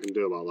really anything I can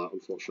do about that,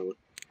 unfortunately.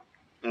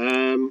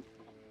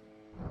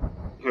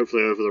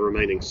 Hopefully over the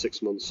remaining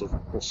 6 months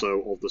or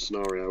so of the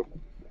scenario,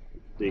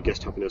 the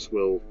guest happiness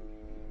will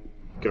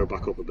go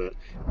back up a bit.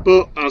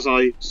 But, as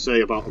I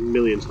say about a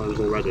million times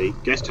already,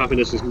 guest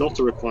happiness is not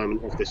a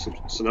requirement of this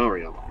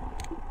scenario.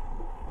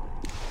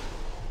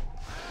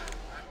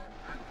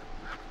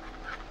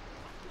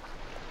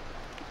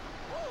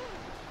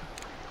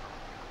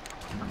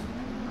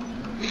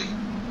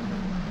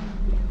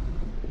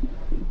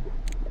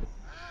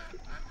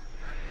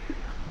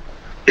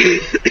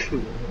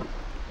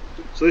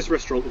 So this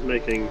restaurant is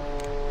making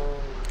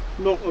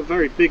not a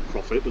very big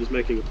profit, but it's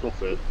making a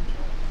profit.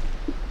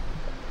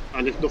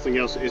 And if nothing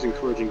else, it is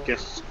encouraging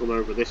guests to come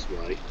over this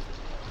way.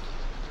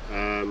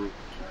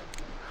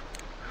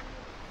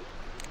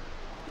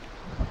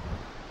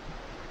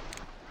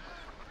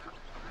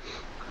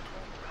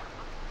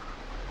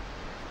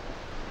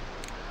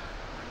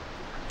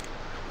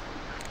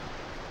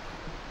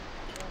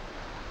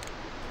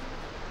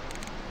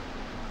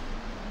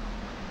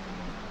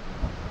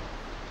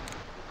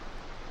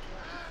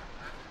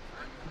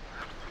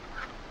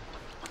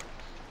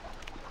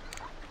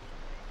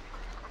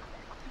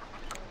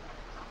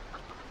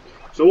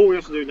 So all we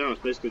have to do now is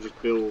basically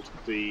just build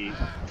the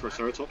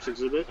Triceratops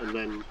exhibit, and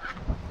then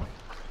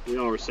we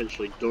are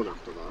essentially done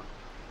after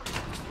that,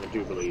 I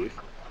do believe.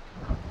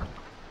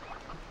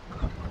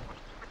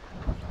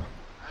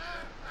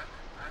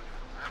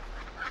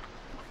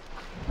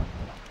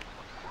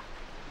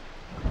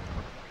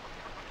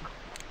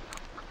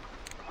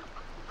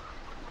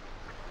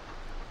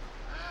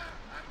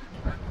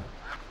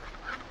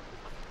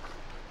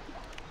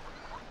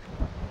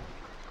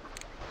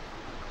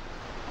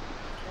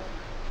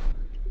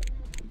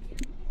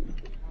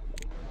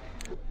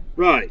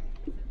 Right,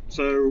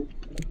 so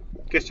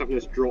guest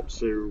happiness dropped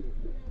to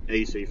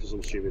 80 for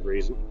some stupid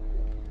reason.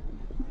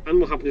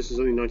 Animal happiness is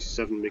only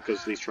 97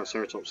 because these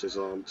Triceratopses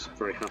aren't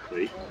very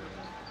happy.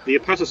 The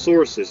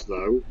Apatosauruses,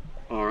 though,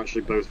 are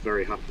actually both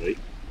very happy.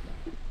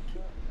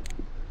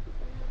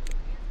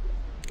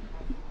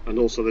 And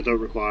also they don't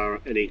require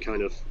any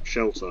kind of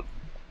shelter.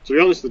 To be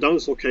honest, the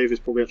Dinosaur Cave is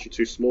probably actually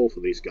too small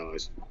for these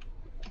guys.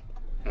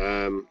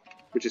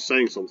 Which is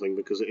saying something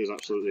because it is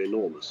absolutely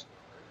enormous.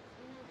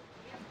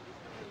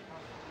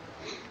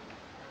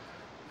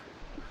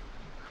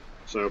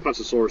 So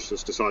Apatosaurus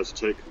has decided to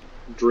take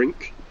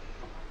drink.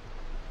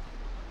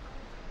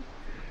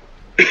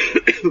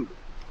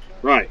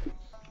 Right.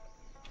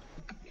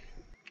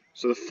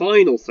 So the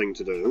final thing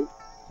to do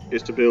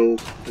is to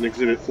build an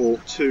exhibit for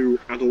 2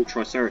 adult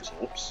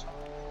Triceratops.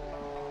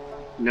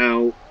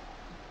 Now,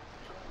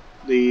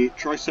 the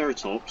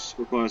Triceratops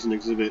requires an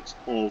exhibit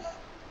of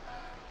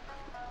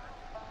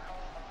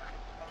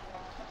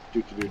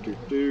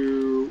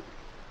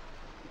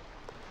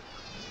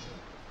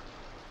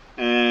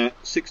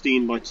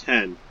 16 by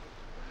 10.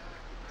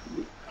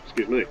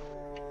 Excuse me.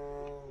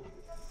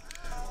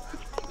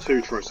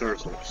 2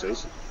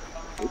 Triceratopses.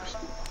 Oops.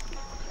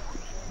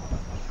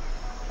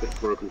 Bit of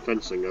broken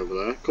fencing over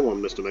there. Come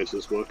on, Mr.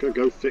 Maintenance Worker,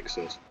 go fix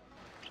it.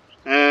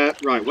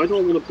 Right, where do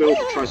I want to build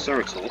the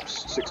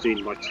Triceratops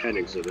 16 by 10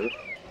 exhibit?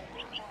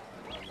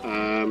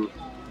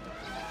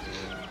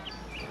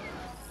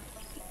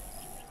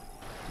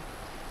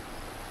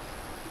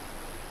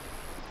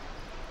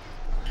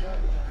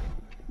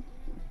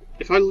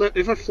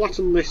 If I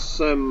flatten this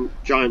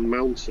giant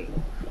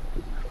mountain,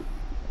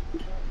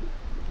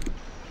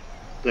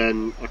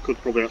 then I could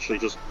probably actually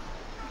just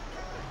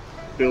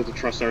build the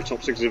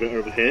Triceratops exhibit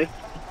over here,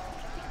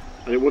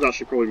 and it would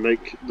actually probably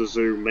make the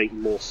zoo make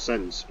more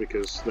sense,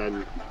 because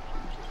then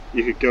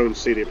you could go and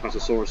see the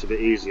Apatosaurus a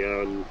bit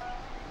easier, and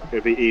it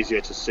would be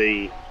easier to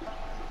see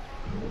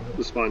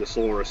the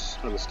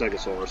Spinosaurus and the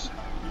Stegosaurus.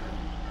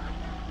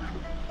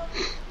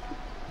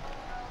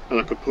 And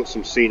I could put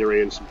some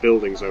scenery and some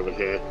buildings over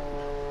here.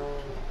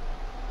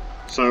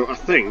 So I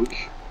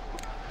think,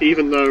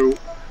 even though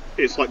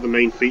it's like the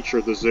main feature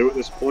of the zoo at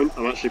this point,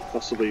 I'm actually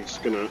possibly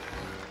just going to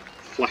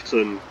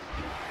flatten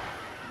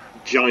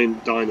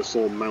Giant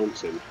Dinosaur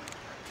Mountain,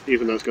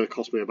 even though it's going to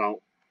cost me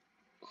about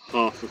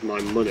half of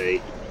my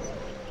money.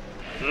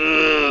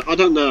 I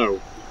don't know.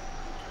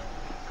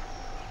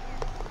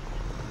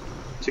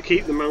 To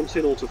keep the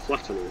mountain or to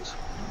flatten it?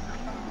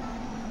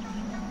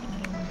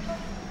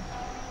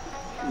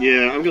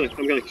 Yeah, I'm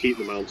gonna keep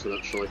the mountain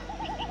actually.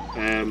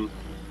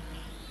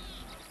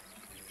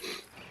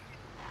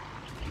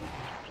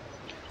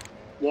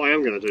 What I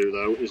am going to do,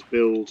 though, is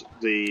build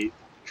the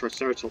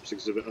Triceratops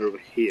exhibit over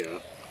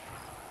here,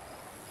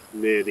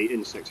 near the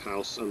insect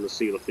house and the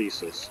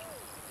Coelothesis.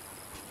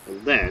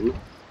 And then,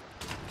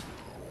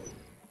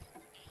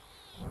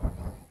 I'm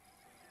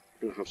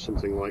going to have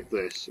something like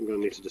this. I'm going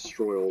to need to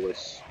destroy all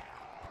this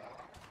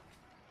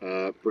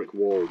brick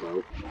wall,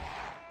 though.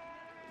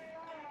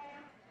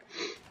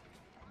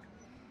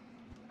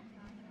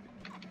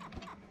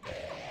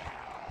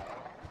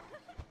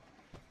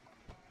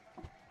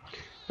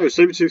 Oh,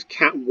 Sabertooth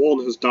Cat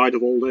 1 has died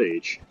of old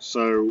age,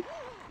 so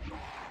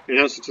in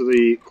answer to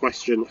the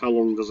question, how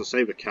long does a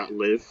saber cat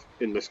live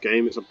in this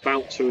game, it's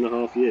about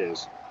 2.5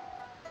 years.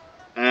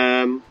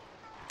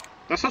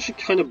 That's actually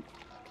kind of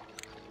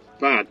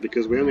bad,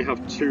 because we only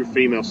have 2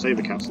 female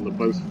saber cats and they're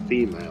both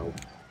female.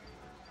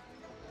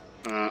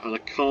 And I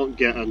can't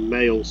get a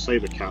male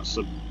saber cat,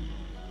 so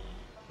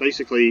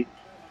basically,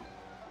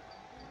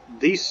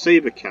 these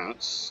saber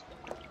cats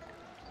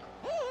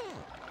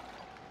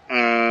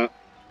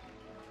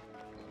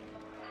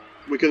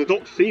we can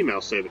adopt female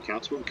saber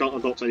cats, but we can't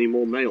adopt any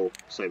more male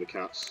saber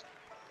cats.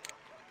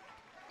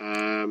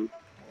 They're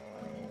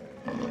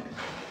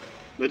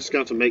just going to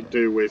have to make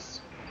do with...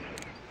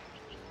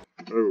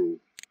 Oh.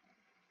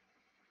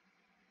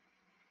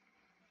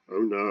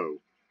 Oh no.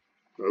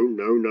 Oh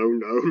no, no,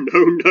 no,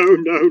 no, no,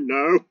 no,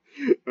 no.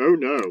 Oh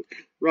no.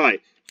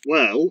 Right,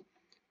 well,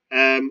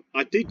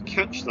 I did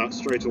catch that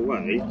straight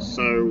away,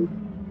 so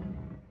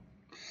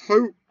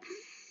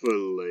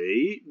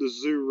hopefully the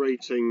zoo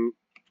rating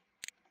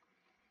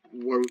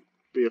won't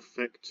be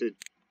affected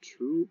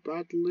too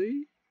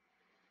badly.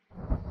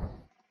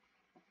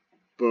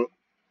 But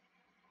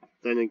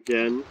then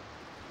again,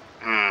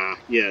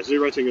 yeah,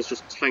 zoo rating has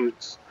just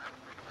tanked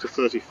to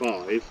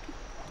 35.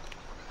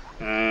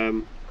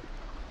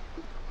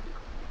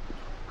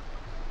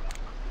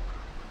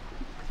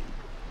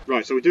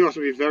 Right, so we do have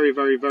to be very,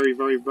 very, very,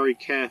 very, very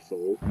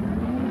careful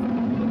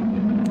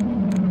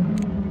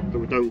that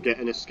we don't get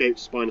an escaped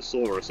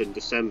Spinosaurus in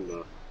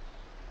December.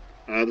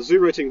 The zoo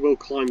rating will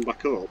climb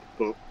back up,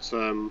 but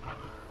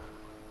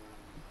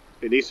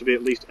it needs to be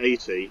at least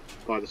 80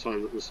 by the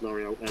time that the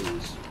scenario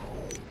ends.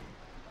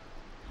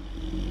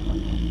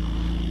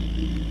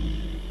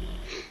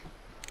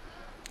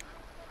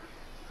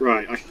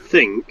 Right, I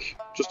think,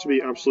 just to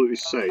be absolutely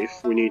safe,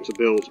 we need to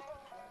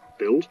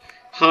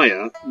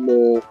hire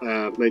more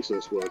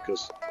maintenance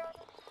workers.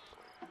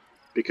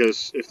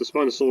 Because if the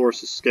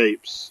Spinosaurus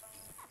escapes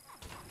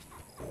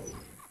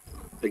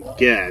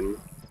again,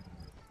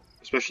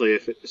 especially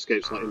if it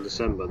escapes like in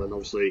December, then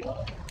obviously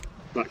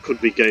that could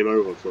be game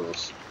over for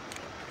us.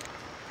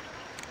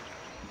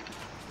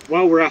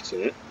 While we're at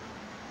it,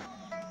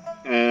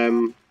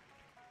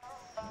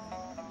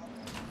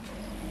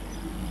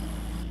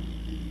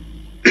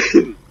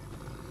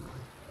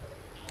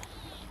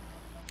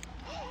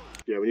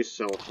 yeah, we need to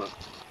sell off that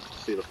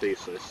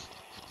Coelophysis.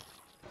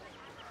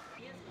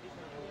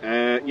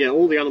 Yeah,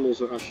 all the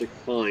animals are actually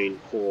fine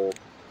for,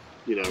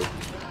 you know,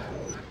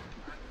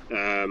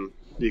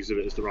 the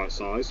exhibit is the right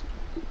size.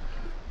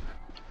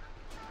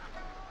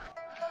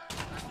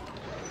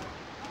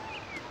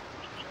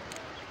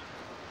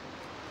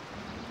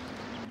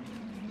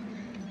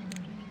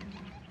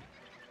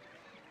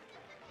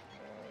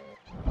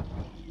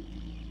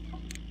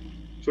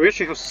 So we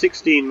actually have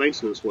 16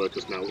 maintenance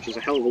workers now, which is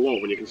a hell of a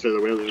lot when you consider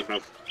that we only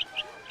have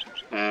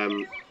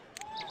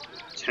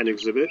 10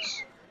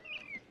 exhibits.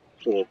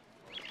 Or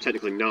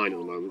technically 9 at the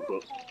moment,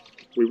 but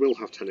we will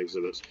have 10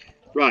 exhibits.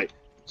 Right,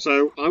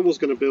 so I was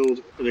going to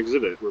build an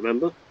exhibit,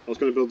 remember? I was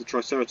going to build the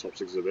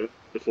Triceratops exhibit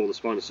before the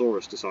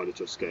Spinosaurus decided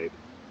to escape.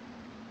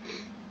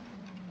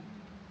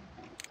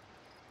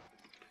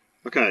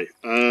 Okay,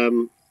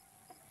 to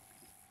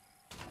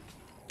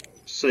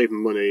save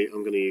money,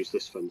 I'm going to use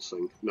this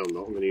fencing. No, I'm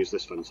not. I'm going to use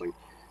this fencing.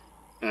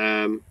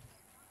 So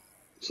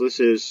this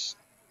is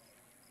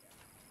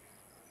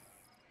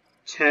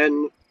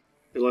 10,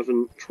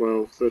 11,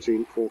 12,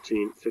 13,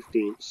 14,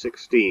 15,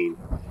 16.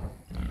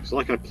 It's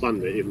like I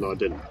planned it, even though I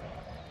didn't.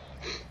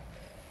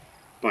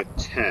 By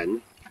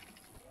 10.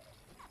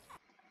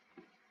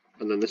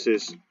 And then this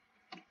is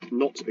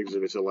not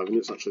Exhibit 11,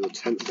 it's actually the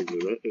 10th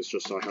exhibit. It's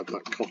just I had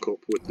that cock up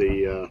with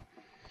the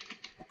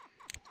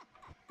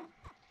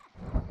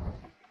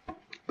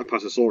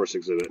Apatosaurus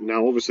exhibit.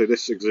 Now, obviously,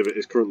 this exhibit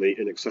is currently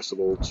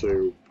inaccessible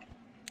to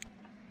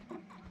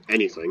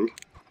anything.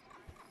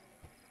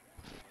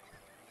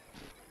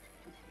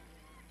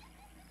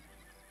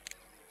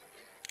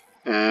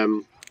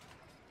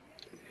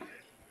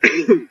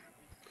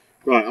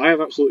 Right, I have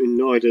absolutely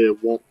no idea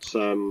what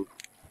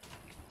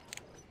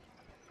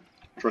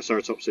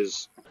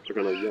Triceratopses are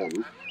going to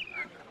want.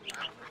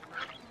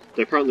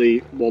 They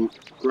apparently want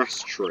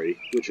grass tree,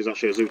 which is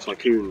actually a Zoo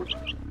Tycoon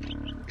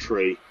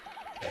tree.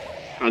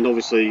 And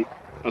obviously,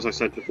 as I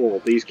said before,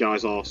 these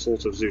guys are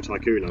sort of Zoo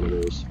Tycoon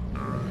animals.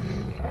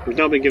 We've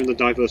now been given the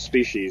diverse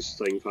species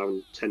thing for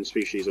having 10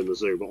 species in the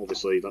zoo, but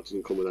obviously that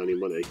doesn't come with any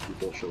money,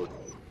 unfortunately.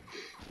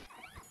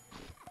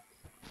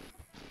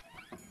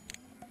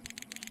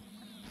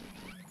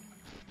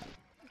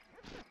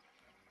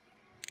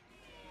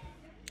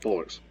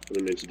 Bollocks, I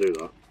didn't mean to do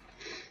that.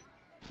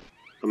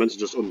 I meant to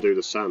just undo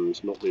the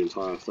sand, not the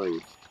entire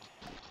thing.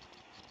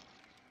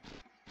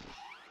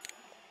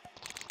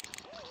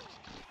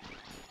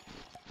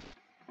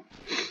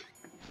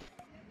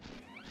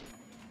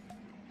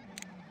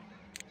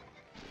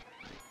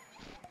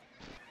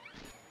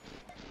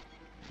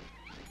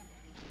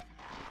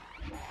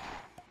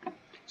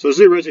 So the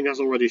zoo rating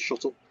has already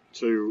shot up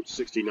to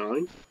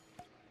 69.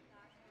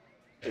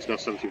 It's now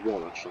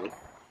 71 actually.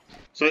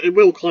 So it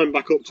will climb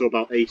back up to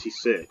about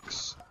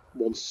 86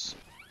 once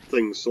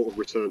things sort of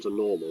return to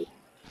normal.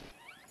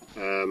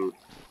 And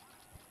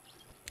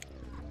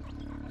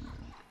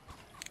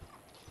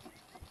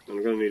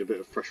I'm going to need a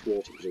bit of fresh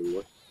water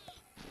presumably.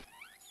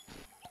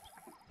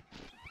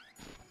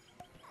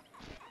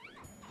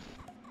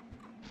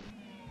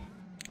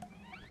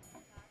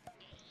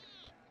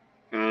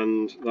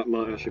 And that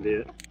might actually be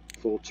it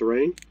for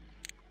terrain.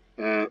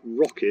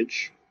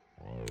 Rockage.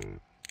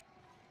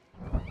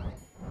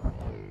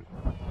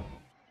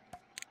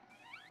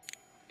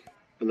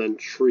 And then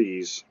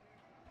trees.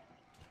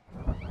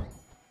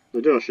 They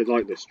do actually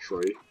like this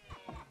tree,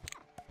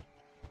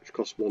 which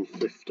costs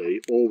 150,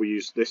 or we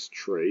use this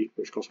tree,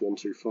 which costs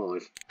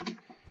 125,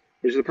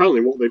 which is apparently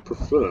what they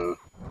prefer.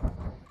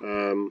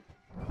 I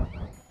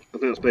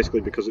think that's basically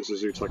because it's a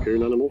Zoo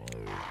Tycoon animal.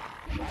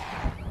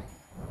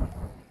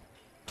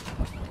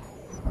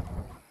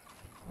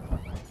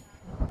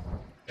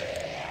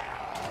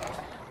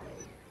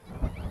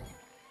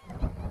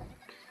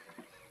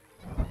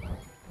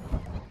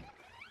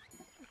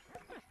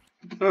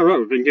 Alright,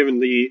 we've been given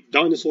the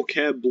Dinosaur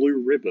Care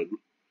Blue Ribbon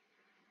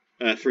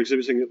for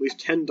exhibiting at least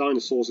 10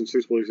 dinosaurs in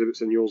suitable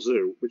exhibits in your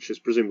zoo, which is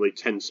presumably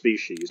 10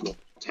 species, not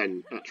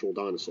 10 actual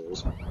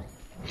dinosaurs.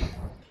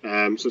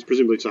 So it's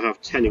presumably to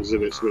have 10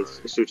 exhibits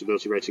with a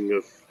suitability rating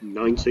of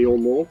 90 or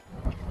more.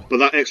 But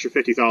that extra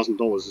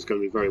 $50,000 is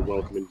going to be very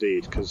welcome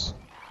indeed, because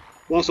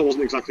whilst I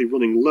wasn't exactly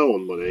running low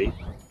on money,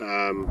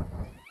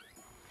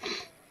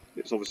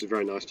 it's obviously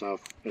very nice to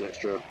have an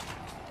extra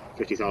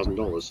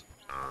 $50,000.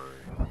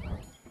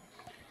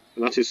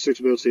 And that is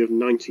suitability of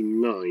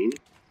 99.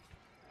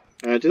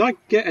 Did I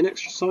get an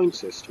extra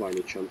scientist by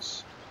any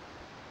chance?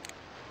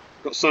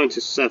 I've got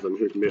scientist 7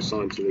 who can be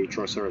assigned to the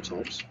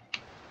Triceratops.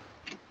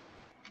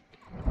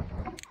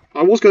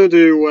 I was going to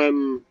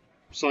do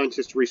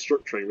scientist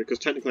restructuring because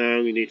technically I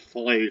only need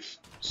 5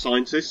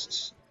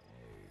 scientists.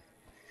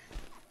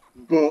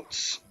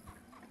 But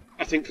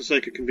I think for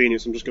sake of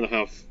convenience I'm just going to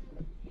have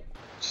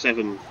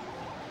 7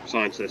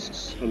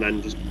 scientists and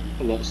then just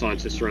a lot of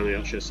scientists are only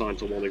actually assigned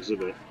to one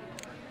exhibit.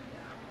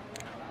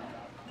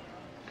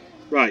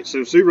 Right,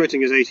 so zoo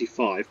rating is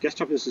 85, guest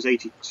happiness is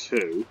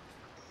 82.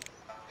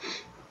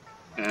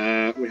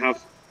 We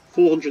have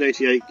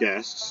 488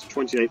 guests,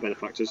 28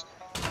 benefactors.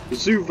 The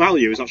zoo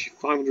value is actually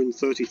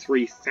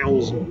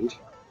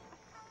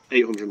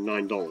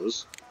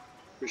 $533,809,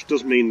 which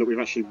does mean that we've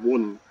actually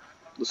won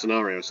the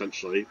scenario,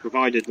 essentially,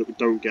 provided that we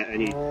don't get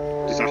any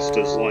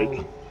disasters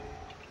like,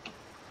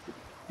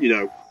 you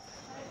know,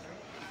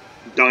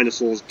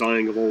 dinosaurs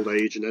dying of old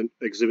age and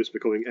exhibits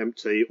becoming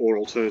empty, or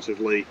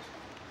alternatively,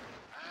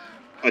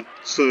 a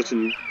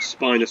certain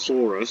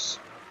Spinosaurus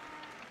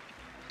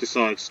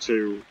decides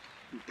to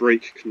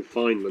break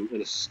confinement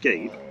and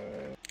escape.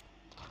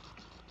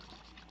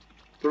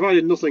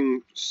 Provided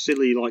nothing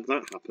silly like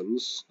that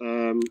happens,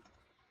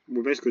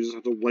 we basically just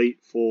have to wait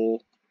for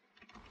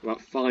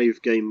about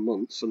 5 game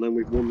months and then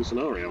we've won the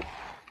scenario.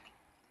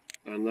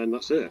 And then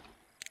that's it.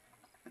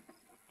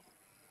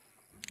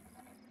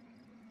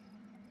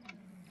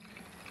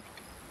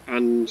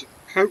 And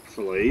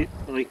hopefully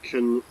I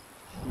can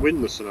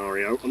win the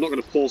scenario. I'm not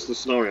going to pause the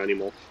scenario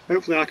anymore.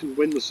 Hopefully I can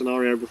win the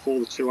scenario before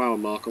the 2-hour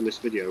mark on this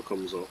video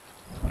comes up,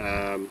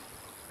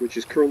 which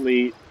is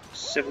currently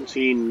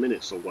 17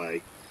 minutes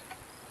away.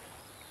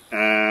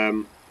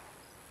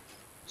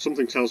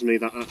 Something tells me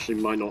that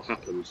actually might not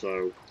happen,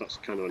 so that's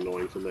kind of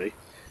annoying for me.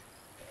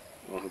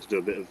 I'll have to do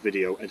a bit of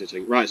video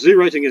editing. Right, zoo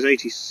rating is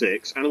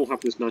 86, animal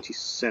happiness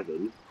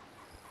 97.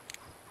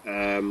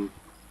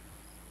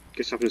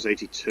 Guess happiness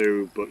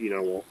 82, but you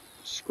know what?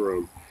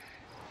 Screw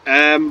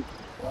 'em.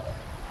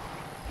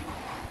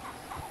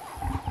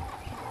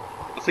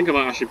 I think I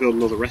might actually build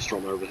another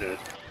restaurant over here.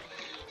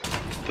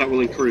 That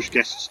will encourage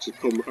guests to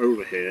come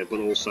over here, but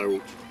also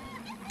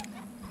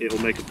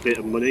it'll make a bit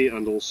of money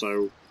and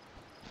also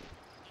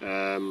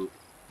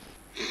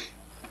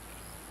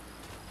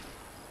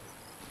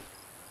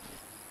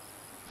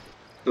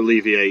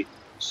alleviate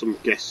some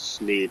guests'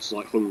 needs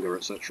like hunger,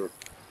 etc.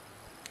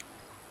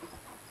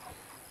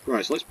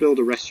 Right, so let's build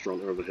a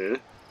restaurant over here.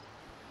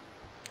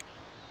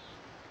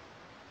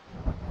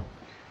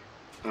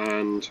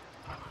 And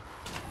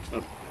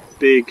a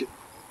big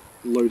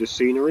load of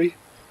scenery.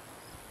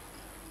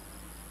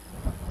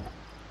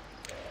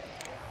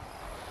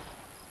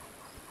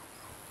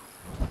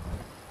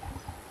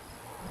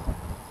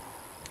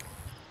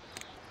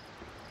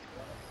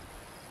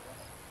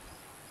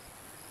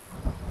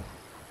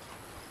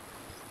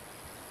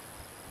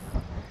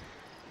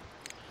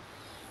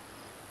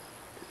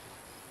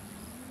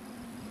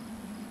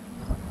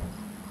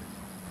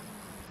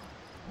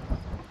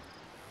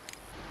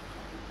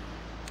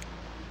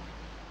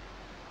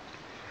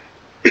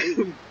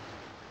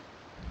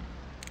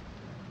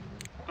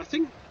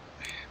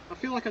 I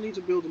feel like I need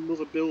to build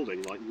another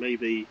building, like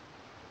maybe,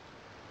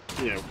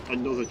 you know,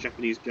 another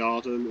Japanese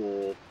garden,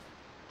 or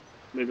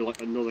maybe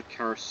like another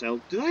carousel.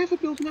 Did I ever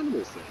build an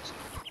animal theatre?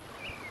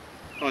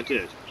 Oh, I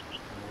did.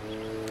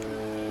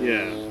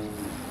 Yeah.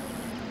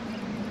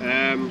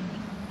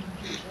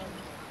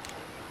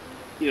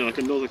 You know, like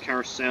another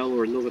carousel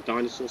or another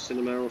dinosaur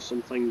cinema or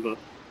something, but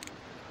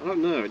I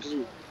don't know, it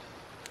doesn't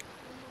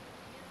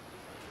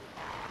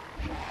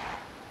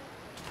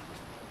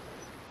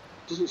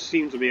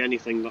seem to be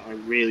anything that I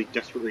really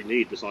desperately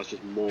need besides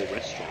just more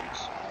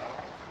restaurants.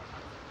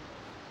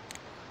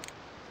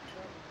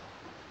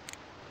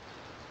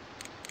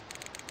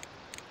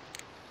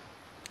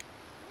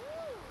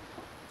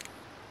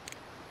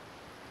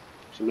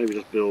 So maybe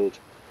just build...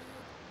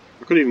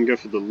 I could even go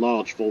for the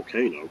large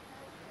volcano.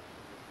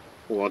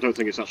 Although I don't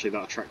think it's actually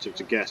that attractive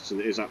to guests, and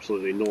it is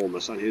absolutely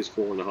enormous, and it is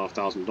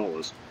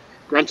 $4,500.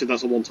 Granted,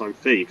 that's a one-time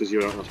fee, because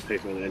you don't have to pay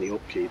for any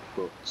upkeep,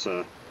 but...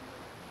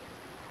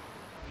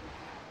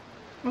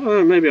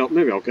 maybe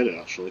I'll get it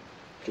actually,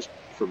 just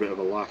for a bit of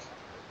a laugh.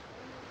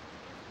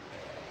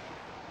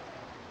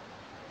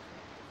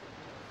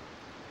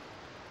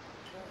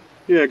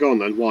 Yeah, go on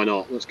then. Why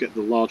not? Let's get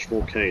the large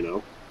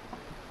volcano,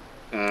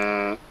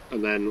 and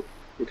then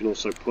we can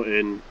also put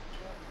in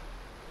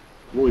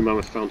woolly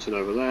mammoth fountain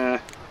over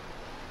there,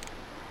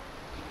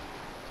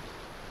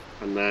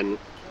 and then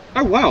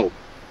oh wow,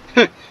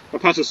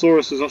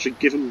 Apatosaurus has actually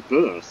given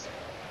birth.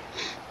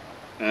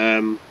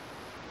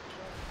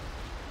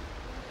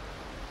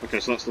 Okay,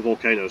 so that's the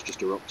volcano's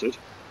just erupted.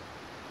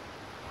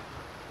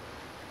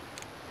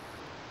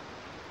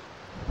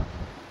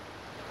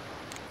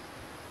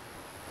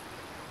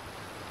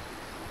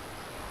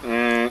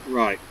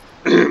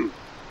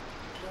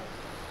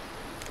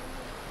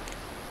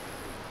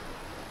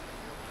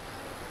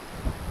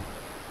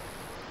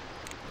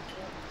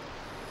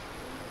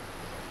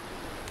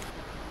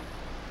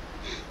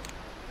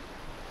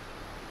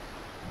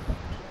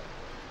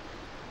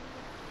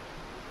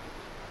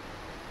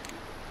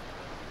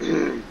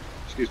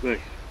 Excuse me.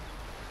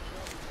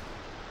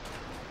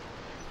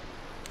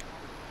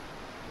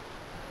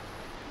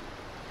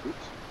 Oops.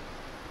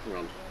 Hang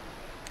on.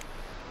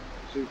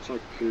 Zoo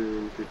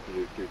Tycoon.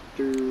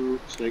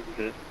 Snake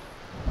pit.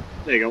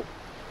 There you go.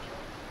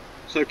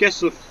 So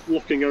guests are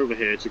flocking over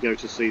here to go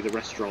to see the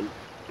restaurant,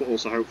 but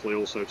also hopefully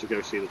also to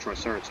go see the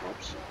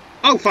Triceratops.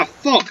 Oh, for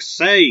fuck's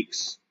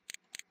sakes!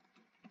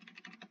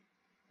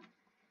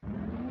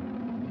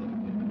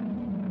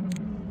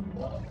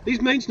 These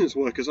maintenance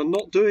workers are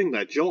not doing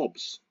their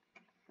jobs.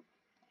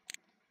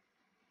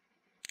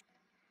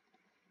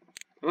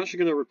 I'm actually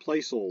going to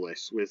replace all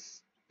this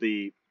with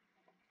the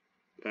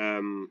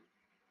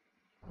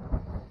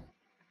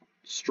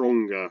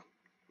stronger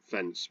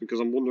fence,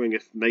 because I'm wondering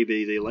if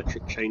maybe the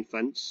electric chain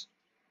fence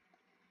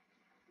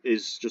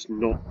is just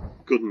not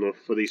good enough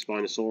for these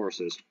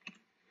Spinosauruses.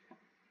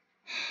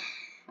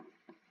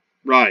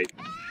 Right.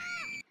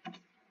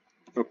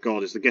 Oh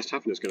god, is the guest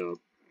happiness going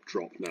to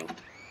drop now?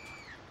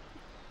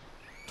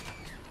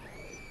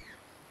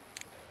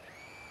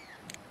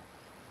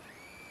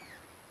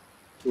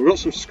 We've got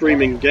some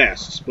screaming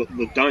guests, but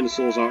the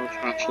dinosaurs are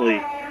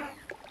actually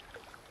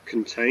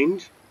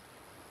contained.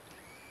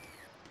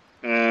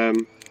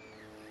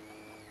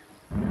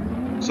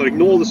 So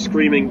ignore the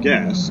screaming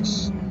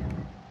guests.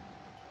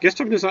 Guest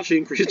happiness actually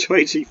increased to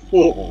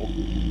 84.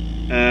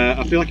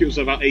 I feel like it was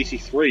about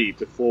 83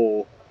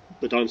 before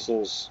the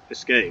dinosaurs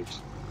escaped.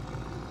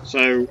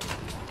 So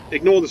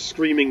ignore the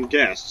screaming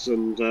guests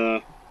and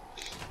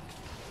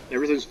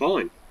everything's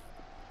fine.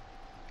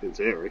 In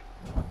theory.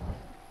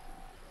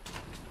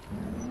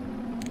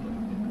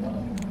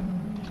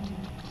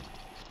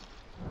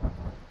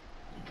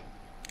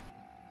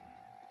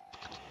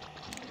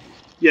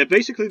 Yeah,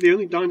 basically the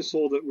only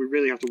dinosaur that we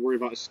really have to worry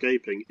about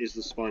escaping is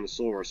the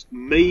Spinosaurus.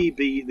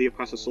 Maybe the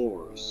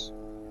Apatosaurus.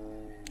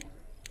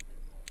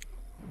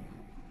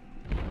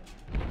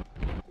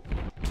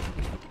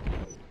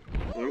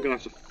 I'm going to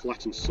have to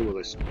flatten some of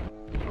this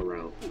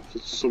around,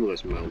 some of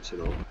this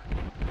mountain up.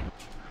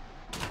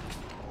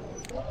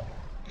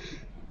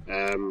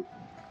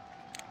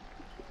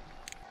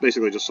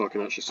 Basically just so I can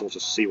actually sort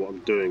of see what I'm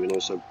doing and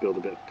also build a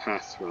bit of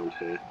path around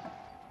here.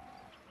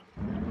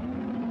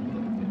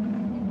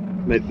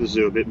 Make the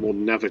zoo a bit more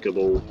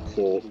navigable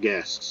for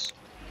guests.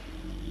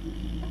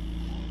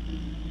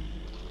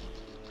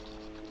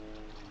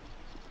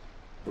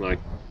 And I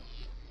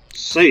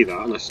say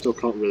that, and I still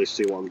can't really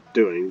see what I'm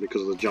doing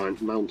because of the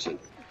giant mountain.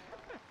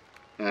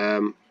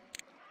 Hang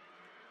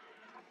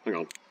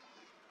on.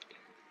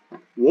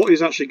 What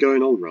is actually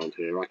going on around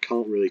here? I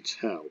can't really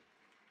tell.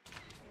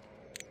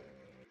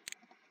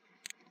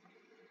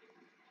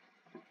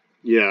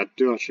 Yeah, I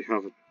do actually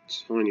have a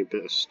tiny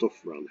bit of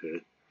stuff around here.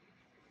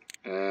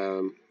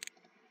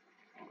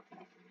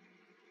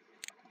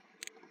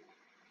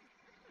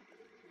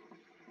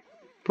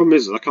 Problem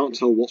is I can't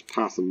tell what's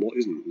path and what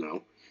isn't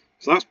now.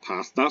 So that's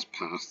path,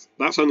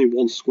 that's only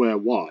 1 square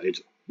wide,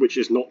 which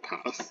is not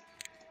path.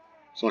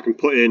 So I can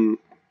put in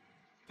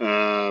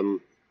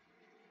some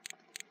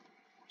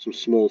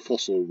small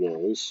fossil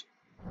walls,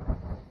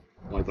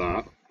 like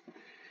that.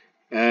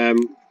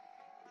 And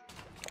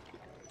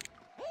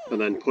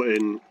then put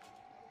in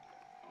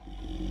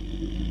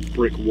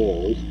brick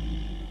wall.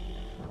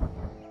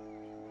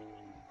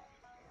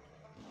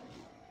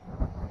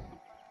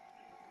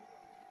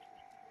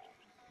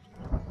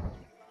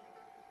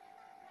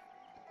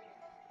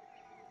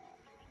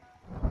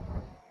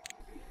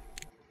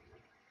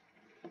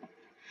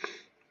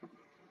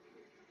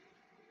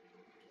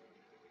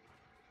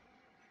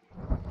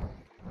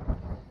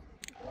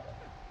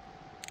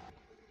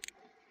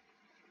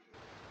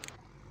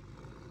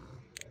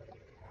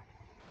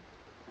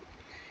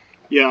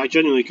 Yeah, I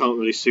genuinely can't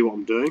really see what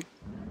I'm doing.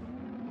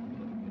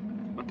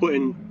 I put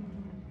in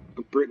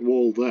a brick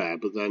wall there,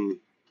 but then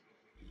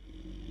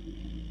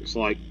it's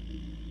like,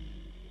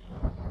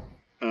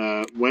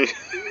 where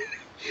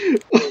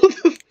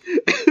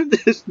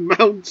this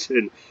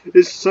mountain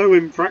is so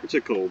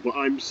impractical, but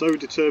I'm so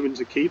determined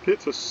to keep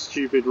it for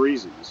stupid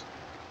reasons.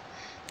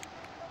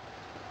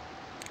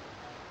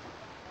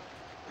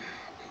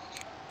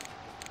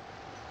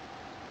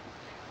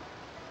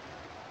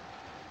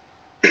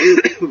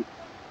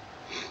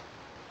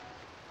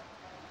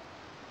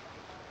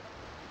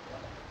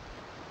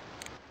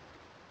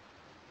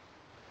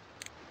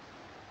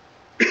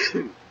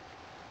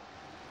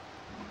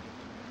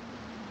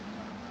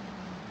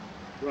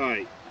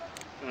 Right.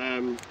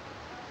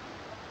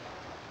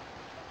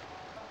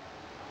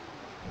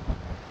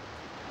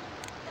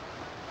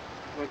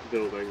 Like the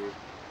building.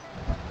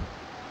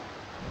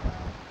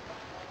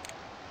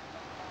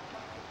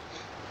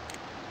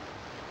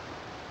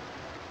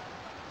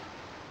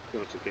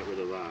 Got to get rid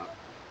of that,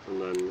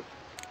 and then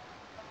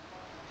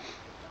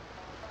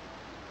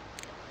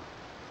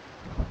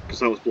because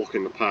that was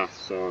blocking the path,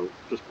 so I'll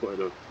just put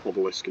in a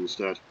obelisk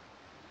instead.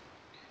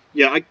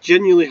 Yeah, I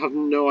genuinely have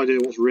no idea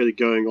what's really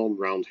going on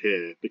round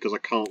here, because I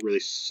can't really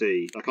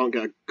see. I can't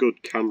get a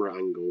good camera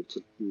angle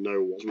to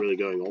know what's really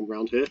going on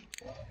round here.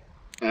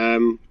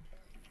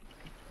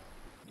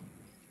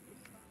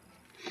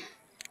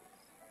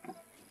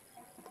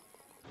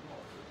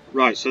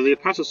 Right, so the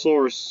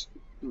Apatosaurus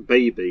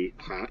baby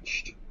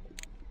hatched.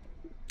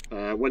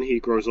 When he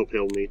grows up,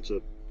 he'll need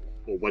to,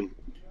 or when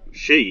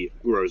she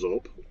grows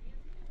up,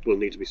 will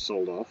need to be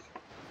sold off.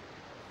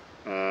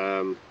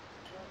 Because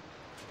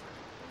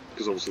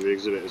obviously the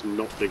exhibit is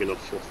not big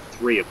enough for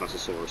 3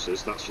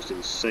 Apatosauruses. That's just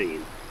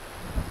insane.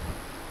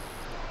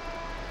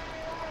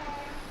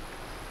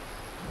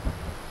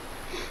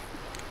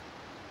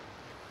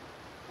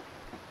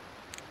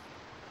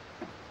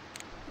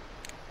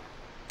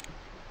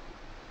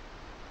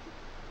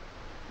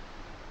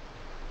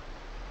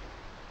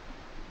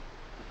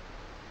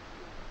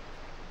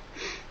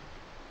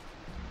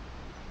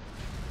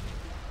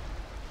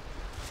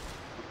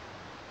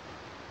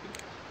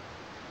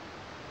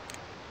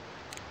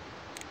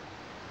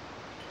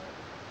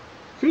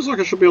 Feels like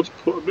I should be able to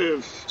put a bit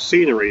of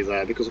scenery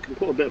there, because I can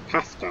put a bit of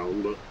path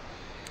down, but...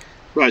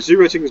 Right, zoo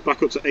rating is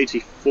back up to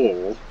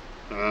 84.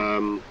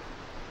 It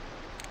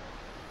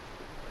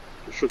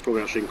should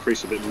probably actually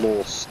increase a bit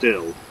more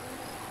still.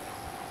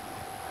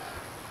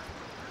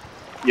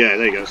 Yeah,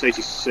 there you go, it's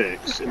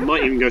 86. It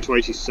might even go to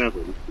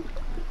 87,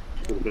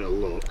 with a bit of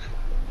luck.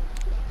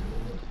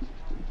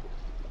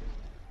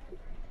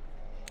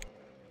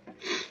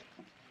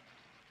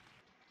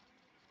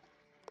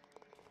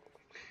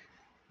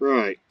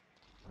 Right.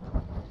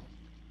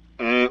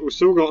 We've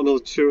still got another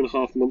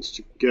 2.5 months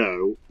to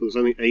go, but there's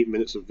only 8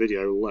 minutes of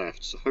video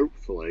left, so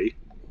hopefully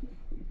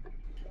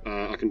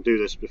I can do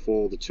this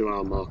before the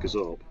 2-hour mark is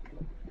up.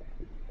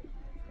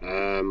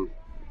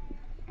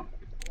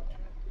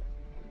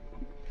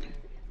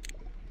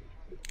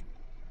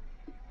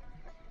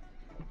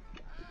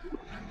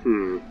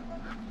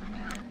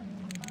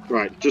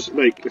 Right, just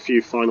make a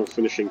few final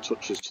finishing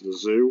touches to the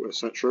zoo,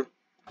 etc.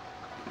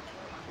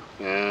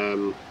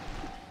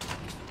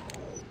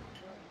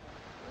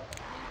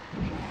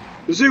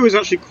 The zoo is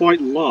actually quite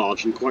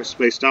large and quite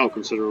spaced out,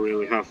 considering we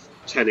only have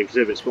 10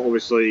 exhibits, but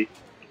obviously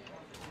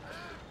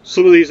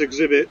some of these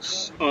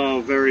exhibits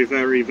are very,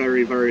 very,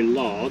 very, very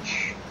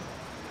large.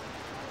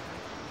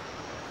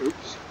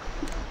 Oops.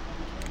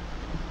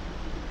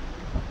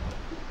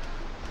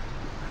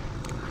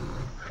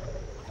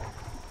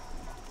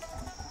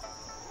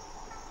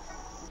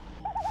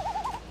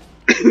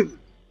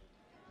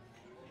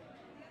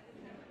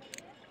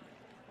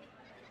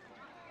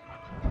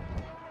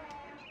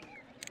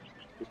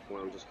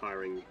 I'm just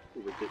hiring a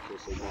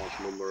ridiculously large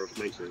number of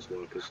maintenance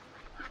workers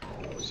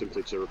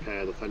simply to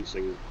repair the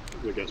fencing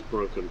that gets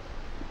broken.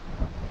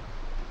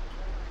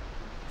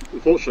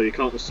 Unfortunately, you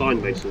can't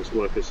assign maintenance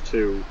workers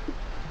to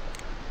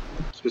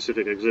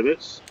specific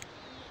exhibits,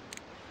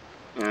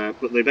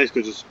 but they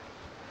basically just,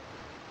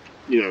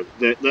 you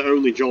know, their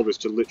only job is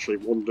to literally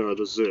wander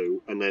the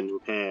zoo and then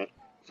repair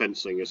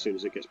fencing as soon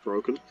as it gets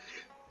broken.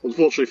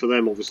 Unfortunately for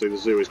them, obviously the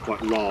zoo is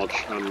quite large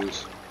and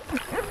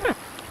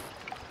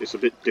it's a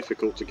bit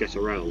difficult to get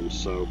around,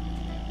 so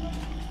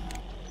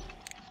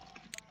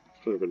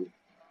I'm going to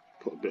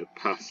put a bit of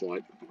path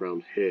like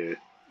around here.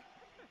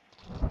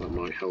 That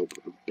might help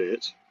a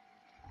bit.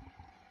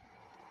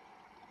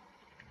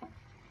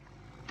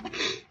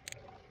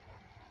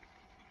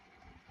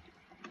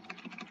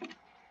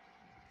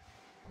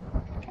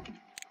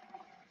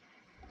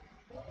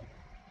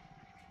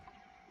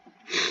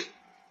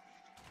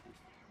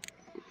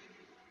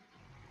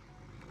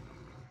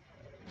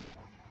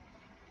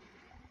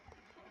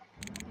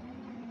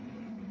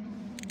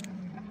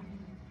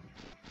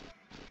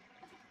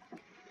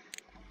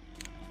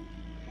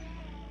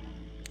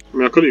 I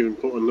mean, I could even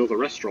put another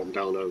restaurant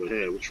down over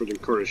here, which would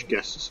encourage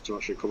guests to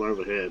actually come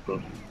over here, but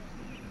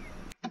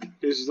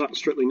is that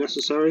strictly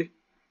necessary?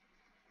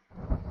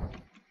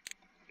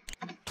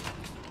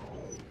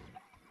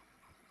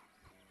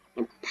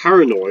 I'm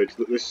paranoid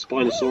that this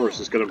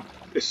Spinosaurus is going to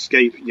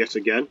escape yet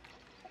again.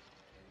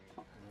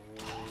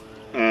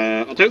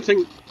 I don't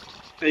think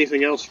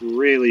anything else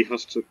really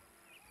has to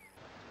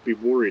be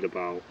worried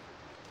about.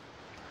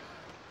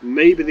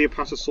 Maybe the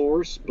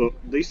Apatosaurus, but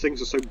these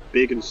things are so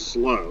big and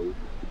slow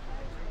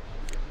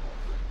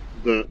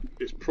that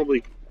it's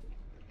probably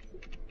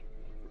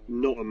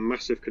not a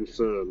massive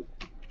concern.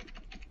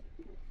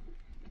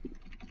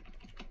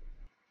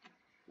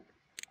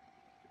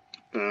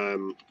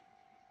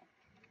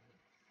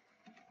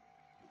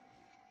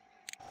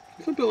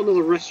 If I built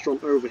another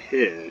restaurant over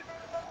here,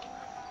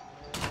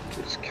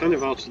 it's kind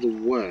of out of the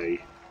way.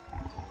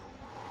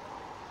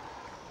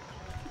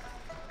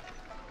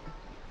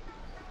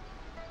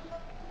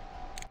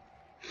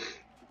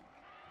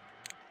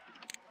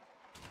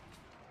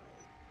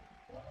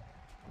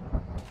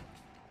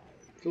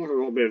 I feel like I've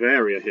got a bit of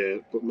area here,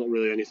 but not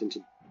really anything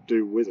to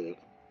do with it.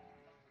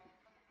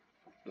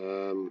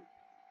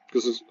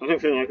 Because I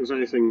don't feel like there's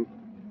anything,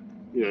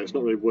 you know, it's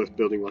not really worth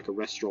building like a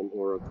restaurant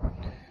or a,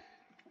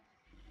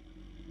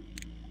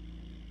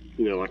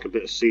 you know, like a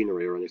bit of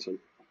scenery or anything.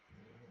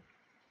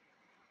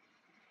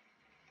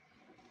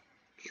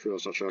 Just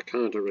realised actually I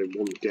kind of don't really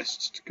want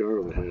guests to go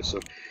over here, so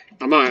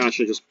I might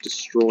actually just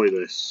destroy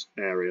this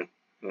area.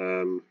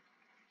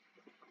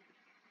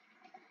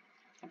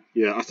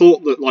 Yeah, I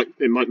thought that like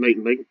it might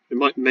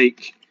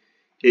make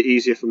it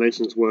easier for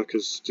maintenance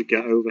workers to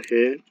get over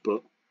here,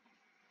 but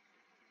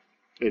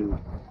in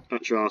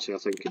actuality I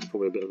think it's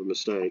probably a bit of a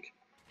mistake.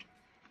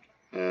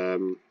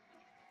 Because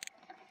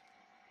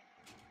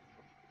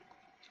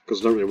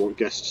I don't really want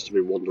guests to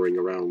be wandering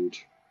around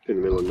in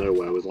the middle of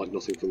nowhere with like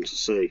nothing for them to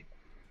see.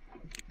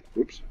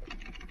 Oops.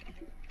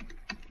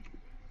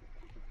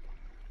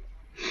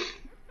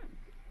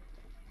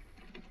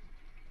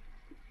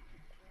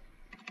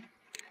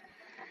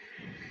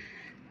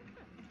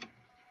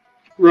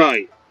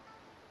 Right.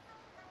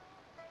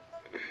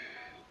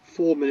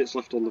 4 minutes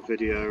left on the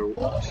video,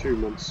 2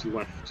 months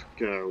left to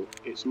go.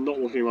 It's not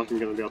looking like I'm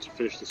going to be able to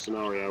finish the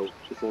scenario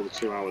before the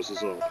 2 hours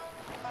is up.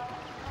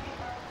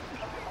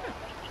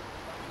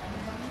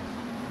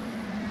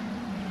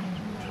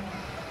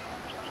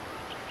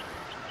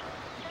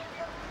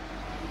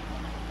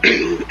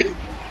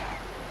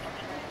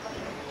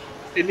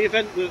 In the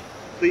event that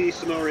the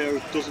scenario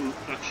doesn't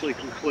actually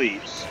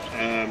complete,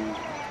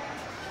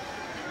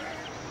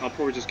 I'll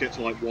probably just get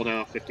to like 1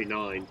 hour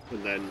 59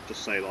 and then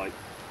just say like,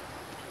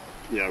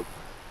 you know,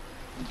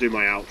 do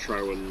my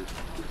outro, and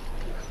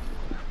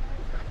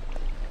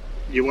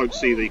you won't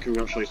see the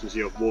congratulations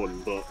you have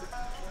won, but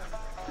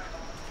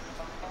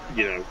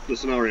you know, the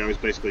scenario is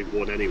basically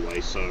won anyway,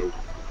 so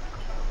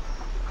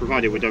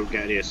provided we don't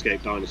get any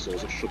escaped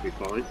dinosaurs, it should be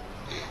fine.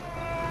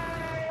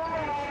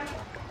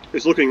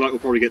 It's looking like we'll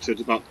probably get to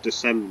about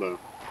December,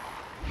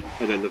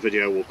 and then the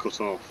video will cut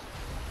off.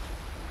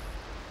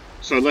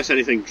 So unless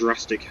anything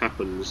drastic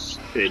happens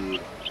in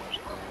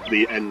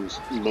the end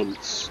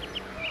months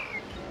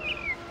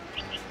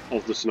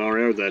of the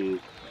scenario, then,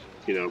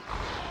 you know,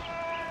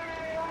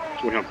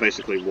 we have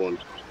basically won.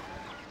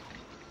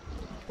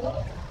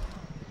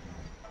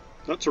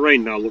 That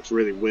terrain now looks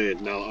really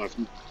weird now that I've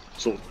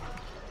sort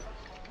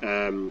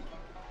of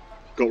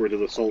got rid of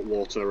the salt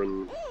water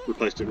and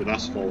replaced it with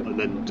asphalt and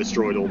then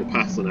destroyed all the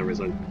paths and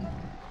everything.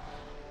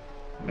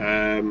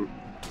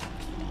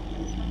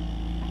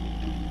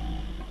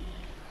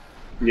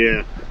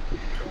 Yeah.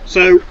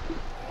 So,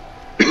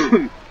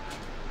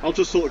 I'll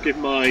just sort of give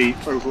my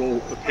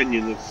overall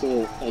opinion and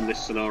thought on this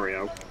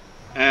scenario.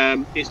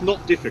 It's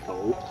not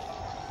difficult,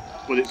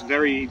 but it's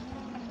very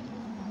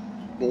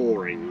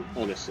boring,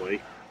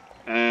 honestly.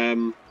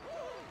 It's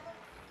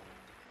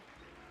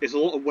a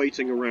lot of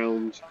waiting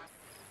around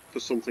for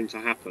something to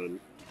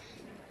happen.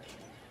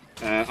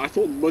 I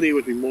thought money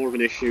would be more of an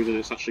issue than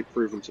it's actually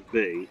proven to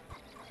be.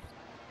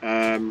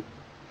 That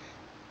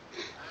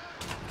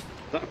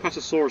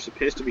Apatosaurus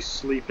appears to be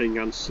sleeping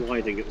and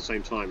sliding at the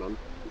same time. I'm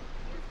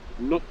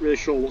not really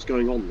sure what's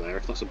going on there,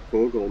 if that's a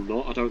bug or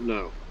not, I don't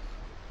know.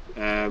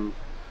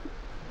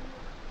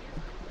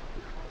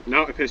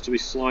 Now it appears to be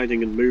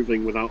sliding and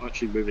moving without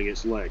actually moving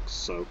its legs,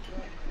 so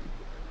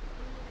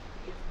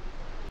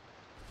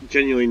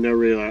genuinely no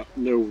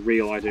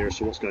real idea as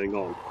to what's going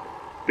on.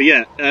 But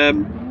yeah,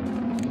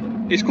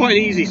 it's quite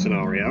an easy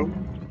scenario,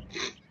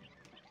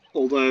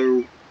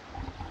 although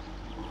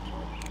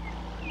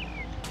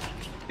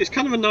it's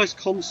kind of a nice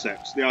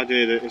concept, the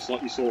idea that it's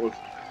like you sort of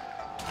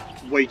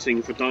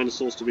waiting for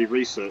dinosaurs to be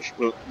researched,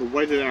 but the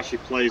way that it actually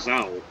plays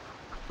out,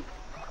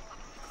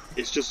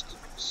 it's just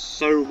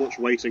so much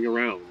waiting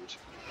around,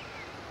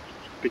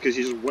 because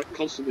you're just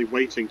constantly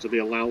waiting to be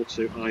allowed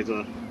to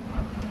either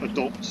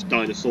adopt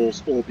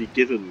dinosaurs or be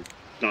given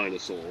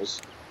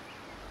dinosaurs.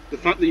 The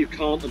fact that you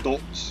can't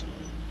adopt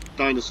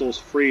dinosaurs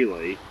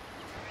freely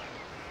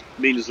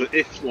means that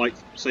if, like,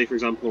 say for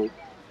example,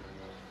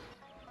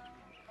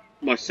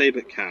 my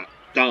saber cat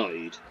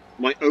died,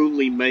 my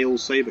only male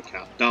saber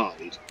cat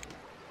died,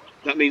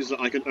 that means that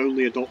I can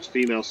only adopt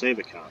female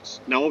saber cats.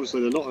 Now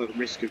obviously they're not at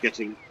risk of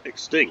getting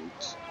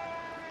extinct,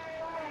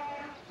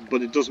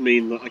 but it does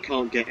mean that I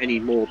can't get any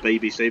more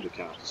baby saber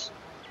cats.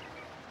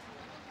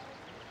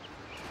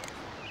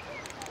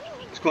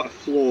 It's quite a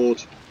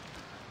flawed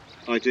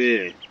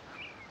idea.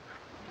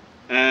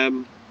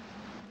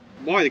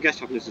 Why the guest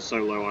happiness is so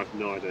low, I have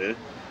no idea.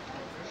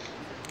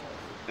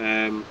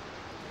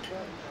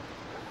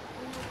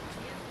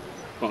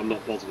 But I'm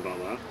not bothered about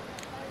that.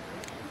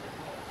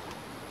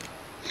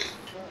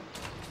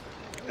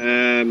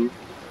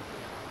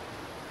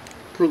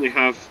 Currently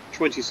have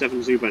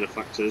 27 zoo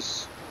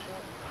benefactors,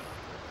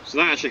 so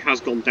that actually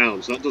has gone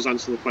down, so that does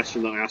answer the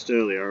question that I asked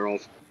earlier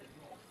of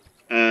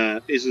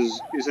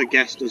is a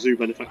guest a zoo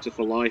benefactor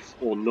for life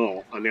or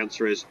not, and the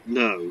answer is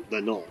no,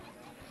 they're not.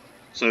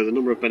 So the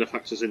number of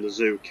benefactors in the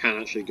zoo can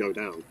actually go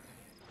down.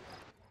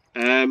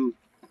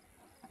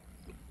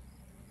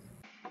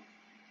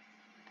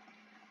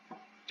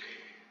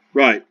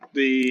 Right,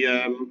 the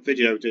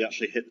video did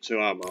actually hit the 2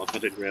 hour mark, I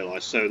didn't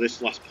realise, so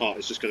this last part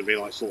is just going to be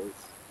like sort of,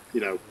 you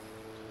know,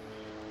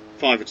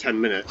 5 or 10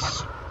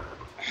 minutes.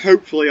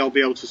 Hopefully I'll be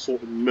able to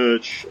sort of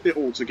merge it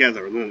all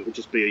together and then it will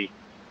just be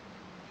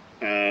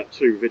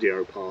 2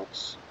 video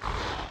parts.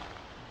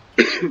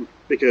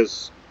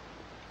 Because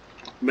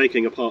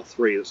making a part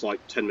 3 that's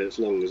like 10 minutes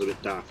long is a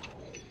bit daft.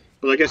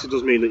 But I guess it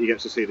does mean that you get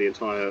to see the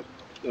entire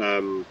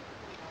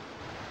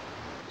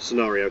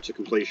scenario to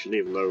completion,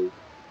 even though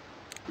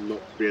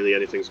not really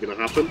anything's going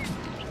to happen.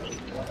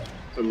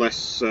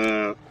 unless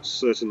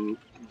certain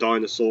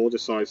dinosaur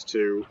decides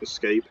to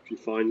escape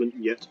confinement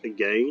yet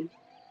again.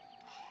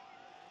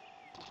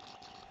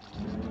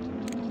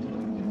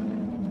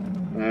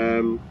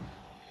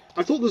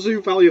 I thought the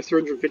zoo value of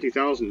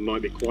 350,000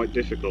 might be quite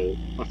difficult.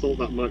 I thought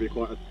that might be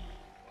quite a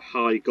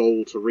high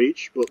goal to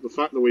reach, but the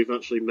fact that we've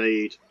actually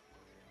made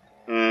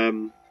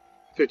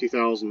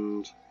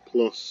 50,000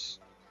 plus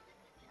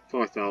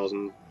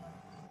 5,000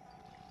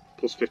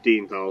 plus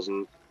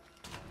 15,000.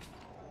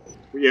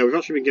 Yeah, we've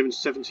actually been given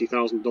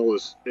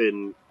 $70,000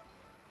 in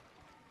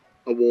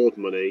award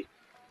money.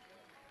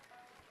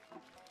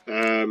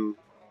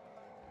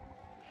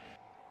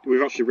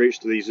 We've actually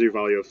reached the zoo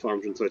value of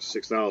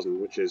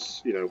 536,000, which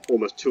is, you know,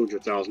 almost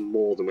 200,000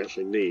 more than we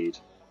actually need.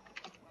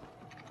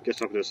 Guess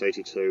happiness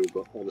 82,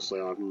 but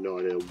honestly I have no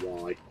idea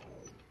why.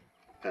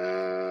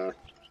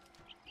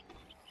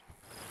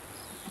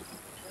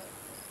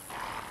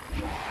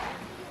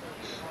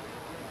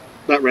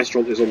 That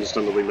restaurant is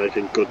understandably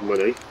making good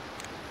money.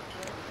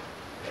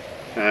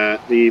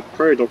 The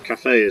Prairie Dog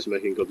Cafe is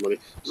making good money.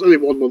 There's only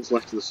 1 month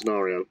left in the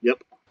scenario.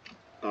 Yep,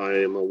 I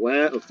am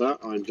aware of that.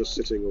 I'm just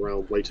sitting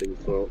around waiting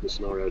for the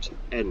scenario to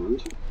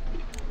end.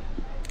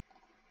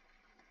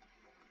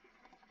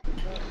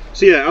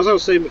 So yeah, as I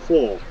was saying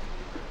before,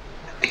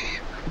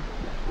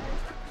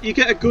 you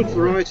get a good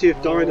variety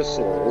of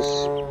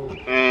dinosaurs.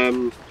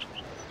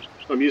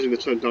 I'm using the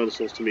term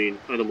dinosaurs to mean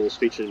animals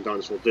featured in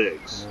Dinosaur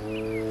Digs,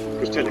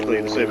 because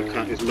technically the saber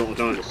cat is not a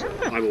dinosaur.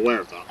 I'm aware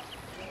of that.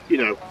 You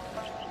know,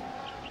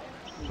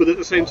 but at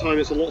the same time,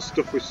 it's a lot of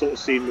stuff we've sort of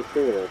seen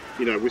before.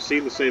 You know, we've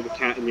seen the saber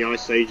cat in the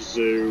Ice Age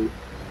Zoo,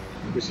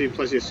 we've seen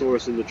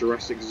Plesiosaurus in the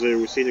Jurassic Zoo,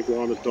 we've seen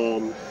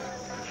Iguanodon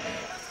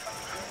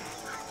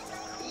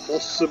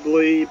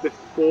possibly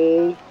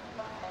before.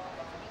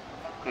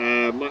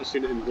 Might have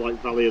seen it in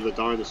like Valley of the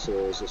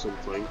Dinosaurs or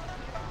something.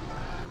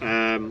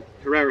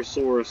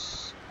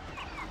 Herrerasaurus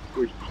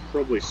we've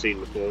probably seen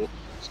before.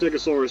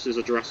 Stegosaurus is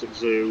a Jurassic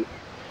Zoo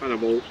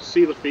animal.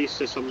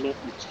 Coelophysis, I'm not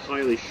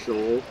entirely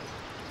sure.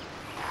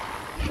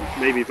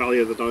 Maybe Valley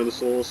of the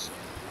Dinosaurs.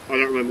 I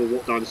don't remember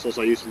what dinosaurs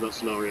I used in that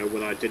scenario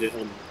when I did it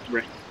on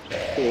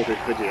recorded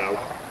video,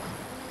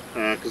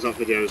 because that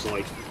video is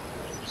like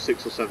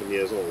 6 or 7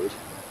 years old.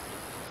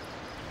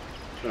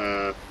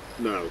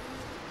 No.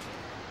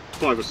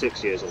 5 or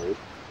 6 years old.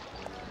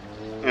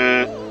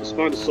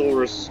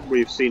 Spinosaurus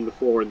we've seen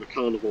before in the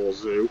Carnivore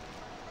Zoo.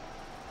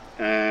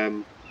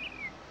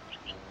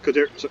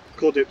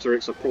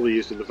 Caudipteryx I've probably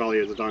used in the Valley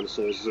of the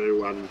Dinosaurs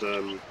Zoo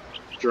and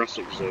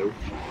Jurassic Zoo.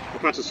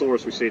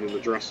 Apatosaurus we've seen in the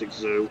Jurassic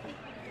Zoo.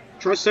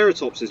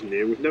 Triceratops is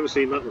new, we've never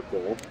seen that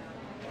before.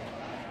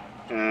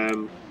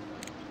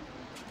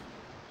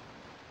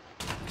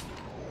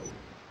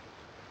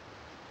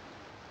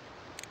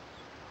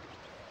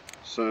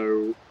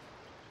 So,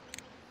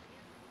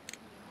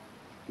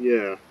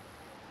 yeah.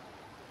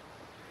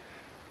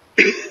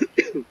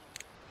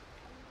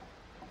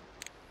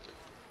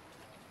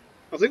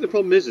 I think the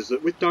problem is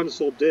that with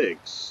Dinosaur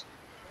Digs,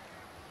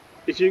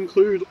 if you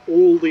include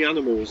all the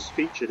animals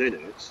featured in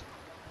it,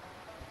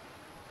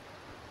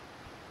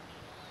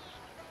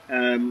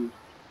 I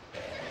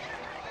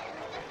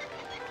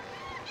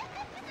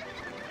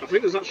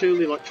think there's actually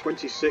only like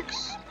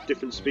 26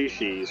 different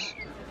species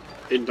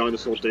in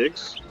Dinosaur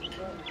Digs.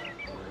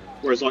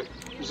 Whereas like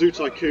Zoo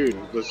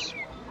Tycoon, there's,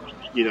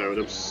 you know, an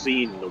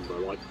obscene number,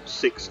 like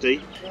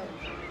 60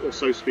 or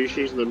so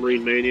species, and then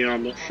Marine Mania,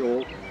 I'm not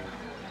sure.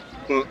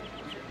 But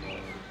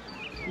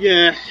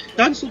yeah,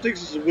 Dinosaur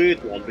Digs is a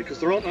weird one because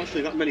there aren't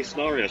actually that many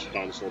scenarios for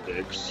Dinosaur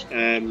Digs.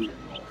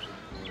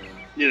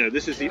 You know,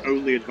 this is the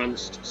only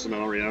advanced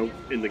scenario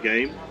in the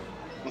game.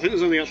 I think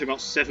there's only actually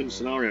about 7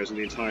 scenarios in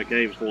the entire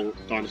game for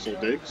Dinosaur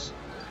Digs.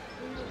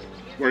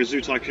 Whereas Zoo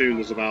Tycoon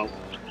there's about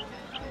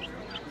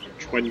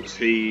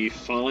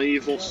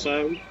 25 or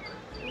so.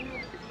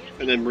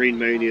 And then Marine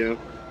Mania,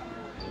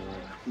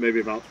 maybe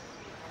about...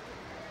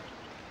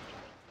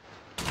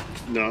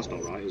 No, that's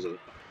not right, is it?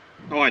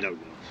 Oh, I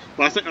don't know.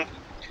 But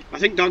I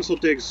think Dinosaur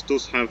Digs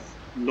does have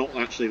not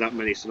actually that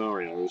many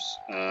scenarios.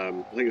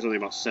 I think it's only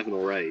about 7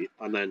 or 8,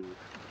 and then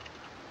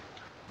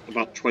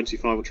about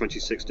 25 or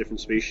 26 different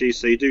species,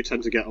 so you do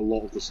tend to get a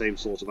lot of the same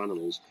sort of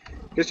animals.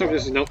 Guess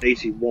happiness is now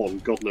 81,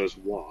 God knows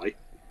why.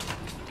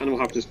 Animal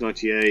happiness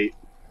 98,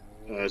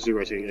 zoo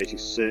rating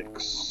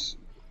 86.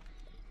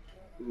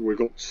 We've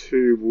got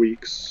 2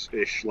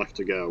 weeks-ish left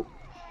to go.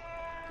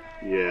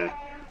 Yeah.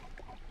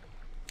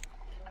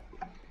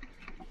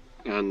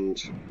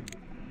 And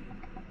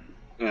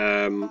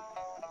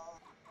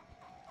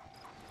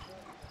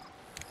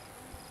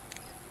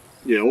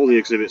yeah, all the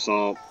exhibits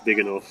are big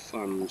enough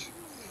and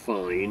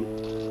fine.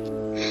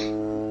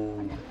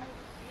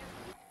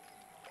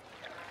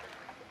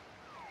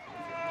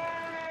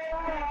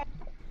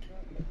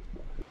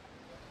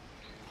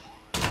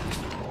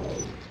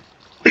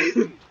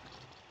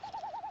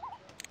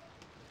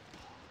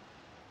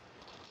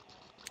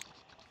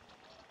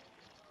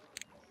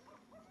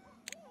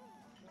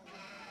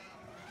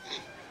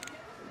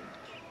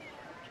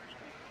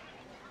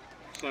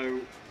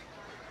 So,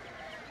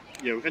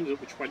 yeah, we've ended up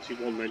with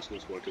 21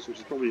 maintenance workers, which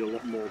is probably a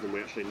lot more than we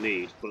actually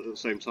need, but at the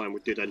same time we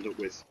did end up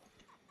with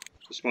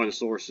the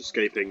Spinosaurus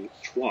escaping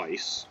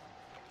twice,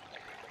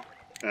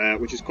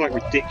 which is quite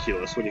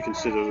ridiculous when you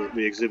consider that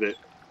the exhibit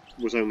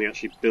was only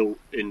actually built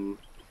in,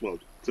 well,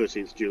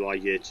 13th July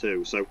year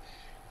 2, so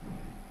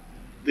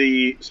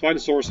the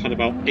Spinosaurus had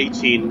about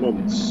 18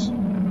 months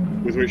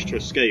with which to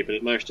escape, and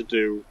it managed to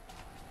do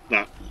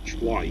that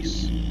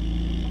twice.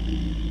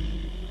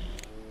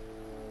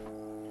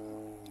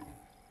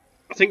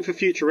 I think for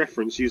future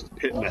reference, use the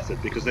pit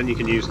method, because then you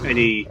can use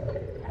any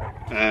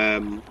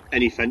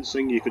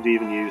fencing. You could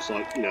even use,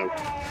 like, you know,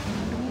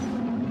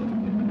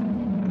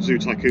 Zoo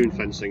Tycoon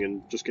fencing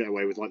and just get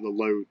away with, like, the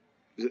low...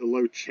 Is it the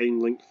low chain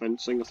link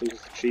fencing? I think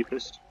it's the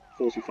cheapest.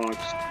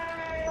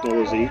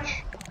 $45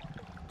 each.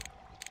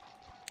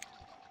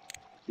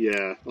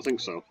 Yeah, I think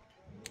so.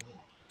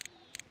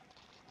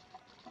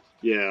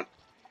 Yeah.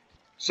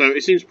 So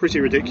it seems pretty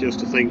ridiculous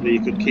to think that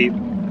you could keep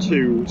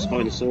 2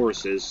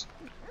 Spinosauruses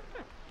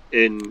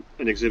in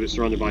an exhibit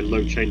surrounded by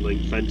low chain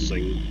link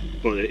fencing,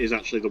 but it is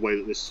actually the way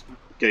that this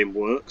game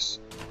works.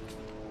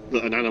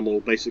 That an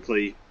animal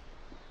basically,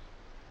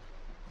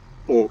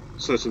 or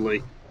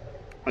certainly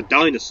a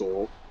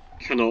dinosaur,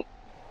 cannot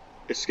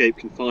escape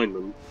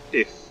confinement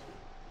if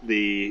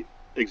the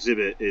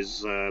exhibit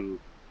is 2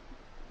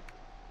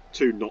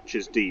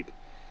 notches deep.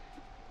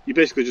 You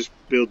basically just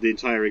build the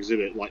entire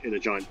exhibit like in a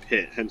giant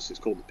pit, hence it's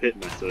called the pit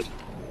method.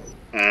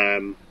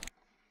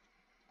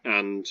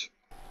 And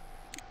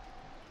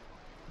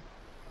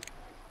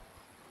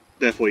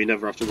therefore you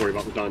never have to worry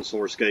about the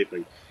dinosaur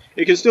escaping.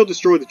 It can still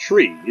destroy the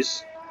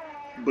trees,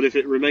 but if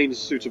it remains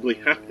suitably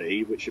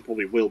happy, which it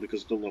probably will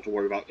because it doesn't have to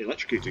worry about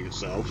electrocuting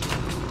itself,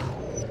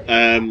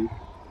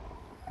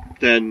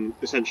 then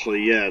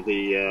essentially, yeah,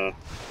 the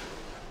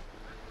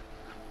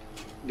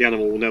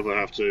animal will never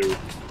have to...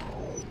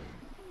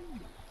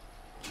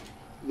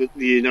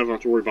 You never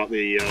have to worry about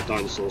the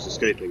dinosaurs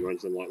escaping or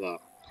anything like that.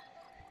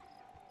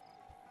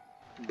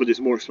 But it's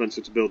more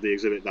expensive to build the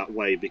exhibit that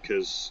way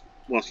because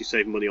whilst you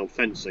save money on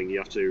fencing, you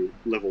have to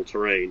level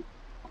terrain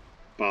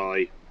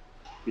by,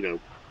 you know,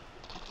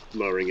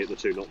 lowering it the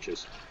 2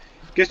 notches.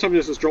 Guest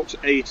happiness has dropped to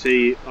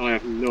 80. I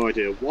have no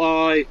idea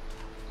why.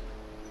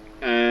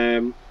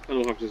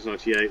 Animal happiness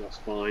 98. That's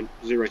fine.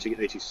 Zoo rating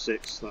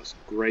 86. That's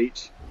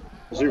great.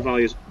 Zoo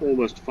value is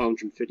almost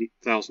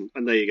 550,000,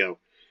 and there you go.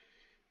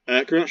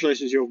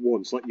 Congratulations, you have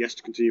won. Select yes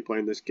to continue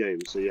playing this game.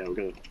 So yeah, we're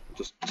going to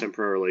just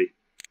temporarily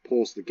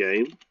pause the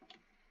game.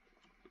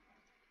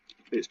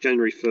 It's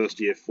January 1st,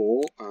 year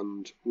 4,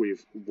 and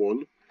we've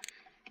won.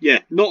 Yeah,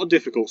 not a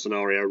difficult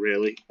scenario,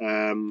 really.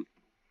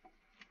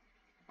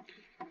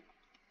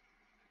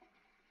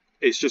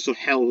 It's just a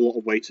hell of a lot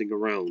of waiting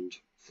around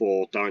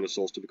for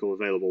dinosaurs to become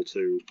available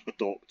to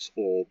adopt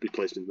or be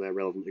placed into their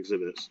relevant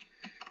exhibits.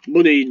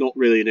 Money, not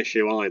really an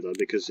issue either,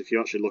 because if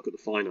you actually look at the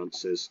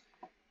finances,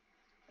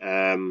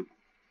 for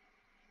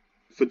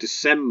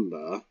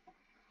December,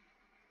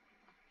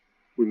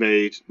 we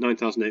made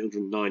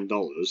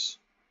 $9,809.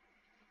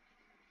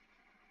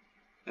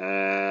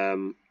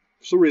 For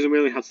some reason we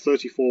only had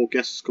 34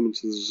 guests coming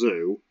to the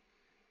zoo,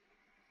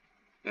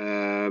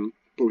 but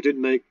we did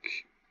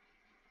make...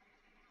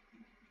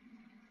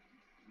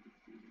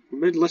 We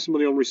made less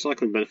money on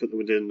recycling benefit than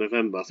we did in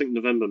November. I think in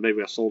November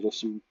maybe I sold off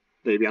some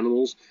baby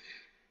animals.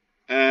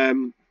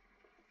 We're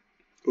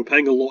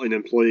paying a lot in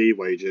employee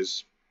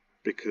wages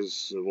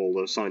because of all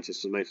the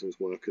scientists and maintenance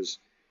workers.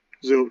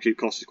 Zoo upkeep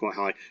cost is quite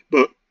high,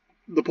 but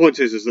the point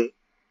is that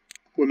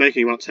we're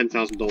making about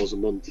 $10,000 a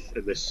month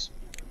in this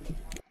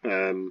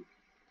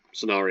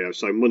scenario,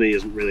 so money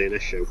isn't really an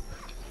issue.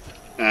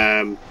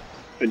 And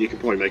you can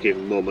probably make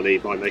even more money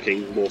by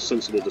making more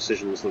sensible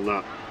decisions than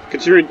that.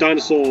 Considering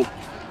dinosaur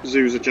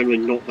zoos are generally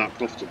not that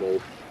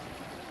profitable,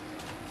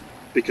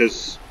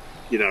 because,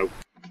 you know,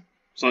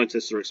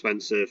 scientists are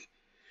expensive.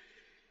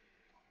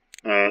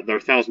 They're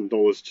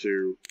 $1,000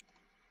 to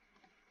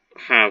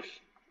have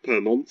per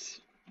month.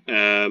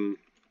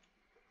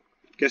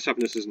 Guest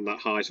happiness isn't that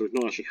high, so we've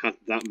not actually had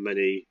that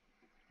many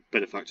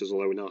benefactors,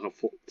 although we now have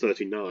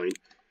 39.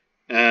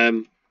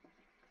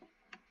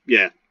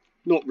 Yeah,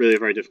 not really a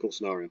very difficult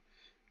scenario.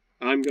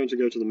 I'm going to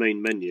go to the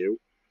main menu,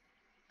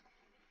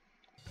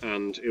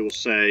 and it will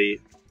say,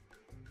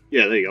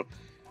 yeah, there you go.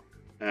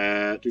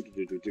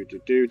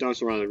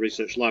 Dinosaur Island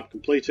Research Lab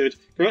completed.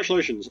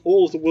 Congratulations,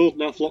 all of the world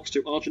now flocks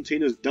to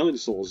Argentina's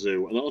Dinosaur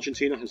Zoo, and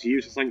Argentina has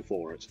you to thank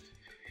for it.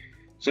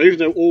 So even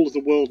though all of the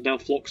world now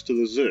flocks to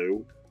the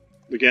zoo,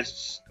 the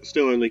guests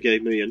still only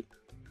gave me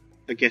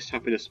a guest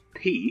happiness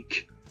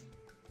peak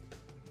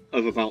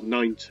of about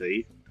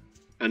 90,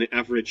 and it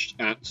averaged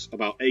at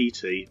about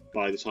 80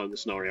 by the time the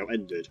scenario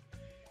ended.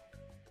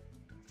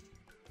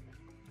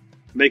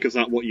 Make of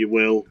that what you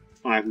will,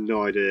 I have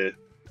no idea.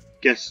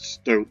 Guests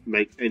don't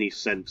make any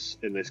sense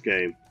in this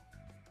game.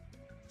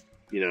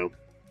 You know.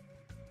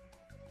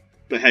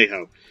 But hey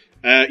ho.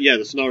 Yeah,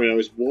 the scenario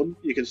is 1.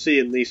 You can see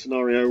in the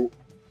scenario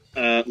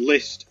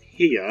list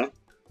here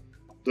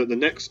that the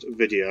next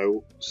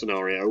video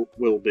scenario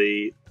will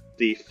be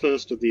the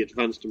first of the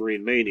Advanced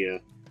Marine Mania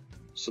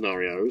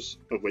scenarios,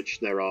 of which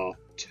there are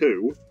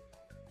 2,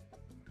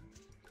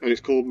 and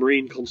it's called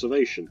Marine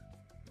Conservation.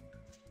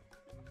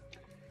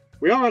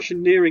 We are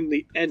actually nearing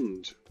the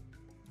end,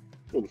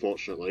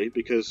 unfortunately,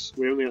 because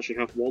we only actually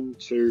have 1,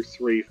 2,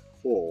 3,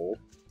 4,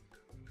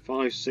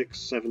 5, 6,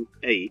 7,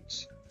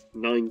 8,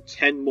 9,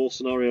 10 more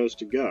scenarios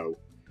to go.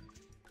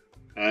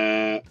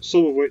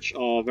 Some of which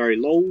are very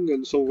long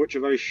and some of which are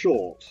very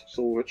short.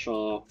 Some of which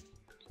are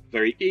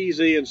very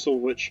easy and some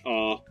of which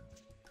are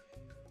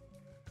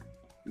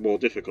more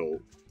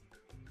difficult.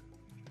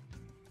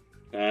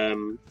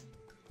 But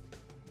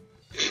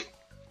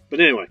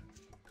anyway,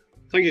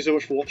 thank you so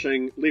much for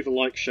watching. Leave a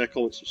like, share,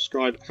 comment,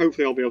 subscribe.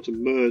 Hopefully I'll be able to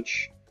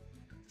merge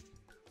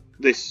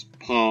this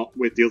part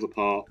with the other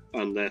part,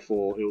 and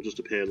therefore it will just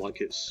appear like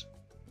it's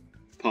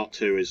part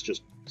 2 is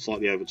just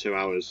slightly over 2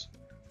 hours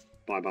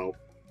by about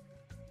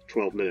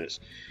 12 minutes.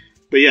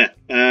 But yeah,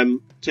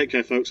 take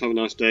care folks, have a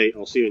nice day,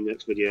 I'll see you in the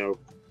next video,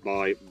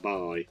 bye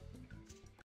bye.